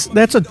mean, that's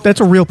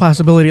a real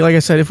possibility. Like I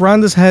said, if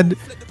Ronda's head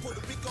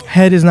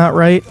is not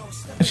right,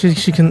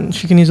 she can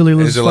easily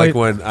lose. Is it like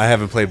when I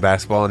haven't played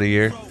basketball in a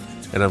year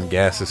and I'm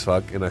gassed as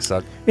fuck and I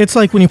suck? It's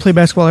like when you play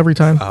basketball every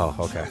time. Oh,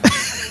 okay.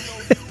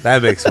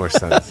 That makes more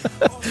sense.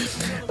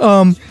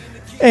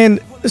 And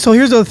so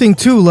here's the other thing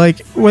too.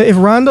 Like, if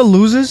Ronda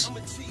loses,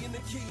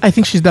 I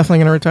think she's definitely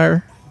gonna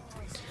retire.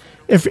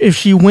 If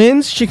she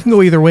wins, she can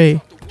go either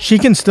way. She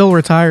can still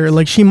retire.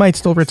 Like, she might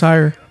still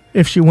retire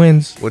if she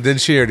wins. Well,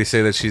 didn't she already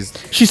say that she's?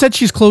 She said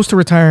she's close to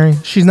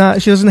retiring. She's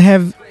not. She doesn't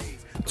have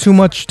too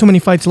many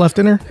fights left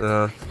in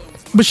her.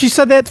 But she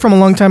said that from a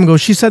long time ago.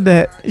 She said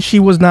that she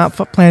was not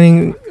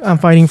planning on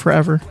fighting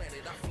forever.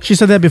 She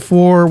said that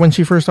before when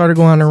she first started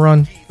going on her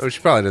run. Oh,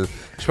 she probably does.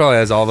 She probably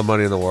has all the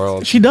money in the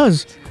world. She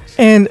does.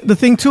 And the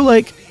thing too,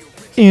 like,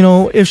 you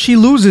know, if she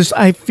loses,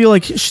 I feel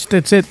like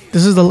that's it.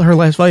 This is her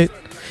last fight.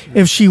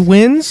 If she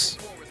wins,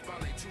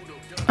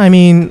 I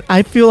mean,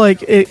 I feel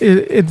like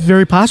it's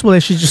very possible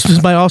that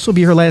this might also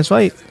be her last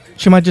fight.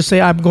 She might just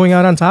say, "I'm going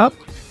out on top.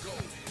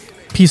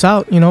 Peace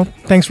out. You know,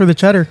 thanks for the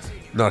cheddar."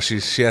 No, she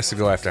has to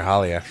go after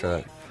Holly after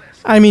that.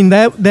 I mean,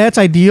 that's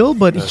ideal,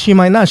 but she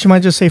might not. She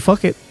might just say,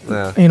 "Fuck it."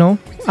 Yeah. You know,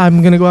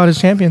 I'm gonna go out as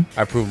champion.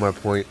 I proved my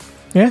point.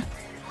 Yeah.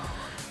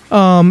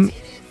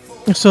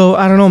 So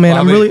I don't know,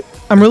 man. Well,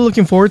 I'm really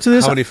looking forward to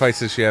this. How many fights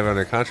does she have on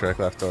her contract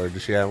left, or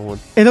does she have one?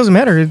 It doesn't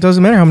matter. It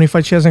doesn't matter how many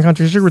fights she has in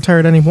contract. She can retire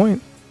at any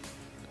point.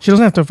 She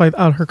doesn't have to fight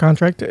out her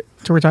contract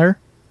to retire.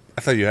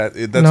 I thought you had.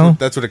 No.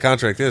 That's what a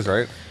contract is,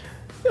 right?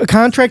 A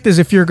contract is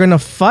if you're going to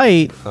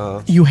fight,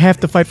 you have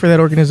to fight for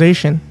that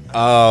organization.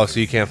 Oh, so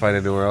you can't fight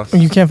anywhere else?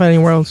 You can't fight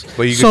anywhere else.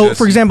 But you so,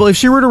 for example, if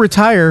she were to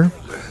retire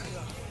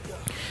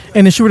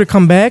and then she were to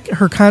come back,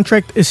 her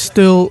contract is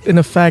still in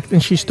effect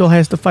and she still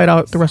has to fight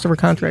out the rest of her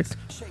contract.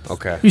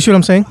 Okay. You see what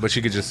I'm saying? But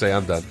she could just say,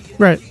 "I'm done."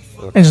 Right.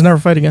 And just never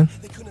fight again.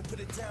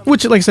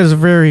 Which, like I said,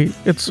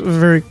 it's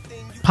very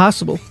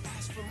possible.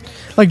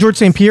 Like, George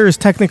St. Pierre is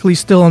technically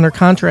still under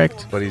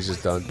contract. But he's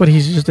just done. But he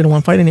just didn't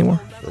want to fight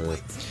anymore.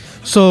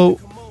 So,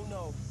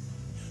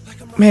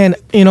 man,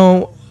 you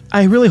know,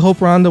 I really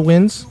hope Ronda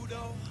wins.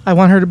 I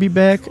want her to be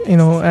back. You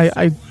know,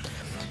 I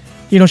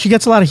you know, she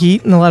gets a lot of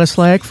heat and a lot of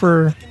slack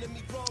for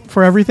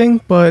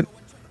everything. But,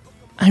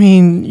 I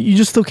mean, you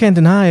just still can't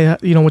deny,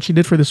 you know, what she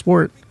did for the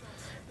sport.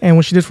 And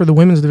what she did for the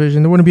women's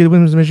division. There wouldn't be the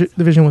women's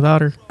division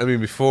without her. I mean,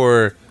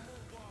 before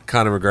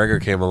Conor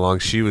McGregor came along,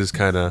 she was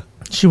kind of...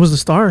 She was the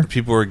star.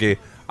 People were gay.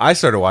 I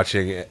started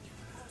watching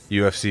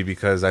UFC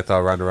because I thought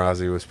Ronda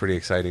Rousey was pretty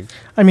exciting.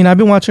 I mean, I've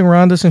been watching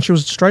Ronda since she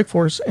was at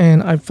Strikeforce,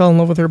 and I fell in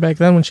love with her back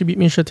then when she beat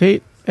Miesha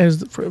Tate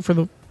for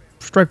the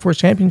Strikeforce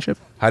championship.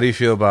 How do you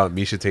feel about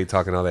Miesha Tate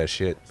talking all that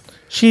shit?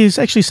 She's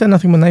actually said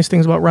nothing but nice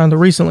things about Ronda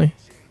recently.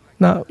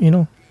 Not, you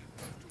know,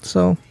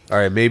 so... All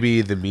right,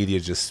 maybe the media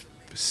just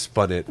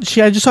spun it.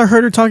 I just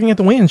heard her talking at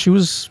the weigh-in. She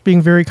was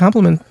being very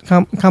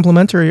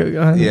complimentary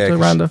to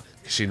Ronda.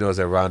 She knows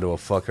that Ronda will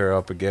fuck her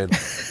up again.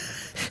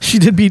 She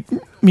did beat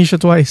Miesha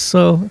twice,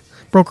 so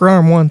broke her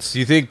arm once. Do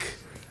you think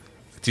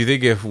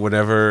if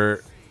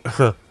whenever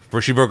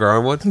where she broke her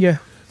arm once? Yeah.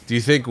 Do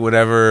you think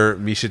whenever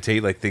Miesha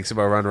Tate like thinks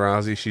about Ronda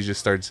Rousey, she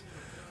just starts?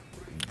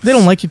 They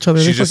don't like each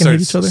other. She They just fucking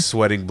hate starts each other.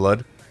 sweating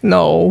blood.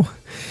 No,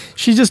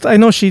 I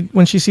know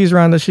when she sees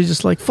Ronda, she's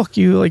just like, "Fuck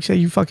you," like, "Say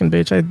you fucking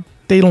bitch."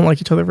 They don't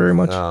like each other very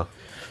much.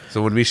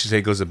 So when Miesha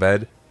Tate goes to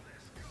bed,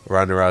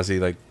 Ronda Rousey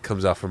like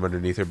comes out from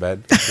underneath her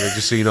bed. Like,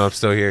 just so you know, I'm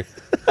still here.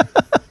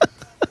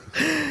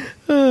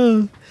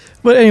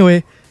 But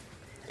anyway,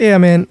 yeah,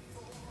 man.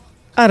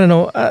 I don't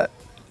know.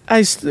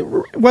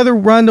 Whether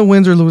Ronda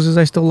wins or loses,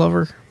 I still love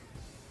her.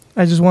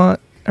 I just want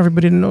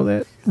everybody to know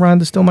that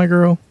Ronda's still my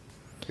girl.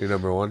 Your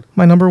number one.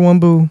 My number one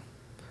boo.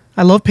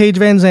 I love Paige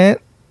Van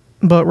Zandt,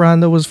 but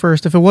Ronda was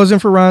first. If it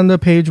wasn't for Ronda,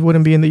 Paige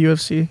wouldn't be in the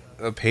UFC.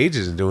 Paige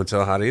isn't doing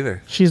so hot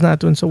either. She's not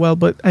doing so well,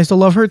 but I still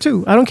love her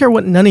too. I don't care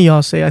what none of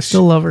y'all say. I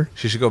still love her.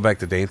 She should go back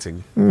to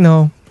dancing.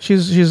 No,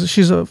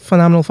 she's a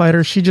phenomenal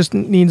fighter. She just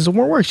needs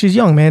more work. She's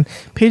young, man.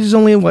 Paige is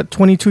only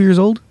 22 years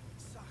old.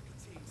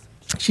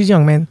 She's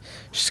young, man.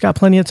 She's got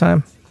plenty of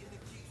time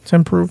to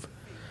improve.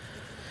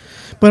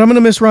 But I'm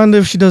gonna miss Ronda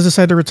if she does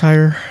decide to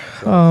retire.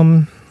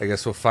 I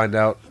guess we'll find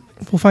out.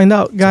 We'll find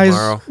out, guys.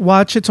 Tomorrow.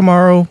 Watch it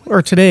tomorrow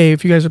or today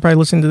if you guys are probably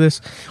listening to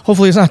this.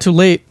 Hopefully it's not too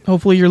late.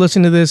 Hopefully you're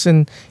listening to this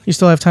and you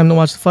still have time to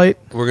watch the fight.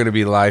 We're gonna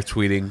be live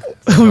tweeting.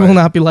 We will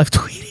not be live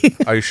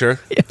tweeting. Are you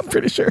sure? Yeah, I'm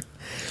pretty sure.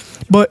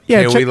 But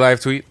yeah, Can we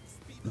live tweet?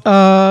 Do we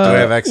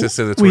have access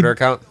to the Twitter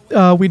account?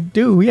 We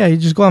do. Yeah, you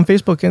just go on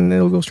Facebook and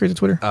it'll go straight to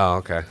Twitter. Oh,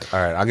 okay. All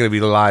right. I'm gonna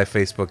be live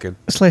Facebooking.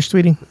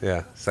 /tweeting.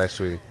 Yeah,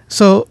 /tweeting.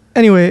 So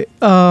anyway,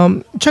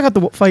 check out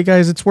the fight,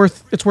 guys. It's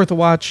worth a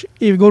watch.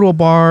 If you go to a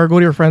bar, go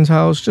to your friend's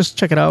house, just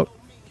check it out.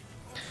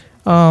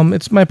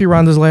 It might be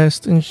Ronda's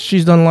last, and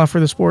she's done a lot for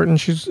the sport, and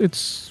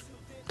it's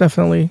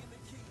definitely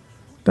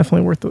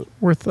worth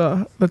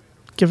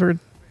give her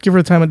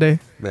the time of day.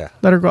 Yeah.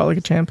 Let her go out like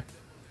a champ,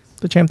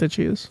 the champ that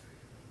she is.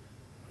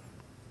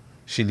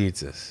 She needs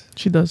this.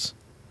 She does,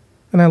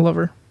 and I love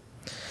her.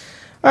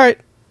 All right,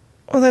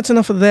 well that's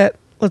enough of that.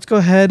 Let's go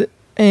ahead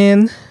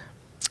and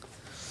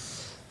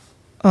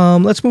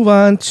let's move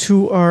on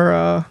to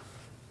our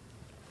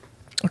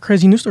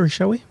crazy news story,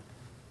 shall we?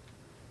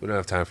 We don't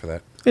have time for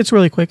that. It's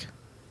really quick.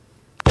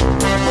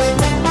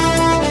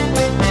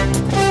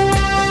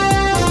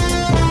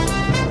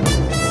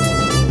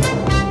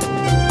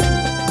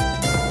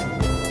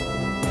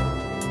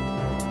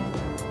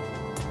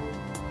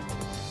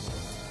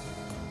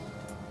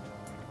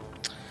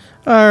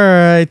 All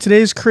right.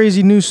 Today's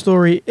crazy news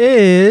story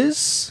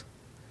is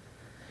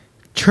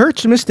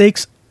church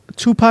mistakes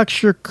Tupac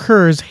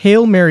Shakur's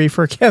Hail Mary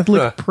for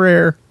Catholic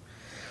prayer.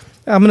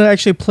 I'm going to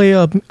actually play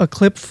a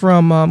clip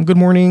from Good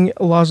Morning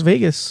Las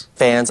Vegas.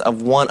 Fans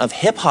of one of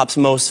hip-hop's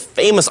most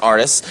famous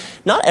artists.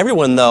 Not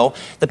everyone, though.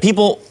 The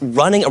people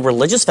running a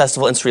religious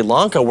festival in Sri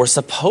Lanka were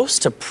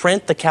supposed to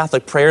print the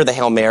Catholic prayer, the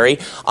Hail Mary,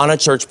 on a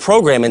church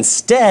program.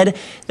 Instead,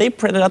 they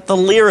printed out the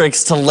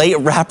lyrics to late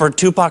rapper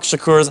Tupac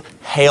Shakur's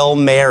Hail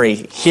Mary.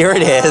 Here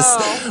it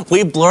is.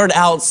 We blurred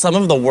out some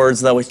of the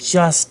words, though. It's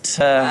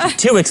just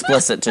too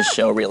explicit to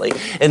show, really.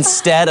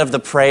 Instead of the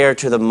prayer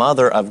to the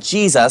mother of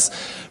Jesus,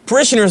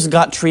 parishioners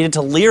got treated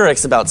to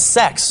lyrics about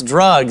sex,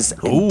 drugs,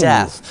 and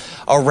death.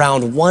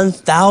 Around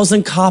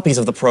 1,000 copies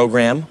of the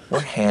program were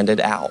handed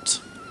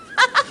out.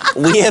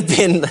 We have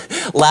been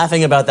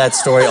laughing about that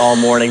story all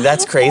morning.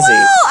 That's crazy.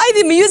 Well,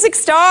 the music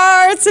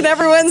starts and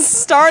everyone's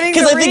starting to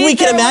read. Because I think we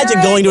can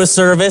imagine going to a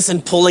service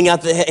and pulling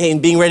out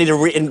and being ready to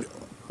read. And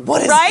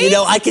what is, right? You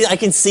know, I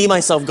can see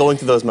myself going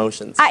through those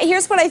motions.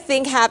 Here's what I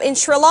think happened. In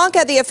Sri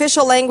Lanka, the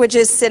official language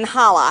is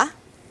Sinhala.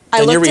 I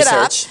Done your looked it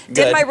up, research. did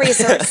Good. my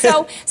research.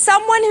 So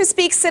someone who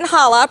speaks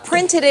Sinhala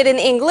printed it in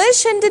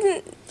English and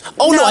didn't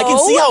No, I can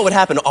see how it would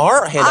happen.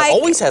 Our handout I-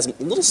 always has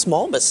little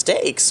small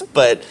mistakes,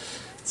 but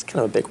it's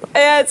kind of a big one.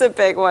 Yeah, it's a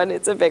big one.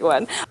 It's a big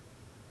one.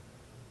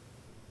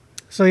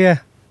 So, yeah.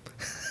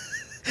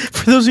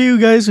 For those of you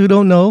guys who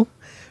don't know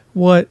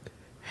what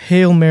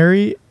Hail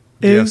Mary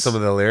Do you have is, some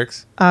of the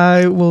lyrics?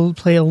 I will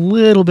play a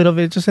little bit of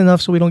it, just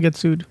enough so we don't get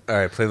sued. All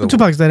right, play the.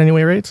 Tupac's dead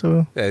anyway, right?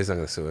 So Yeah, he's not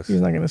gonna sue us. he's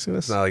not going to sue us.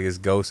 It's not like his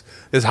ghost.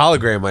 His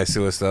hologram might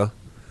sue us though.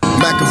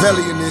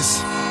 Machiavellian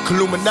is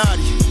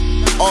Illuminati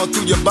all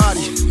through your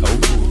body.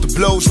 The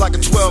blows like a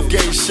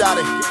 12-gauge shot.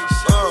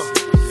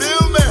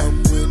 Feel me?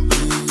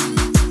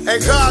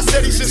 And God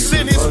said he should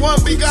send his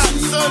one begotten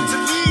son to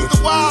lead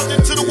the wild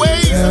into the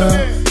ways of the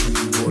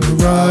man.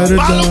 Ride or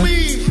Follow die.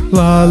 me.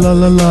 La la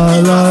la la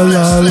la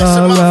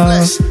la la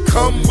la.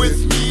 Come with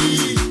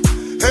me.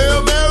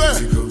 Hail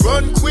Mary,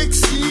 run quick,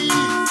 see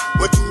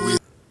what you will.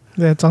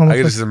 That's all. I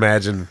can just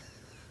imagine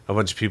a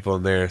bunch of people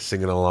in there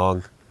singing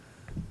along,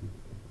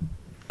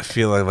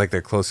 feeling like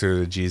they're closer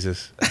to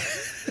Jesus.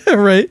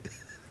 Right?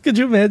 Could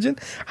you imagine?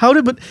 How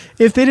did? But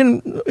if they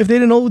didn't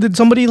know, did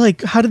somebody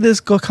like? How did this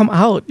come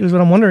out? Is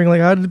what I'm wondering.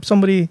 Like, how did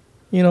somebody?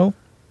 You know?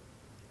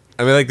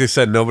 I mean, like they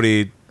said,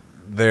 nobody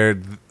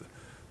there.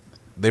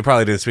 They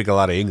probably didn't speak a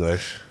lot of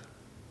English,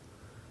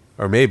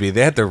 or maybe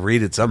they had to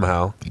read it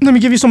somehow. Let me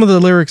give you some of the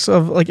lyrics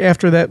of like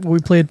after that we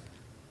played.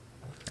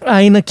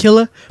 I ain't a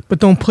killer, but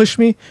don't push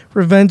me.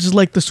 Revenge is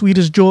like the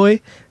sweetest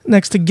joy.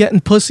 Next to getting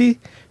pussy.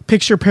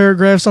 Picture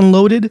paragraphs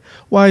unloaded.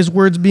 Wise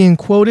words being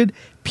quoted.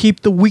 Peep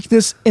the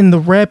weakness in the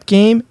rap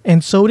game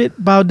and sewed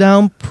it. Bow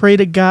down, pray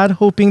to God,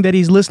 hoping that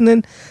he's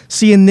listening.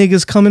 Seeing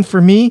niggas coming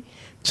for me.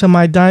 To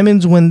my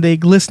diamonds when they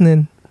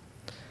glistening.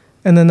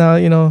 And then,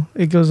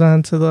 it goes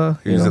on to the,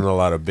 Using a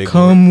lot of big.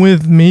 come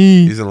with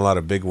me. Using a lot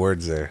of big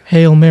words there.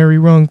 Hail Mary,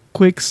 run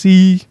quick,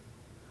 see.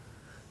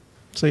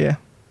 So, yeah.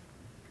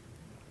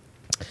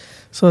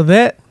 So,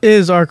 that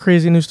is our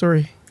crazy news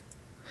story.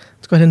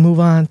 Let's go ahead and move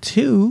on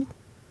to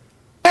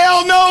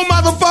Hell no,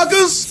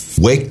 motherfuckers!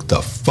 Wake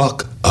the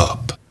fuck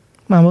up.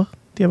 Mama.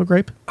 Do you have a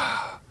gripe?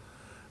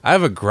 I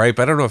have a gripe.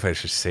 I don't know if I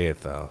should say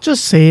it though.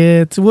 Just say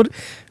it.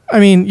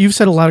 You've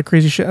said a lot of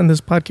crazy shit on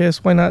this podcast.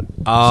 Why not say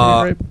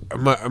a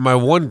gripe? My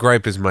one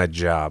gripe is my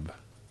job.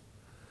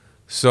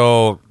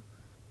 So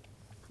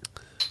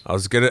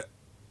I've been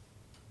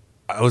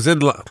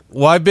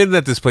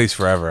at this place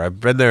forever. I've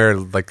been there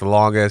like the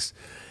longest.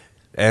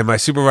 And my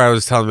supervisor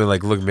was telling me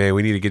like, look, man,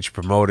 we need to get you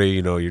promoted.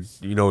 You know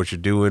what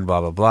you're doing,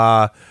 blah, blah,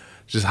 blah.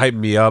 Just hyping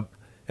me up.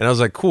 And I was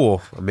like,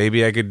 cool.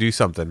 Maybe I could do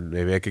something.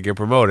 Maybe I could get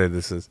promoted.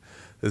 This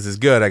is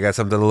good. I got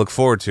something to look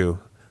forward to.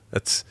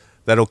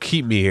 That'll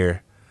keep me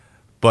here.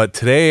 But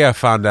today I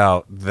found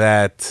out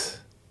that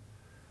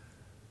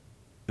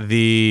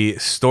the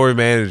store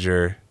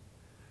manager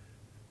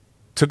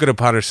took it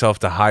upon herself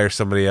to hire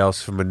somebody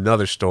else from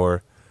another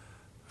store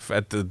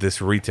at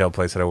this retail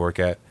place that I work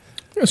at.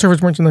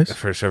 Service merchandise.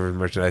 For service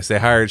merchandise.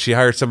 She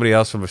hired somebody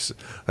else from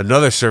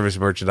another service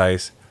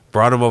merchandise,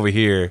 brought him over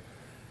here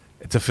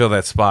to fill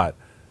that spot.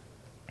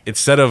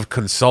 Instead of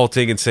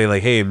consulting and saying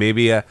like, hey,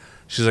 maybe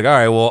she's like, all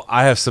right, well,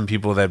 I have some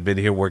people that have been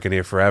here working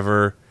here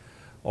forever.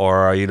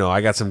 Or,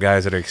 I got some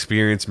guys that are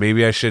experienced.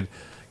 Maybe I should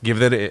give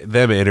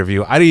them an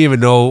interview. I didn't even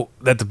know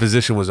that the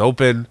position was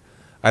open.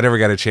 I never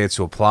got a chance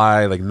to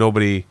apply. Like,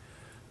 nobody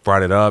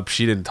brought it up.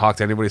 She didn't talk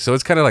to anybody. So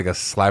it's kind of like a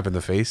slap in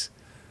the face.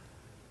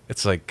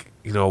 It's like,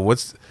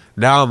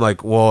 now I'm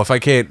like, well, if I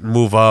can't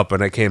move up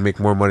and I can't make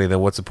more money, then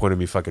what's the point of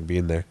me fucking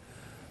being there?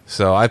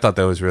 So I thought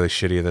that was really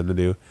shitty of them to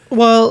do.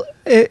 Well,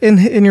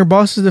 in your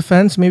boss's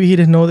defense, maybe he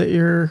didn't know that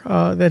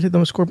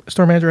the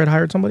store manager had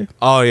hired somebody.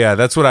 Oh, yeah,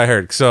 that's what I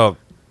heard. So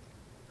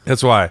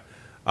that's why.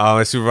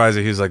 My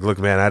supervisor, he was like, look,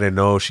 man, I didn't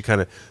know. She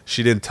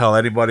didn't tell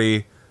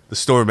anybody, the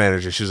store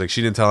manager. She was like,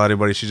 she didn't tell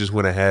anybody. She just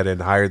went ahead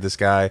and hired this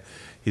guy.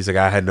 He's like,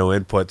 I had no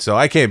input. So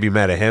I can't be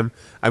mad at him.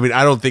 I mean,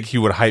 I don't think he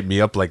would hype me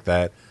up like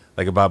that.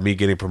 like about me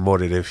getting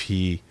promoted if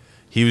he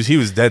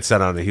was dead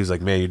set on it. He was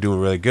like, man, you're doing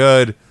really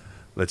good.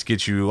 Let's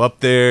get you up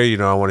there. You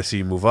know, I want to see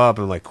you move up.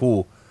 And I'm like,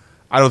 cool.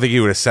 I don't think he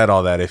would have said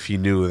all that if he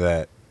knew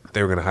that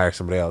they were going to hire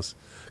somebody else.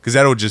 Because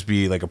that would just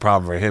be like a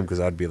problem for him. Because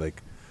I'd be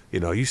like, you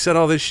know, you said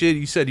all this shit.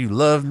 You said you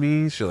love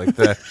me. Shit like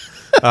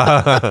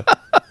that.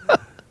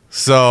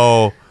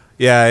 So,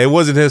 yeah, it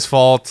wasn't his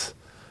fault.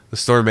 The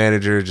store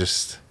manager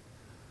just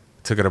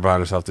took it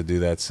upon himself to do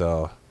that.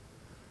 So,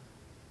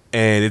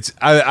 and it's,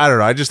 I don't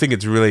know. I just think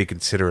it's really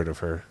considerate of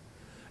her.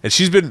 And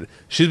she's been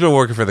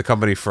working for the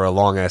company for a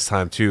long ass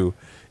time too.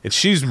 And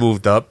she's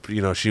moved up.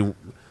 You know,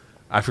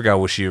 I forgot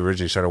what she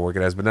originally started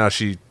working as, but now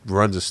she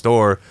runs a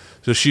store.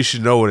 So she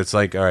should know what it's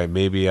like. All right,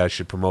 maybe I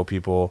should promote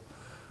people.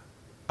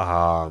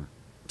 So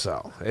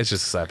it's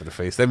just a slap in the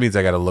face. That means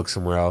I got to look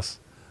somewhere else.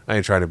 I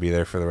ain't trying to be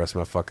there for the rest of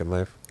my fucking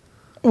life.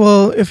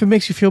 Well, if it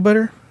makes you feel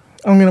better,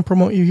 I'm going to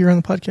promote you here on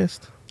the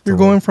podcast. You're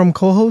going from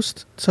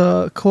co-host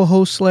to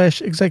co-host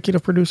 /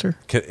 executive producer.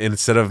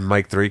 Instead of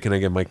Mike 3, can I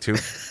get Mike 2?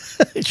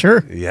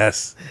 Sure.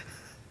 Yes.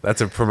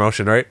 That's a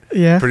promotion, right?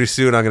 Yeah. Pretty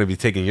soon I'm going to be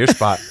taking your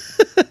spot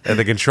at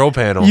the control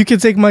panel. You can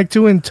take Mike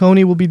 2 and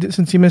Tony will be,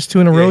 since he missed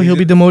 2 in a row, he'll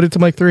be demoted to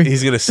Mike 3.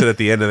 He's going to sit at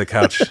the end of the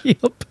couch.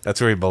 Yep. That's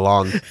where he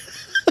belongs.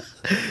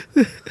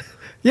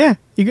 Yeah.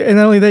 And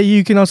not only that,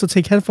 you can also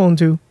take headphone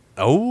 2.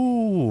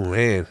 Oh,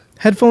 man.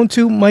 Headphone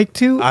 2, mic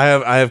 2.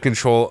 I have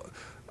control.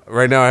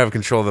 Right now I have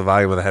control of the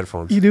volume of the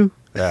headphones. You do?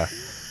 Yeah.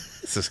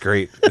 This is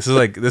great. This is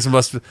like this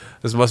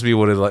must be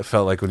what it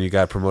felt like when you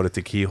got promoted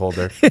to key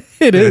holder.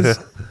 It is.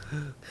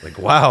 Like,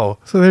 wow.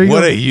 So there you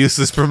what go. a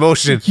useless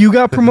promotion. You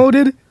got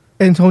promoted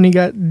and Tony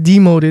got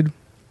demoted.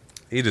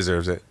 He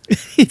deserves it.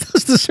 He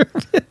does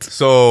deserve it.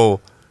 So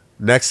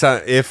next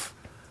time, if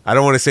I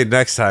don't want to say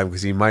next time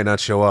because he might not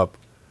show up.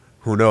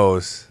 Who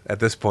knows? At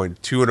this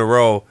point, 2 in a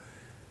row.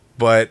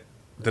 But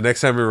the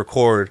next time we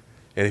record,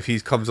 and if he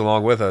comes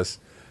along with us,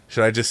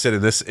 should I just sit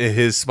in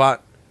his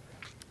spot?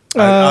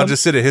 I'll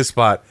just sit at his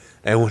spot,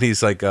 and when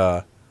he's like,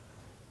 and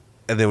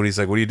then when he's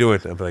like, "What are you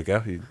doing?" I'm like,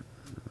 "Yeah,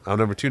 I'm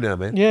number 2 now,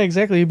 man." Yeah,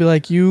 exactly. You'd be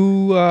like,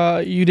 you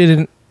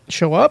didn't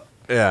show up.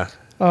 Yeah.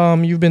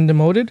 You've been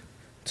demoted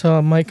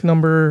to mic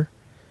number,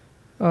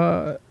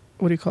 what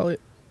do you call it?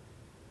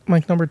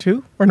 Mic number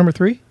 2 or number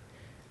 3,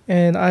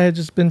 and I had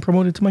just been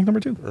promoted to mic number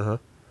 2.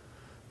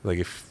 Like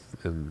if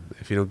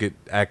you don't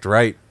act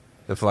right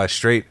and fly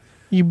straight,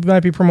 you might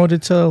be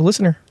promoted to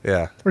listener.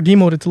 Yeah. Or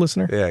demoted to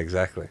listener. Yeah,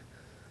 exactly.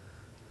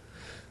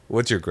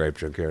 What's your gripe,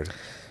 Junkyard?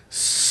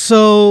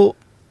 So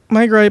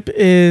my gripe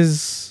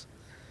is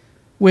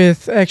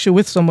with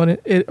someone.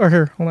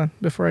 Here, hold on.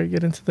 Before I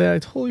get into that, I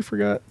totally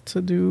forgot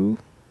to do.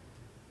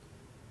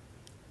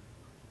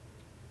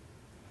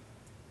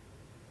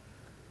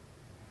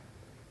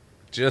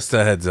 Just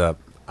a heads up,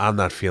 I'm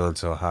not feeling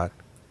so hot.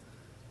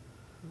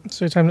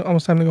 So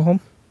almost time to go home.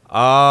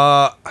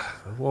 Well,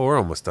 we're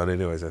almost done,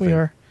 anyways. I think we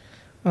are.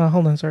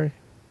 Hold on, sorry,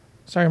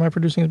 my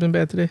producing has been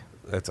bad today.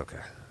 That's okay.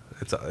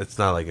 It's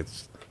not like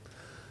it's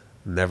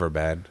never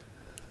bad.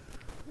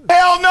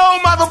 Hell no,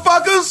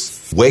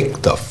 motherfuckers!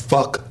 Wake the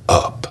fuck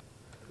up.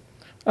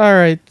 All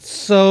right,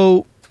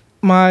 so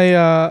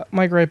my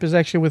gripe is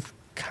actually with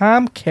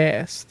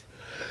Comcast.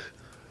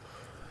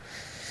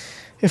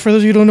 If for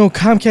those of you who don't know,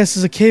 Comcast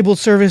is a cable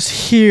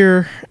service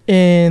here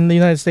in the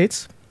United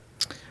States.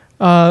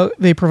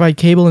 They provide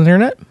cable and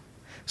internet.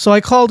 So I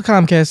called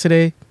Comcast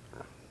today.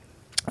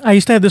 I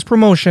used to have this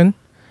promotion.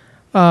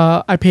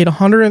 I paid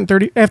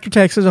 $130 after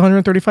taxes,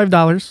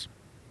 $135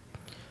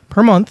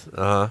 per month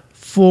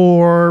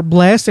for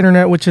Blast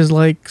Internet, which is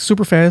like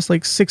super fast,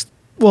 like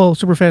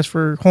super fast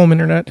for home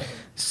internet,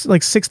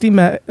 like 60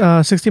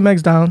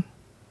 megs down,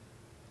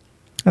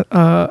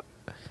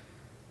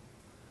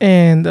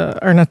 and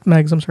or not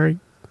megs, I'm sorry,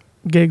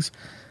 gigs,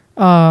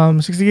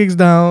 60 gigs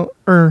down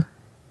or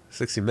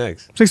 60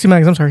 megs. 60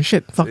 megs. I'm sorry.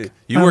 Shit. Fuck.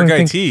 You work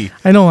IT.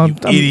 I know. I'm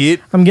idiot.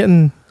 I'm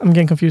getting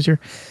confused here.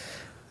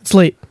 It's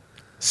late.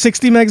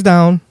 60 megs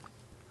down,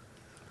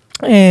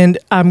 and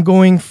I'm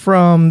going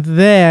from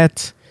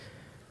that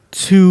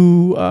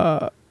to.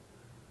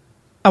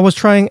 I was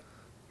trying.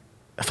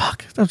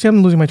 Fuck.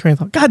 I'm losing my train of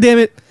thought. God damn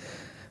it.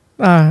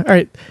 All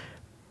right.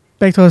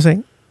 Back to what I was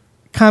saying.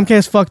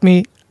 Comcast fucked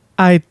me.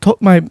 I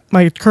took my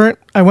current.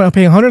 I went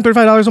paying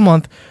 $135 a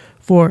month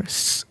for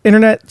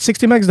internet,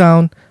 60 megs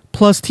down.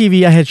 Plus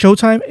TV, I had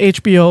Showtime,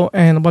 HBO,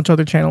 and a bunch of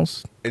other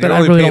channels And that you're I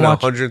only really paying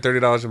don't watch.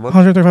 $130 a month?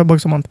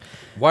 $135 a month.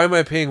 Why am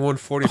I paying $140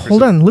 for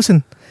Hold on,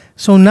 listen.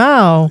 So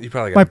now You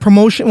probably got my it.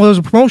 promotion. Well, there was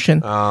a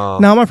promotion. Oh.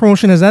 Now my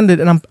promotion has ended,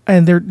 and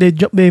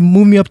they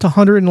moved me up to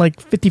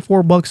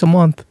 $154 a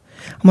month.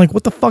 I'm like,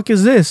 what the fuck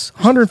is this?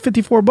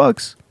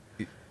 $154.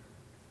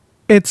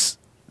 It's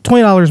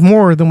 $20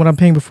 more than what I'm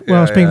paying before. What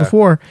I was paying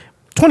before.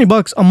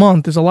 $20 a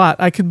month is a lot.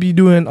 I could be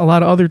doing a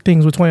lot of other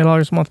things with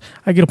 $20 a month.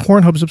 I get a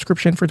Pornhub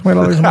subscription for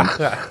 $20 a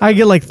month. I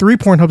get like 3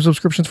 Pornhub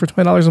subscriptions for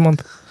 $20 a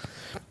month.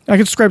 I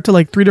could subscribe to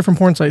like 3 different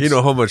porn sites. You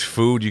know how much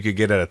food you could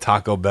get at a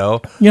Taco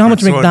Bell? You know how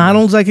much for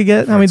McDonald's I could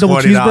get? How many double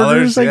 $20?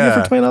 cheeseburgers I Yeah.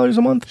 get for $20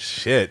 a month?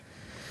 Shit.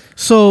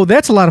 So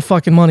that's a lot of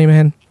fucking money,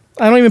 man.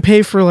 I don't even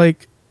pay for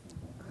like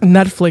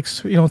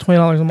Netflix, $20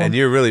 a month. And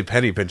you're really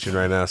penny pinching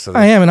right now. So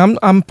I am, and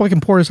I'm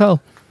fucking poor as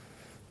hell.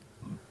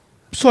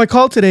 So I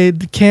called today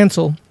to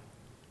cancel.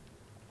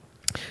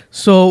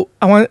 So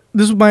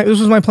this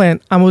was my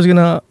plan. I was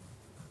gonna,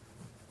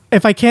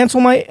 if I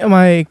cancel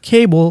my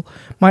cable,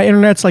 my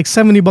internet's like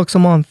 $70 a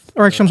month.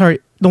 Or actually, I'm sorry,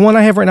 the one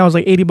I have right now is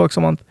like $80 a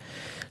month.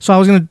 So I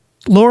was gonna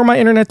lower my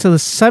internet to the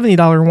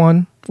 $70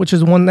 one, which is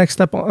the one next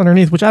step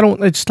underneath. Which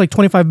it's like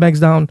 25 megs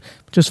down,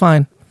 which is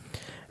fine.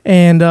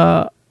 And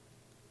I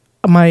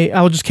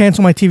would just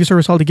cancel my TV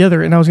service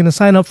altogether, and I was gonna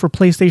sign up for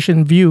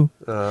PlayStation Vue,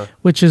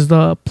 which is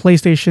the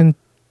PlayStation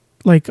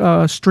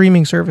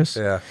streaming service.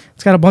 Yeah.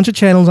 It's got a bunch of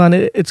channels on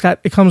it.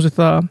 It comes with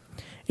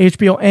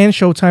HBO and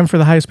Showtime for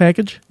the highest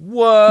package.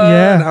 What?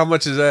 Yeah. How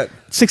much is that?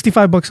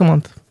 $65 a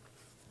month.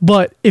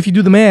 But if you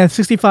do the math,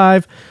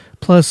 65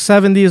 plus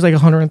 70 is like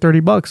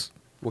 $130.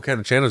 What kind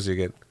of channels do you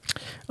get?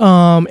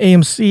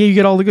 AMC, you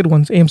get all the good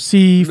ones.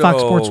 AMC,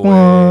 Fox Sports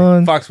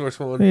 1. Fox Sports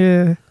 1.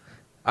 Yeah.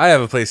 I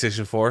have a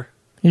PlayStation 4.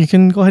 You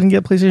can go ahead and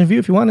get PlayStation Vue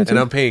if you wanted to. And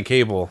I'm paying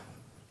cable.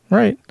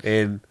 Right.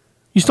 And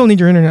you still need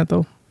your internet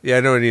though. Yeah,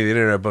 I don't need the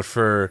internet, but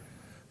for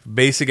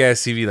basic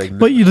ass TV,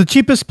 But the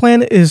cheapest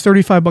plan is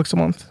 $35 a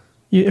month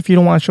if you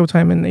don't want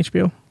Showtime and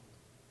HBO.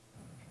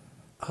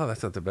 Oh,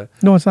 that's not that bad.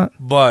 No, it's not.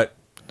 But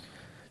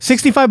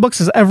 $65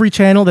 is every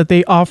channel that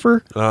they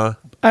offer.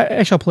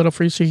 Actually, I'll pull it up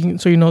for you so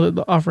you know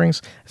the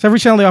offerings. It's every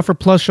channel they offer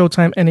plus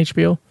Showtime and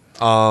HBO.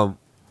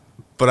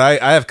 But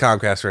I have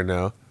Comcast right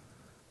now,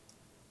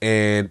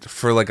 and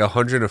for like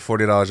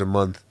 $140 a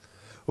month,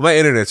 well, my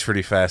internet's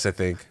pretty fast. I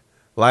think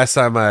last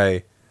time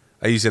I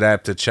used an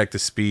app to check the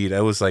speed,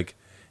 I was like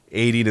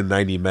 80 to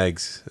 90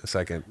 megs a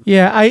second.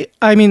 Yeah,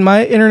 I mean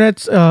my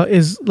internet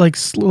is like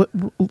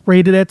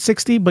rated at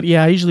 60, but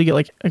yeah, I usually get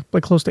like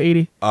close to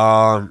 80.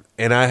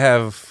 And I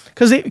have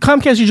because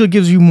Comcast usually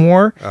gives you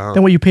more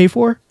than what you pay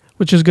for,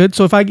 which is good.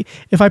 So if I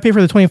pay for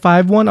the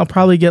 25 one, I'll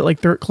probably get like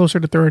closer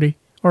to 30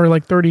 or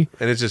like 30.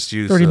 And it's just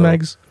you 30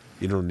 megs.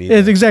 You don't need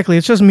it. Exactly.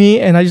 It's just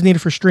me, and I just need it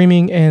for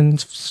streaming and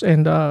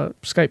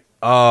Skype.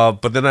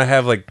 But then I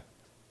have like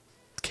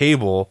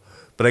cable.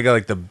 But I got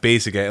like the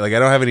basic, like I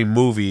don't have any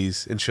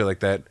movies and shit like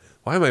that.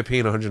 Why am I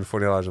paying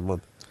 $140 a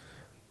month?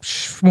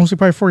 Mostly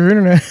probably for your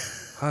internet.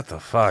 What the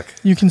fuck?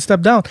 You can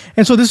step down.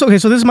 And so this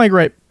is my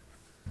gripe.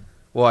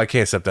 Well, I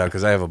can't step down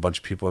because I have a bunch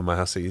of people in my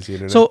house that use the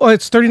internet. So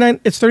it's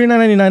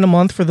 $39.99 a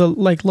month for the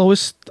like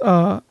lowest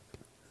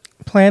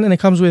plan, and it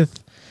comes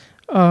with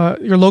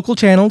your local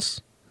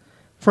channels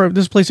for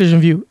this PlayStation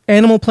Vue: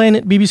 Animal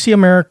Planet, BBC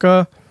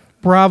America,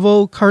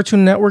 Bravo,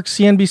 Cartoon Network,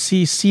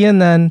 CNBC,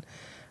 CNN,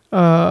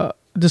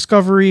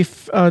 Discovery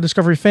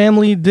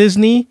Family,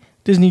 Disney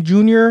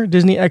Junior,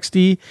 Disney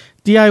XD,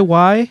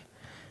 DIY,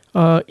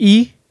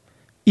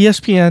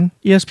 ESPN,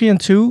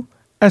 ESPN2,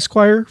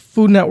 Esquire,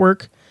 Food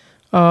Network,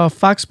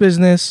 Fox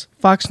Business,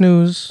 Fox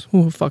News,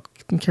 who the fuck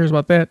cares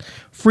about that,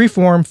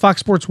 Freeform, Fox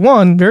Sports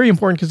 1, very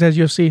important because it has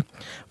UFC,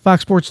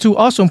 Fox Sports 2,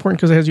 also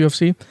important because it has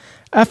UFC,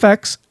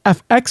 FX,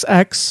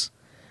 FXX,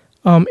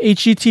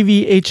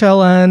 HGTV,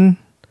 HLN,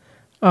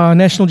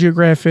 National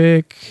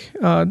Geographic,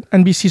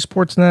 NBC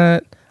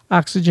Sportsnet,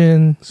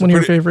 Oxygen, one of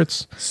your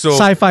favorites. So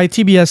Sci-Fi,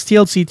 TBS,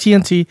 TLC,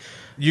 TNT,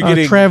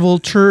 Travel,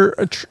 True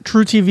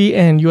TV,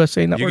 and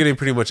USA Network. You're getting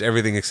pretty much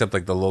everything except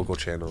like the local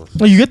channels.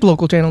 No, you get the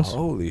local channels.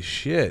 Holy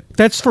shit!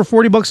 That's for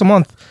 $40 a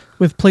month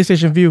with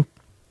PlayStation Vue.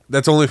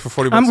 That's only for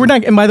 $40. We're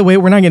not. And by the way,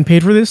 we're not getting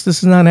paid for this. This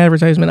is not an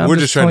advertisement. We're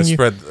just trying to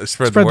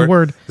spread the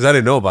word because I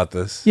didn't know about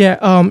this.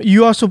 Yeah.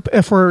 You also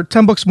for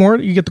 $10 more,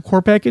 you get the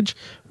core package,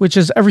 which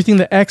is everything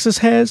that Access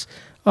has.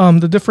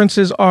 The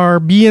differences are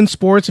beIN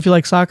Sports if you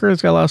like soccer.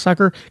 It's got a lot of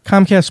soccer.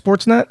 Comcast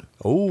Sportsnet.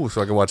 Oh,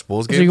 so I can watch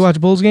Bulls games. So you can watch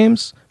Bulls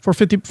games for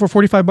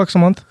 $45 a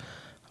month.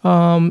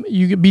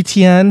 You get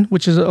BTN,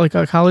 which is like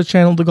a college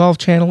channel, the golf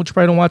channel, which you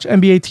probably don't watch.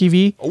 NBA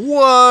TV.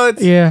 What?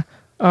 Yeah.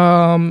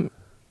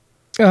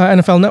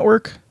 NFL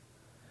Network.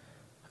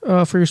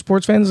 For your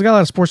sports fans, it's got a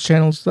lot of sports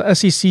channels. The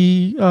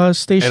SEC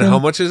station. And how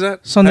much is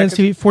that? Sundance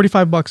TV,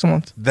 $45 a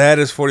month. That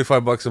is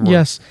 $45 a month.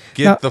 Yes.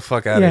 Get the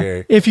fuck out of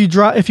here. If you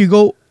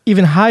go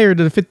even higher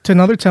to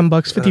another $10,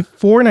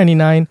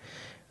 $54.99.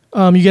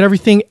 You get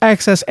everything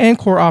Access and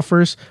Core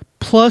offers.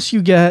 Plus,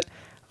 you get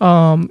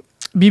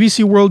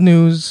BBC World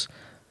News.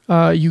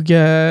 You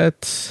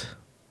get.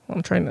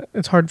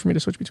 It's hard for me to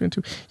switch between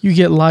two. You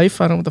get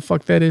Life. I don't know what the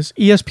fuck that is.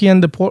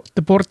 ESPN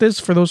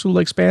Deportes for those who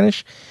like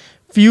Spanish.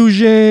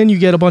 Fusion. You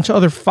get a bunch of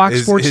other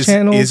Fox Sports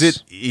channels. Is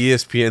it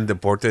ESPN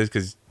Deportes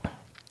because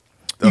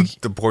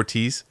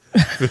Deportes?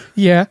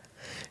 Yeah.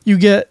 You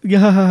get, you're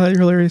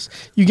hilarious.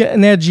 You get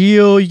Nat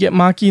Geo, you get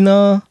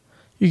Machina,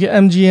 you get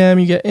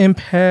MGM, you get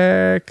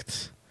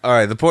Impact. All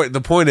right, the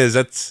point is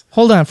that's...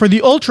 Hold on. For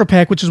the Ultra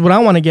Pack, which is what I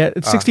want to get,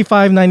 it's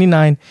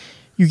 $65.99.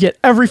 You get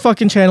every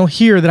fucking channel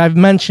here that I've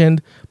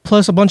mentioned,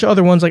 plus a bunch of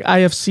other ones like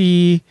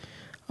IFC,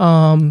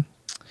 and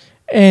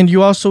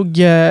you also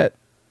get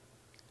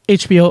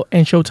HBO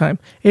and Showtime.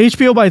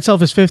 HBO by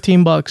itself is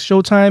 $15.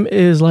 Showtime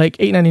is like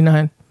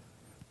 $8.99.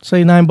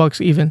 Say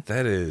 $9 even.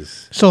 That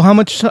is. So how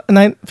much?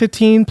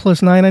 15 plus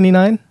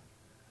 $9.99.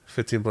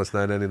 15 plus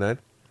 $9.99.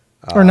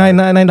 or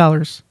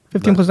 $9.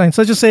 15 plus 9.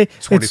 So let's just say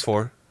it's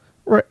 24.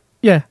 right.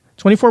 Yeah,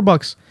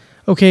 $24.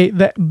 Okay,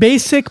 that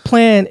basic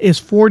plan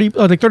is like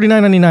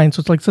 $39.99.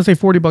 So it's like, let's say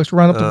 $40.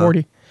 Round up to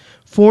 40.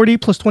 40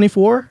 plus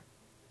 24.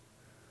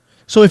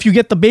 So if you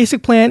get the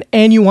basic plan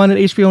and you wanted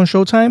HBO and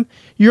Showtime,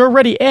 you're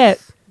already at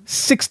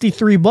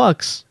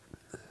 $63,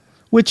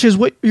 which is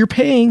what you're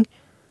paying.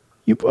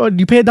 You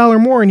pay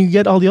 $1 more and you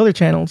get all the other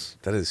channels.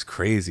 That is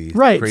crazy.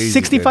 Right,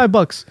 Crazy,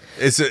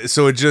 $65.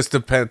 So it just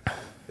depends.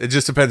 It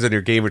just depends on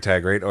your gamer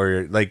tag, right? Or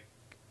your, like,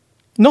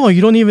 No,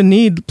 you don't even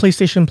need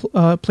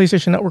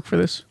PlayStation Network for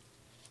this.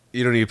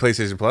 you don't need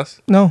PlayStation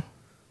Plus. No,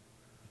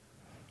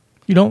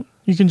 you don't.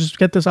 You can just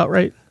get this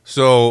outright.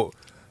 So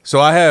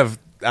I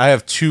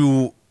have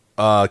two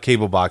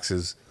cable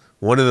boxes,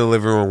 one in the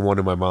living room, one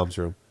in my mom's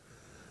room.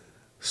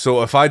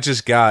 So if I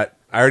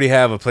already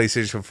have a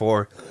PlayStation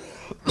 4.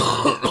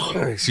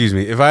 Excuse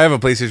me. If I have a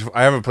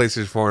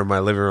PlayStation 4 in my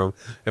living room.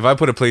 If I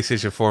put a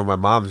PlayStation 4 in my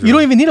mom's room, You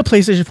don't even need a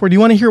PlayStation 4. Do you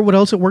want to hear what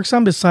else it works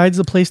on besides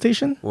the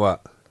PlayStation?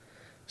 What?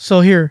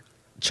 So here,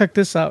 check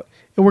this out.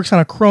 It works on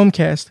a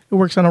Chromecast. It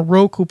works on a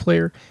Roku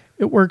player.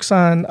 It works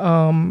on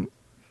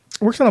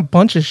a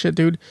bunch of shit,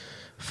 dude.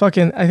 I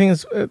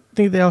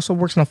think they also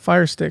works on a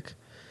Fire Stick.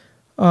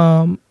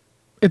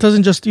 It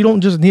doesn't just, you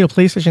don't just need a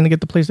PlayStation to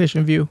get the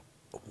PlayStation View.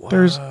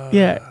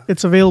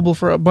 It's available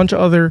for a bunch of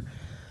other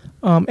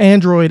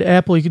Android,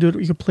 Apple. You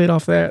could play it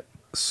off that.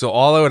 So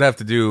all I would have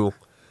to do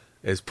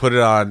is put it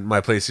on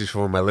my PlayStation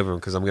 4 in my living room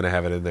because I'm gonna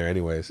have it in there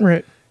anyways.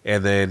 Right.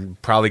 And then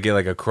probably get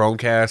like a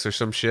Chromecast or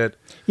some shit.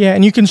 Yeah,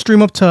 and you can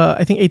stream up to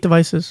I think 8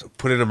 devices.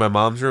 Put it in my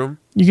mom's room.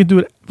 You can do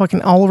it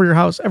fucking all over your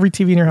house, every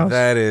TV in your house.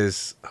 That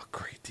is a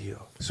great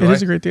deal. So It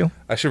is a great deal.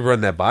 I should run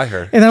that by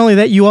her. And not only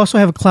that, you also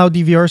have a cloud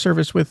DVR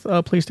service with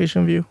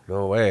PlayStation View.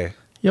 No way.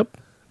 Yep.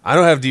 I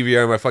don't have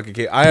DVR in my fucking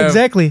cable.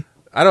 Exactly.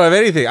 I don't have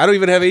anything. I don't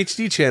even have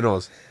HD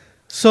channels.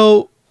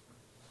 So,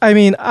 I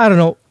mean, I don't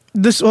know.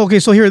 So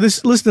here,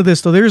 listen to this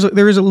though. There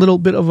is a little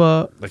bit of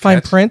a fine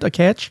print, a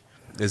catch.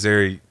 Is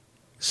there?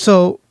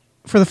 So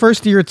for the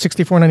first year, it's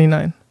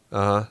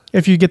 $64.99.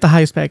 If you get the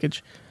highest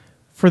package.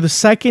 For the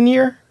second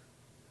year,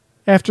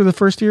 after the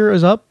first year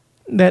is up,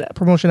 that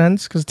promotion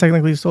ends because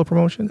technically it's still a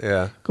promotion.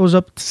 Yeah. Goes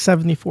up to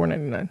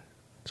 $74.99.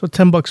 So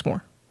 $10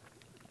 more.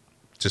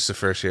 Just the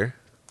first year,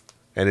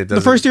 and it The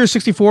doesn't. first year is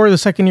 64. The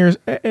second year is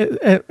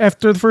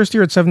after the first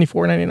year, it's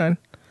 $74.99.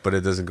 But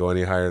it doesn't go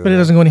any higher. But it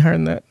doesn't go any higher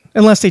than that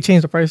unless they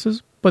change the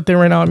prices. But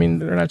right now, I mean,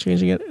 they're not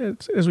changing it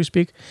as we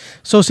speak.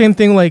 So same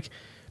thing, like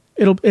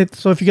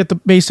so if you get the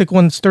basic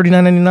one, it's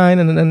 $39.99,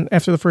 and then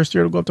after the first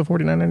year, it'll go up to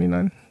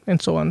 $49.99,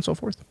 and so on and so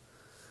forth.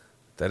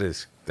 That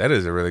is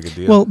a really good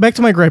deal. Well, back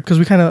to my gripe because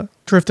we kind of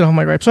drifted on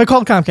my gripe. So I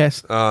called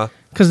Comcast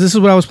because this is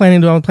what I was planning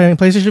to do. I was planning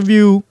PlayStation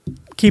View,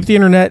 keep the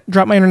internet,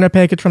 drop my internet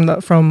package from the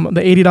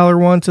 $80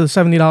 one to the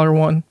 $70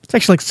 one. It's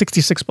actually like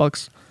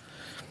 $66.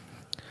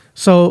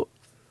 So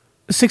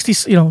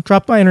 60,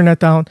 drop my internet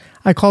down.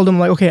 I called them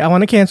like, okay, I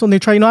want to cancel. And they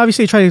try,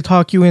 obviously they try to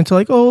talk you into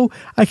like, oh,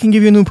 I can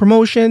give you a new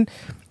promotion.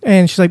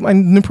 And she's like, my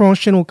new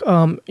promotion will,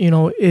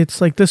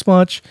 it's like this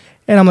much.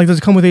 And I'm like, does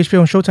it come with HBO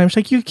and Showtime? She's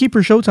like, you keep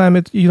your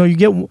Showtime. You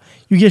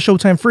get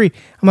Showtime free.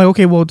 I'm like,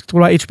 okay, well, what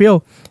about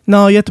HBO?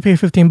 No, you have to pay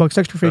 $15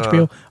 extra for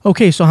HBO.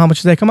 Okay, so how much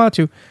does that come out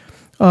to?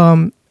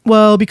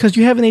 Well, because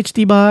you have an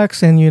HD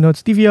box and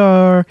it's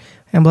DVR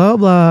and blah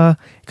blah.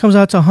 It comes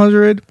out to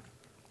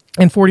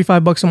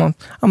 $145 a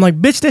month. I'm like,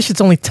 bitch, this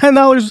shit's only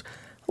 $10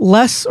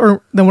 less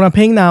than what I'm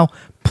paying now.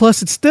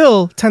 Plus, it's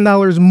still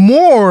 $10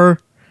 more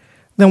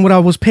than what I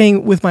was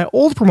paying with my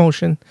old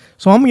promotion.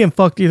 So I'm getting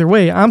fucked either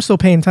way. I'm still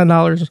paying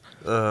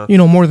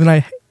 $10, more than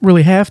I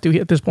really have to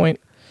at this point.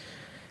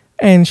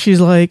 And she's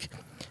like,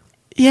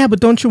 yeah,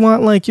 but don't you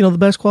want the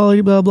best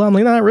quality, blah, blah. I'm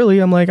like, not really.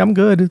 I'm like, I'm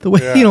good the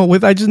way,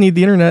 I just need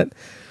the internet.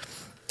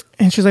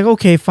 And she's like,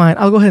 okay, fine.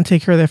 I'll go ahead and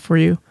take care of that for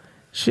you.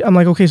 I'm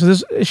like, okay, so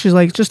she's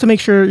like, just to make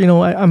sure,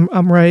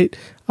 I'm right.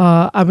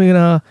 I'm going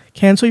to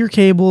cancel your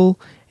cable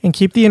and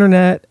keep the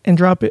internet and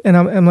drop it. And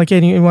I'm like, yeah,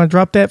 you want to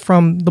drop that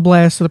from the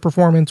blast to the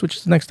performance, which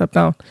is the next step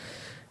down.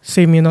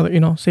 Save me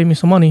save me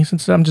some money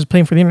since I'm just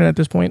paying for the internet at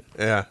this point.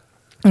 Yeah.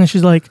 And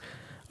she's like,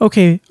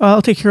 okay,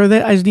 I'll take care of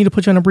that. I just need to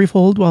put you on a brief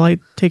hold while I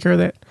take care of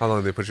that. How long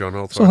did they put you on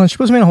hold for? So she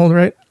puts me on hold,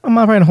 right? I'm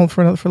not on hold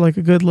for a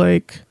good 4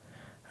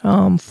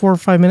 or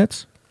 5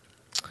 minutes.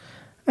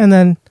 And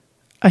then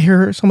I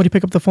hear somebody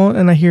pick up the phone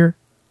and I hear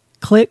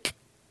click.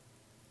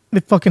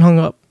 They fucking hung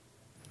up.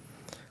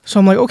 So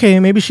I'm like, okay,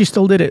 maybe she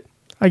still did it.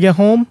 I get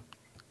home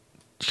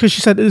because she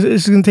said this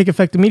is going to take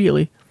effect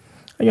immediately.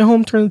 I get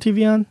home, turn the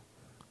TV on.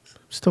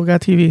 Still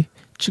got TV.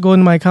 Should go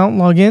into my account,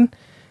 log in. It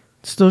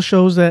still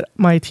shows that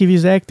my TV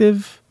is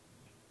active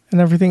and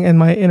everything, and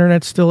my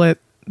internet's still at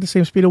the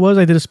same speed it was.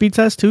 I did a speed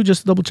test too,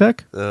 just to double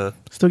check.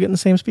 Still getting the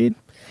same speed.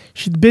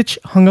 The bitch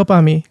hung up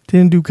on me.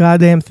 Didn't do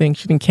goddamn thing.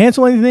 She didn't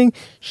cancel anything.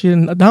 She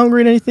didn't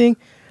downgrade anything.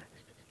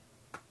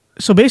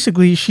 So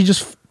basically,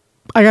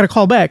 I got to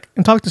call back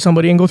and talk to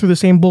somebody and go through the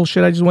same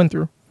bullshit I just went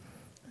through.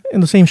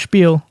 And the same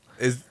spiel.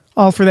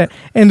 All for that.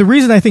 And the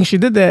reason I think she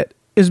did that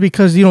is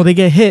because, they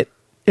get hit.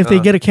 If they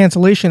get a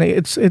cancellation,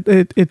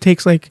 it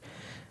takes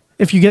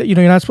if you get, you're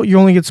not supposed, you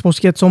only supposed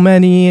to get so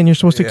many, and you're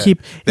supposed to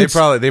keep. They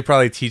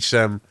probably teach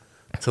them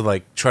to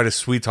like try to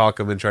sweet talk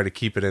them and try to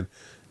keep it in.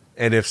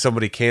 And if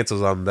somebody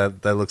cancels on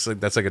that looks like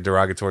that's like a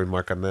derogatory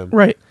mark on them.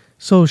 Right.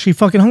 So she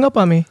fucking hung up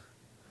on me.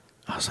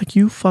 I was like,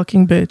 you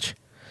fucking bitch.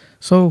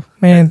 So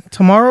man,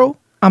 tomorrow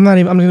I'm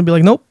gonna be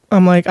like, nope.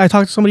 I'm like, I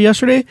talked to somebody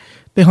yesterday.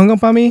 They hung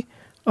up on me.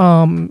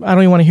 I don't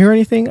even want to hear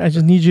anything. I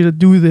just need you to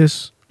do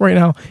this right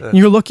now. And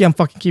you're lucky I'm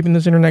fucking keeping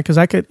this internet because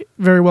I could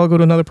very well go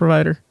to another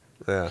provider.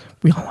 Yeah.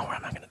 We all know where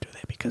I'm not going to do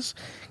that because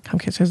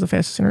Comcast has the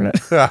fastest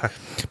internet.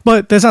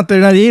 But they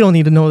don't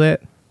need to know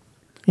that.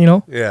 You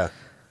know? Yeah.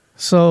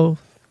 So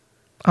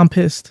I'm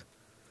pissed.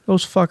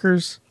 Those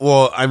fuckers.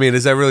 Well, I mean,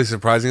 is that really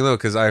surprising though?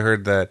 Because I've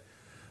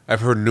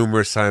heard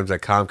numerous times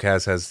that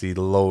Comcast has the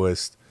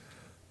lowest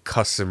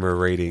customer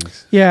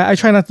ratings. Yeah, I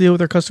try not to deal with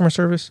their customer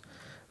service,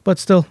 but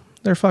still,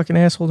 they're fucking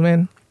assholes,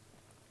 man.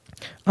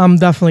 I'm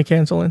definitely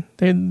canceling.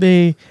 I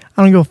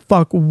don't give a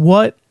fuck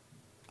what.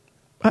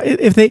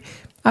 If they,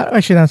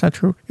 actually, that's not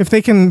true. If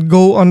they can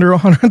go under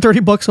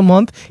 $130 a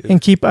month and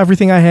keep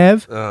everything I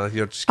have,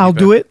 I'll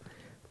do it.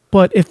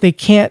 But if they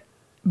can't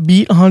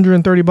beat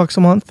 $130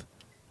 a month,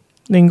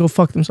 they can go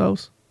fuck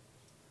themselves.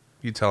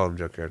 You tell them,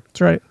 Junkyard.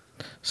 That's right.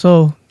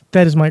 So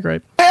that is my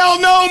gripe. Hell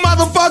no,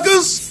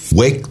 motherfuckers!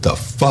 Wake the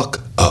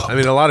fuck up. I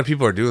mean, a lot of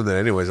people are doing that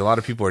anyways. A lot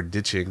of people are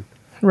ditching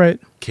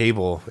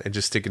cable and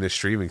just sticking to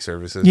streaming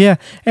services. Yeah,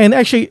 and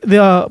actually,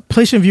 the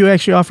PlayStation View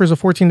actually offers a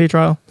 14-day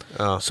trial.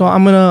 Oh. So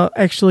I'm gonna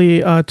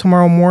actually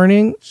tomorrow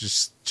morning.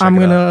 I'm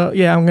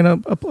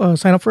gonna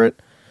sign up for it,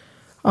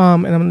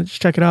 and I'm gonna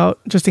just check it out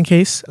just in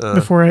case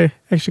before I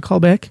actually call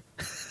back.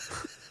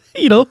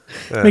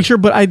 Make sure.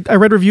 But I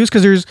read reviews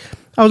because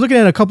I was looking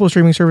at a couple of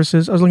streaming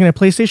services. I was looking at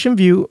PlayStation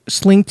View,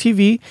 Sling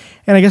TV,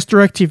 and I guess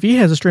DirecTV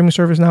has a streaming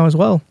service now as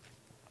well.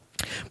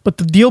 But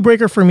the deal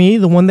breaker for me,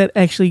 the one that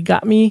actually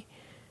got me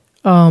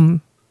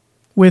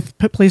with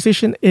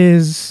PlayStation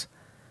is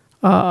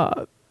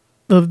the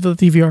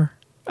DVR.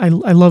 I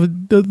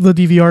love the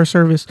DVR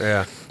service.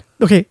 Yeah.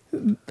 Okay,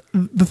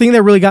 the thing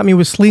that really got me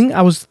was Sling.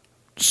 I was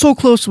so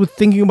close with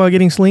thinking about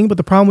getting Sling, but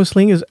the problem with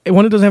Sling is,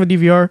 one, it doesn't have a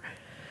DVR.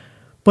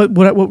 But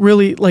what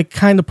really like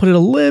kind of put it a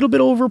little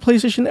bit over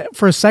PlayStation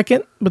for a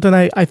second, but then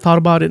I thought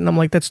about it and I'm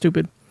like, that's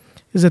stupid.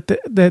 Is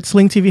that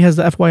Sling TV has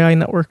the FYI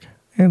network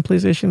and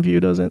PlayStation View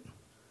doesn't.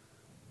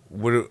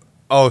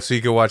 So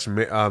you can watch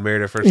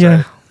Married at First Sight?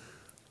 Yeah.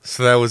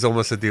 So that was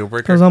almost a deal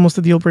breaker? That was almost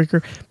a deal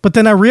breaker. But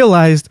then I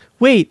realized,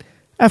 wait,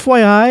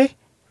 FYI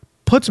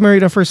puts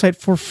Married at First Sight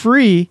for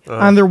free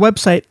on their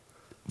website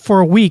for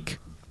a week.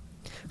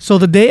 So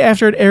the day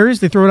after it airs,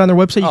 they throw it on their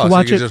website. You can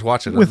watch it. Just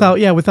watch it without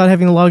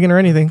having to log in or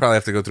anything. Probably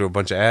have to go through a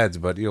bunch of ads,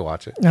 but you'll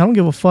watch it. I don't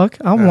give a fuck.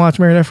 I'll watch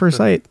Married at First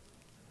Sight.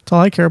 That's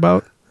all I care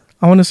about.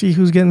 I want to see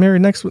who's getting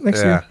married next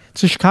year.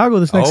 It's in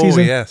Chicago this next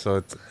season. Oh yeah,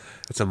 so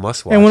it's a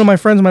must watch. And one of my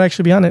friends might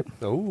actually be on it.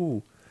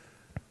 Oh.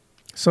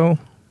 So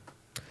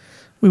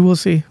we will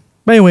see.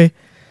 But anyway,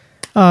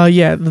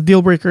 the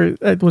deal breaker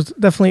was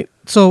definitely.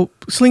 So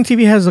Sling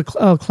TV has a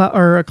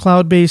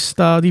cloud-based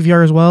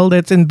DVR as well.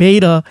 That's in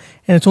beta,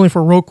 and it's only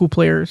for Roku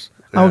players.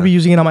 I would be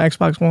using it on my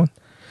Xbox One,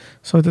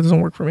 so that doesn't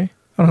work for me.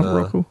 I don't have a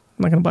Roku. I'm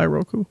not gonna buy a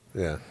Roku.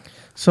 Yeah.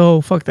 So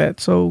fuck that.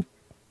 So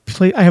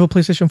I have a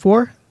PlayStation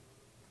 4.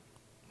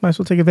 Might as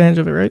well take advantage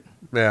of it, right?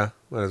 Yeah,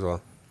 might as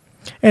well.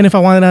 And if I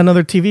wanted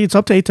another TV, it's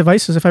up to 8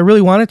 devices. If I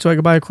really wanted to, I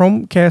could buy a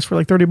Chromecast for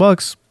like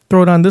 $30.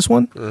 Throw it on this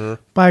one.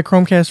 Buy a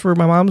Chromecast for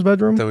my mom's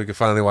bedroom. Then we could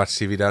finally watch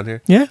TV down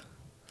here. Yeah,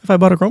 if I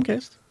bought a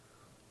Chromecast.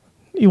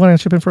 You want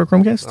to chip in for a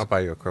Chromecast? I'll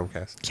buy you a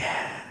Chromecast.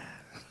 Yeah.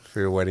 For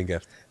your wedding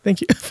gift.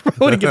 Thank you for a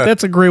wedding gift.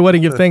 That's a great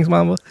wedding gift. Thanks,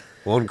 Mama.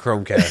 One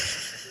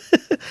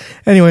Chromecast.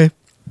 Anyway,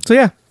 so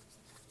yeah.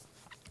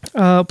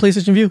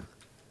 PlayStation View.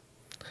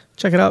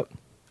 Check it out.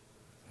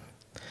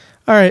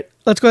 All right,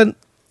 let's go ahead.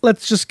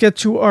 Let's just get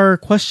to our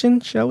question,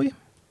 shall we?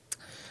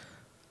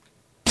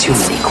 Too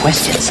many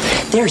questions.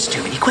 There's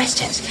too many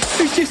questions.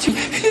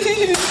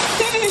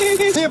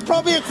 The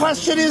appropriate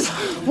question is,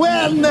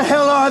 where in the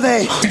hell are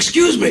they?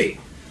 Excuse me.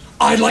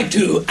 I'd like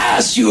to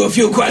ask you a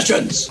few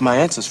questions. My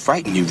answers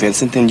frighten you,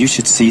 Vincent, then you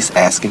should cease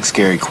asking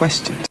scary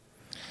questions.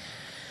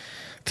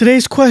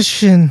 Today's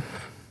question.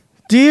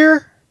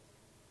 Dear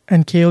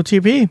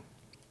NKOTP,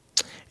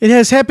 it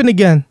has happened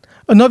again.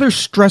 Another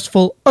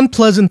stressful,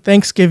 unpleasant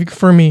Thanksgiving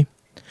for me.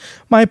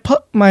 My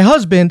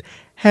husband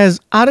has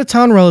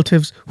out-of-town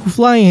relatives who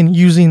fly in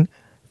using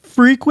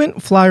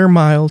frequent flyer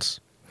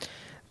miles.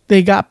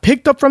 They got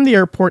picked up from the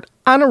airport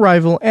on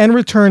arrival and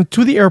returned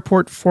to the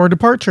airport for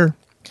departure.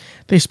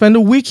 They spend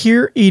a week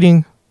here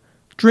eating,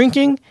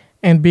 drinking,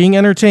 and being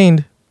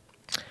entertained.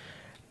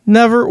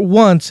 Never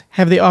once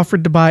have they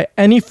offered to buy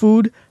any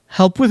food,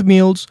 help with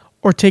meals,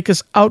 or take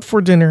us out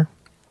for dinner.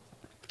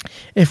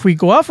 If we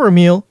go out for a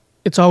meal,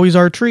 it's always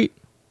our treat.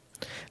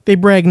 They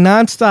brag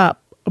nonstop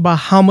about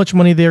how much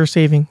money they are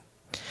saving,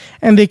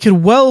 and they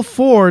could well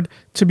afford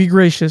to be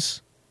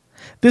gracious.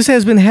 This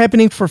has been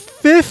happening for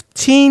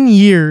 15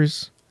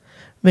 years.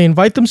 They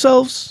invite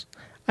themselves.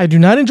 I do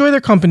not enjoy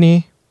their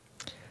company.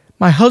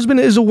 My husband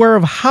is aware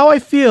of how I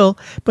feel,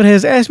 but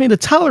has asked me to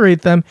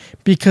tolerate them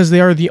because they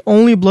are the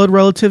only blood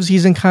relatives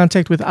he's in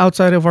contact with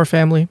outside of our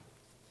family.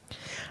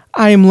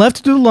 I am left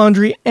to do the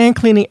laundry and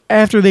cleaning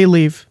after they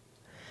leave.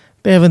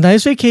 They have a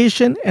nice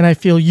vacation, and I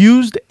feel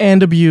used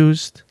and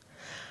abused.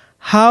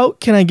 How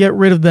can I get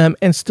rid of them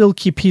and still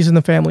keep peace in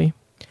the family?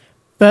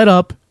 Fed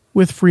up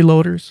with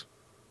freeloaders.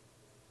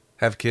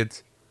 Have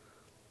kids.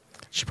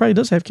 She probably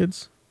does have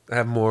kids.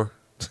 Have more.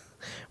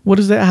 What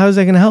is that? How is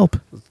that going to help?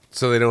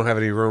 So they don't have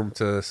any room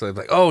to sleep.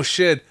 Like, oh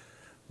shit,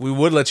 we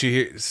would let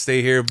you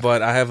stay here,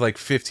 but I have like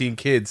 15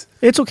 kids.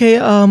 It's okay.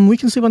 We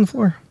can sleep on the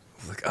floor.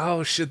 Like,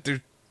 oh shit,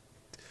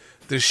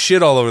 there's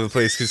shit all over the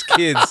place because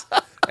kids,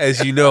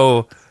 as you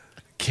know,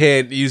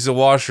 can't use the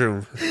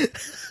washroom.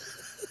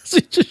 So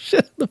you just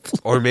shit on the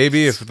floor. Or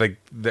maybe if like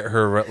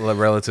her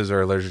relatives are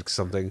allergic to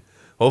something.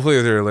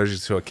 Hopefully they're allergic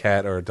to a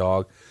cat or a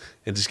dog,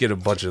 and just get a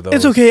bunch of those.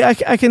 It's okay.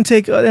 I can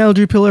take an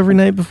allergy pill every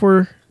night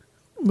before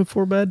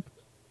bed.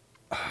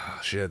 Oh,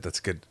 shit, that's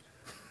good.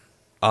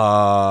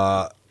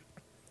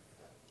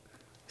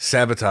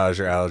 Sabotage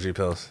your allergy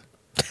pills.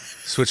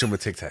 Switch them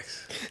with Tic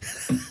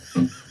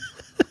Tacs.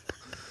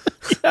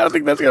 I don't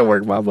think that's gonna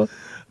work, Mama.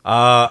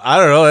 I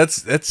don't know.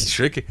 That's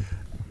tricky.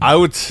 I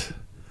would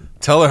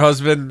tell her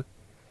husband,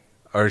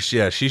 or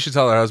she should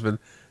tell her husband,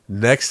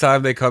 next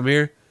time they come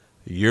here,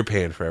 you're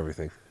paying for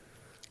everything.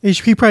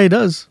 He probably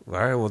does. All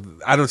right. Well,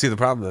 I don't see the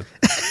problem then.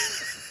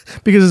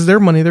 Because it's their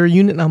money. They're a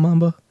unit now,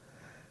 Mamba.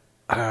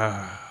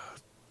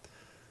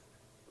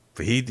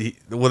 But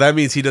well, that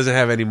means he doesn't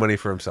have any money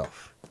for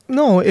himself.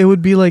 No, it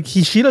would be like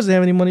she doesn't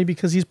have any money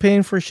because he's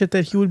paying for shit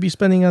that he would be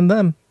spending on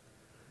them.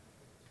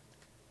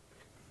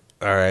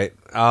 All right.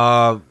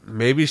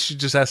 Maybe she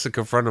just has to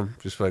confront him.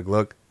 Just like,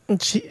 look.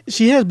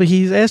 She has, but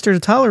he's asked her to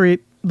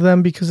tolerate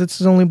them because it's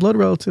his only blood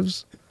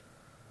relatives.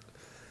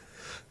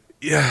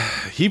 Yeah,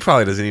 he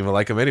probably doesn't even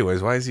like him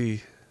anyways. Why is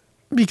he?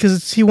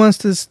 Because he wants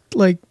to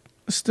like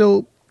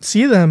still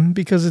see them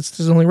because it's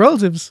his only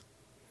relatives.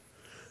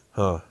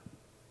 Huh.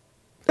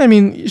 I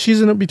mean,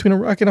 she's in between a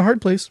rock and a hard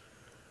place.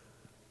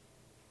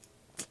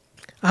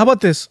 How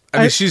about this? I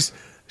mean, she's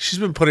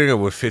been putting up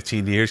with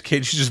 15 years.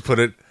 Can't you just put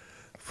up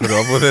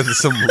with it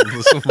some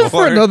more?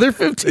 For another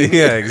 15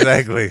 Yeah,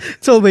 exactly.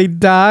 Till they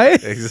die?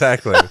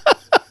 Exactly.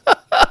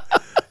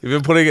 You've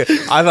been putting it...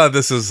 I thought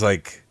this was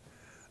like,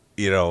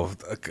 a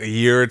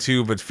year or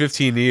two, but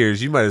 15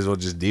 years, you might as well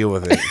just deal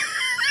with it.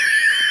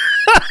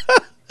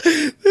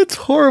 It's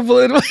horrible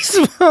advice,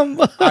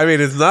 Mama. I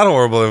mean, it's not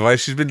horrible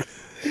advice. She's been...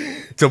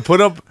 To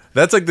put up...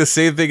 That's like the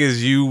same thing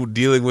as you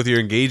dealing with your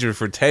engagement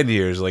for 10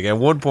 years. Like, at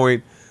one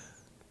point,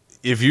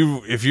 if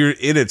you're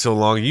in it so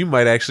long, you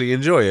might actually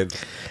enjoy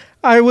it.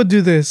 I would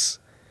do this.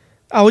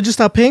 I would just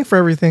stop paying for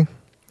everything.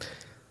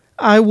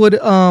 I would,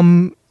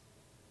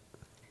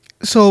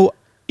 so,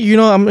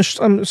 I'm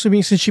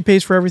assuming since she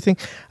pays for everything,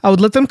 I would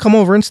let them come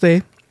over and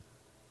stay.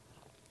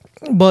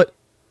 But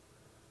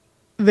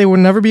there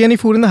would never be any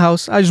food in the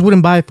house. I just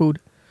wouldn't buy food.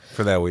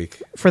 For that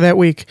week.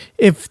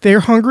 If they're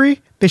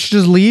hungry, they should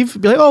just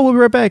leave. Be like, oh, we'll be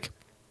right back.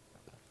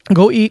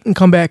 Go eat and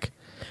come back.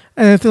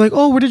 And if they're like,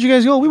 oh, where did you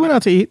guys go? We went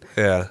out to eat.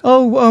 Yeah.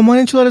 Oh, why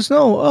didn't you let us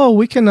know? Oh,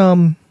 we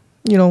can,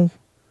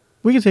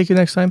 we can take you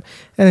next time.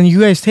 And then you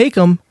guys take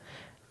them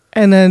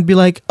and then be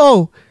like,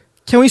 oh,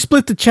 can we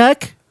split the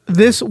check?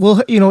 This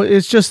will,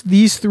 it's just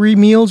these 3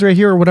 meals right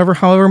here or whatever,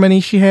 however many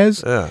she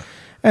has. Yeah.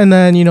 And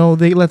then,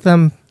 they let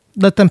them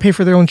pay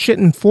for their own shit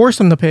and force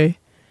them to pay.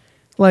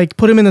 Like,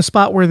 put them in a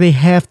spot where they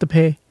have to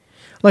pay.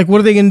 Like, what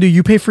are they going to do?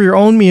 You pay for your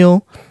own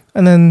meal,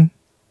 and then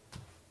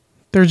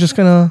they're just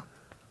going to...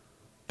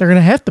 They're going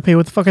to have to pay.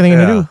 What the fuck are they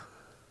going to do?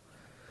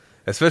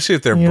 Especially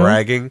if they're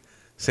bragging,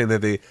 saying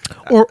that they...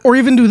 Or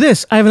even do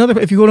this. I have another...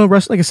 If you go to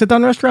a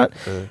sit-down restaurant,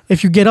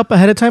 if you get up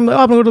ahead of time, like,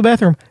 oh, I'm going to go to the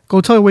bathroom.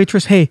 Go tell your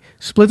waitress, hey,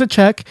 split the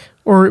check,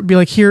 or be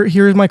like,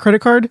 here's my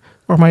credit card,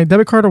 or my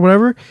debit card, or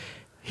whatever.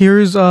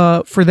 Here's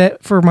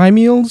for my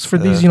meals, for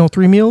these,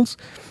 3 meals.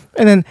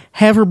 And then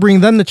have her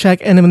bring them the check,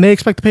 and then when they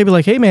expect to pay, be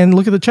like, "Hey, man,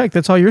 look at the check.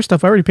 That's all your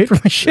stuff. I already paid for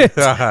my shit."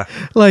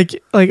 like,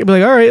 be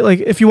like, "All right,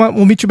 like, if you want,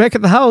 we'll meet you back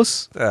at the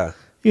house." Yeah.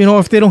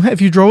 If they don't, if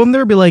you drove them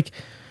there, be like,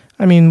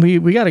 "I mean,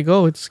 we gotta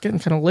go. It's getting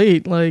kind of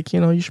late. Like,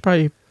 you should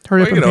probably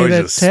hurry up and pay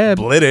that tab."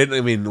 Split it.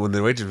 I mean, when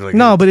the waitress be like,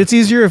 no, but it's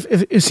easier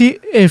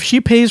if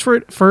she pays for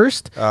it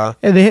first, and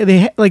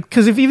they like,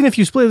 because even if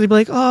you split, they'd be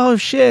like, "Oh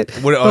shit."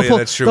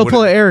 That's true. They'll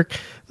pull an Eric.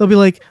 They'll be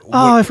like,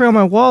 "Oh, I forgot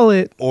my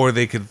wallet." Or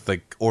they could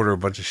like order a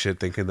bunch of shit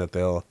thinking that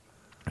they'll.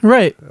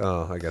 Right.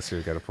 Oh, I guess you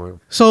got a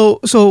point. So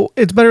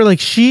it's better like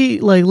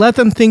she let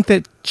them think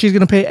that she's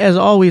gonna pay as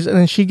always, and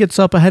then she gets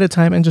up ahead of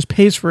time and just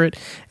pays for it,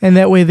 and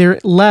that way they're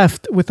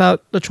left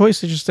without the choice.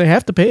 They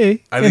have to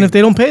pay, and if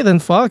they don't pay, then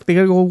fuck, they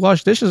gotta go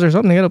wash dishes or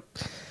something.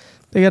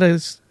 They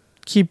gotta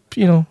keep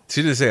She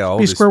didn't say how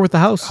old be square with the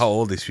house. How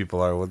old these people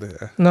are? Would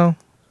they? No.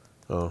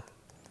 Oh.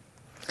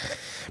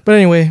 But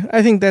anyway,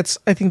 I think that's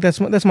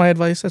my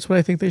advice. That's what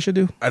I think they should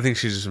do. I think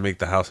she just make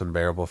the house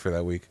unbearable for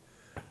that week.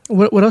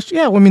 What else?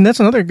 Yeah, well, I mean that's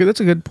a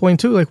good point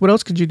too. Like, what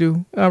else could you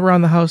do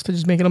around the house to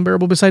just make it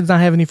unbearable besides not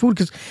having any food?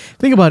 Because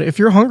think about it, if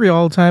you're hungry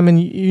all the time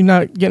and you're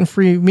not getting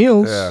free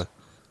meals, Yeah.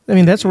 I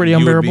mean that's already You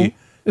would unbearable, be-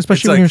 especially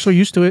it's when like- you're so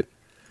used to it.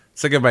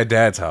 It's like at my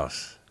dad's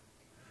house.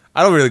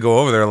 I don't really go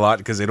over there a lot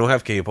because they don't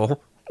have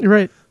cable. You're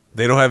right.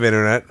 They don't have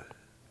internet.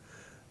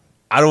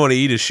 I don't want to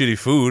eat his shitty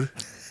food.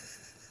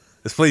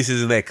 This place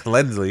isn't that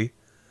cleansly.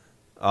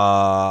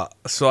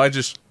 So I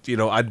just,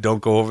 I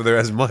don't go over there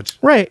as much.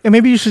 Right, and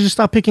maybe you should just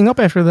stop picking up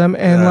after them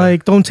and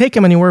like don't take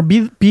them anywhere.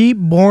 Be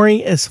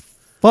boring as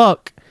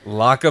fuck.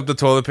 Lock up the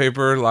toilet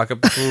paper, lock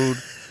up the food,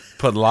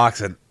 put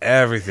locks on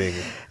everything.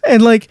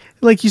 And like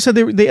you said,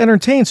 they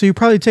entertain, so you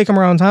probably take them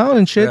around town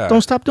and shit. Yeah.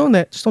 Don't stop doing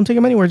that. Just don't take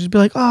them anywhere. Just be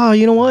like, oh,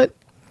 you know what?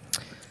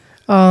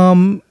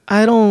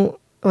 I don't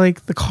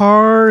like the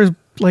car is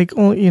like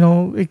only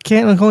it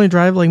can't only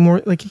drive like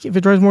more like if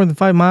it drives more than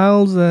 5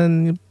 miles,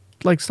 then it,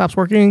 like stops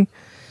working.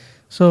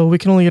 So we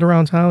can only get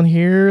around town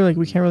here. Like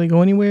we can't really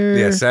go anywhere.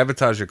 Yeah,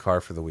 sabotage your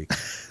car for the week.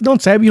 You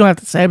don't have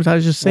to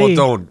sabotage. Just say. Well,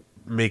 don't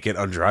make it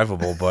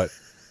undrivable, but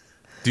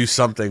do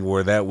something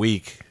where that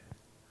week.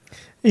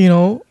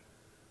 And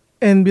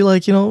be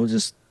like,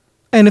 just,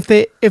 and if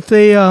they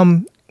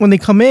when they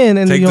come in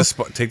and take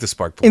the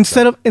spark plug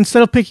instead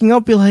of picking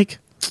up, be like,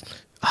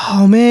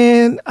 oh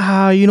man,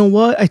 you know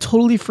what? I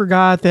totally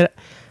forgot that,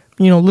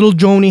 little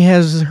Joni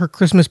has her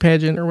Christmas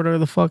pageant or whatever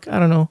the fuck. I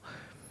don't know,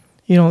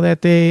 that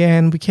day,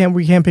 and we can't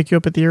pick you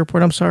up at the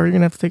airport. I'm sorry, you're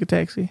gonna have to take a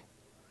taxi.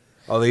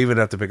 Oh, they even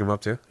have to pick him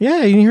up too?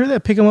 Yeah, you hear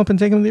that? Pick him up and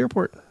take him to the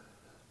airport.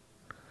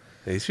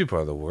 Yeah, these people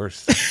are the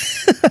worst.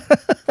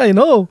 I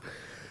know.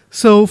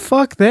 So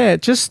fuck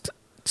that. Just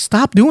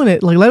stop doing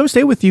it. Like, let them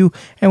stay with you.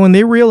 And when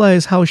they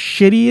realize how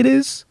shitty it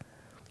is,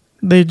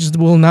 they just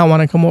will not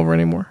want to come over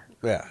anymore.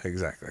 Yeah,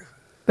 exactly.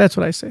 That's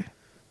what I say.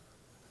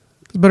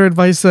 It's better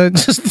advice than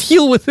just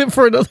deal with it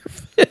for another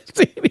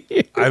 15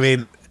 years. I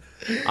mean,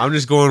 I'm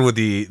just going with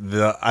the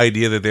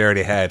idea that they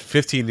already had.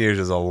 15 years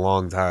is a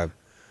long time.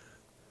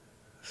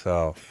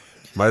 So,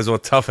 might as well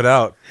tough it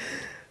out.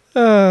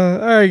 All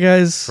right,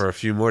 guys. For a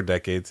few more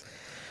decades.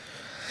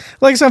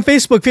 Like us on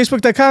Facebook,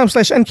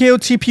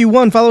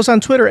 facebook.com/NKOTP1. Follow us on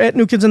Twitter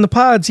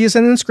 @NewKidsInThePod. See us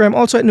on Instagram,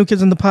 also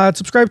 @NewKidsInThePod.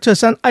 Subscribe to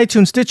us on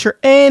iTunes, Stitcher,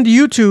 and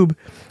YouTube.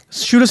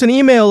 Shoot us an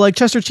email like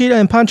Chester Cheetah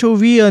and Pancho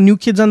Villa,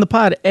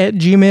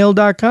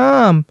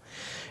 newkidsonthepod@gmail.com.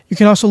 You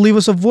can also leave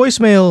us a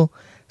voicemail,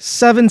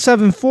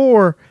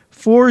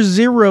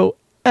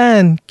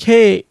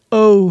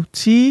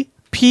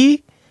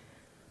 774-40-NKOTP.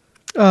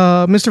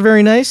 Mr.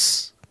 Very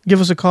Nice, give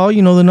us a call.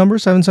 You know the number,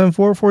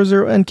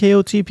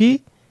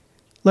 774-40-NKOTP.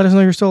 Let us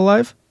know you're still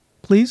alive.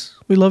 Please.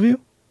 We love you.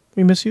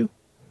 We miss you.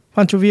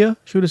 Pancho Villa,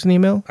 shoot us an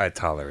email. I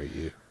tolerate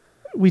you.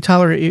 We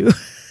tolerate you.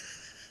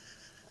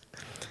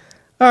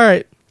 All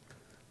right.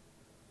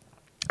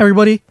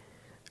 Everybody,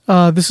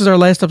 this is our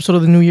last episode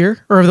of the new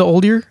year, or of the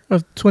old year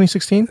of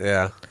 2016.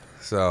 Yeah.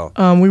 So.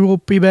 We will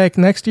be back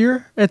next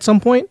year at some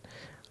point.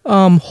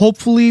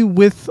 Hopefully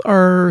with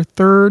our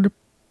third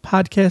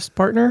podcast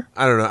partner.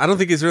 I don't know. I don't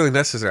think it's really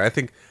necessary. I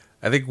think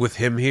with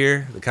him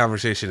here, the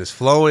conversation is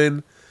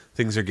flowing.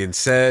 Things are getting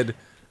said.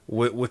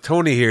 With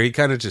Tony here, he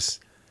kind of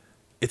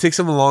it takes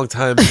him a long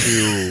time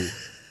to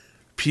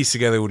piece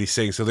together what he's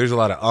saying. So there's a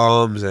lot of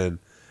ums, and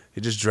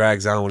it just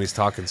drags on when he's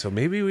talking. So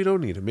maybe we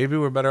don't need him. Maybe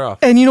we're better off.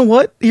 And you know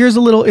what? Here's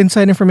a little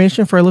inside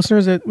information for our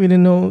listeners that they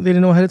didn't know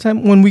ahead of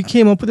time. When we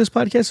came up with this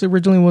podcast, it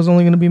originally was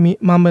only going to be me,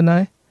 Mamba, and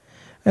I.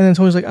 And then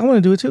Tony's like, I want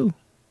to do it too.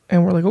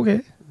 And we're like,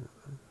 okay.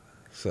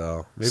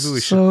 So maybe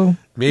we should. So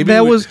maybe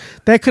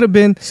that could have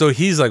been. So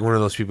he's like one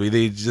of those people.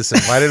 They just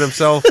invited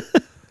himself,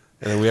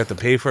 and then we have to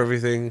pay for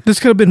everything. This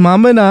could have been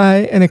Mamba and I,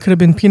 and it could have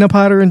been peanut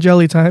butter and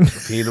jelly time.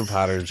 Peanut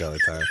butter and jelly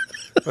time.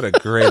 What a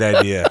great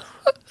idea.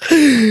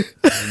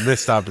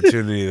 Missed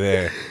opportunity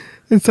there.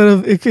 Instead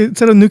of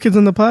New Kids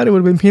on the Pod, it would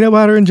have been peanut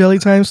butter and jelly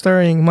time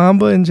starring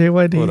Mamba and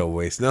JYD. What a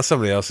waste. Now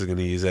somebody else is going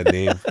to use that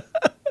name.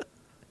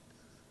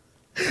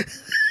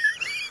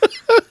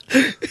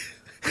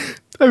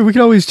 I mean, we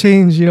can always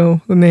change, the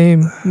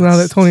name now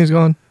that Tony's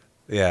gone.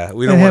 Yeah,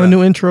 we don't have a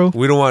new intro.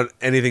 We don't want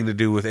anything to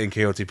do with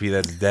NKOTP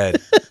that's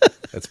dead.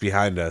 That's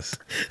behind us.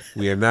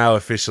 We are now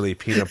officially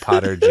peanut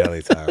butter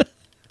jelly time.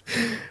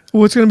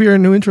 What's going to be our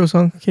new intro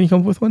song? Can you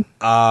come up with one?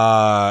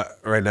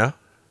 Right now?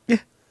 Yeah.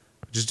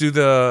 Just do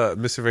the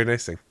Mr. Very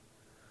Nice thing.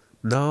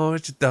 No,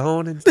 it's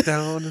down and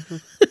down.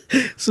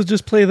 So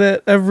just play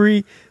that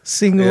every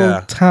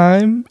single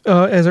time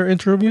as our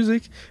intro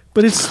music.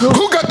 But it's still...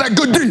 Who got that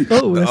good D?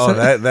 Oh,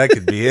 that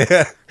could be it.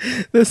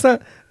 That's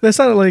not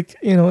like,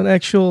 an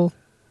actual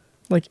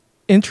like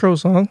intro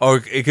song.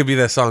 Or it could be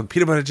that song,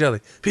 Peanut Butter Jelly.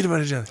 Peanut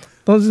Butter Jelly.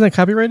 Isn't that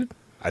copyrighted?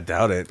 I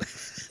doubt it.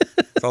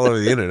 It's all over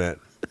the internet.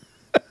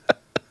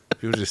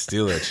 People just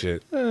steal that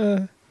shit.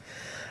 All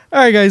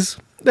right, guys.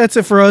 That's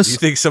it for us. You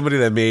think somebody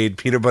that made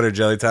Peanut Butter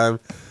Jelly Time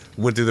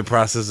went through the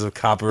process of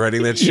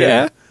copyrighting that shit?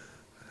 Yeah.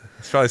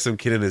 It's probably some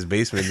kid in his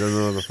basement doesn't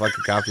know what the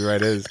fucking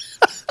copyright is.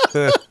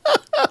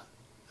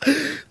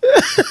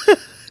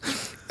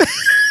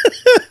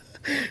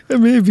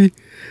 Maybe.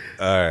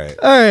 All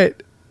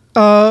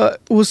right.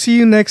 We'll see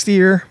you next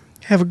year.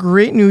 Have a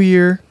great new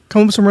year.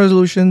 Come up with some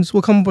resolutions.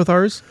 We'll come up with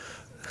ours.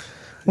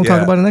 We'll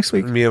talk about it next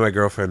week. Me and my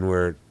girlfriend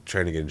were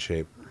trying to get in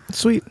shape.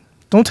 Sweet.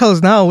 Don't tell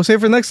us now. We'll save it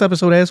for the next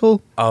episode,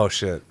 asshole. Oh,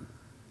 shit.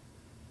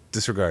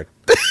 Disregard.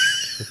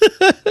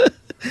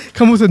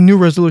 Come with a new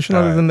resolution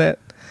other than that.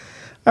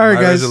 All right,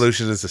 my guys.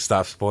 resolution is to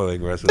stop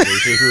spoiling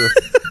resolutions.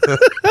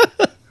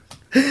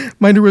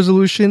 My new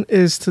resolution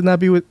is to not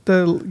be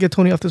get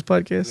Tony off this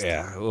podcast.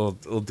 Yeah, we'll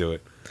do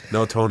it.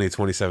 No Tony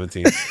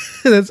 2017. Is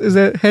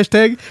that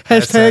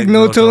hashtag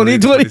no Tony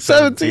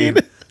 2017?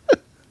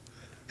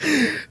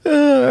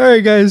 All right,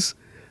 guys.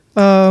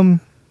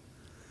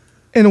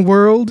 In a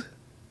world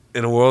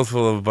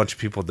full of a bunch of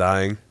people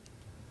dying,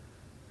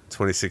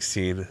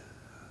 2016,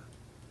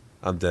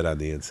 I'm dead on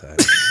the inside.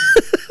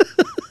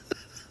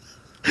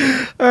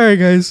 All right,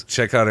 guys.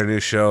 Check out our new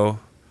show,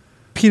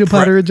 Peanut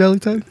Potter and Jelly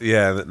Time.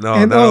 Yeah,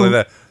 not only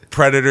that,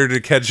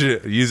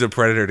 use a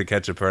predator to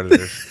catch a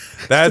predator.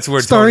 That's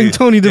where Starring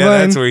Tony Devine. Yeah,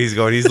 that's where he's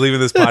going. He's leaving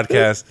this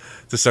podcast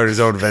to start his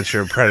own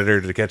venture, Predator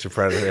to catch a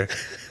predator.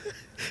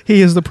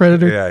 He is the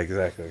predator. Yeah,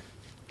 exactly.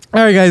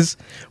 All right, guys.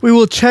 We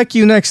will check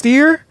you next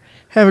year.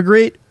 Have a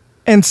great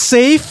and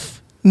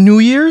safe New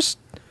Year's.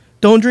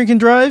 Don't drink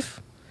and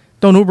drive.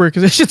 Don't Uber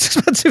because that shit's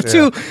expensive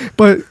too.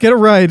 But get a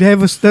ride.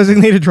 Have a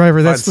designated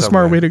driver. That's the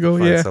smart way to go.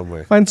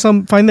 Find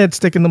that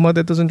stick in the mud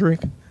that doesn't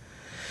drink. All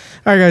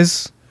right,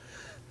 guys.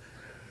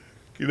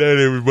 Good night,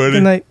 everybody.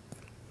 Good night.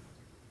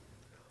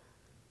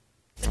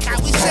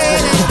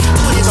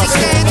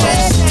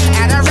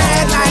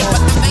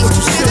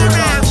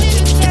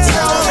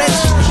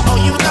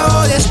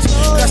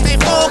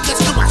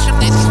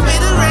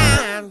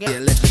 Yeah,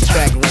 let the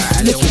track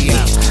ride.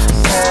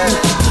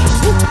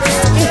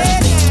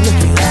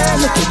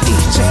 Look at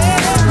DJ.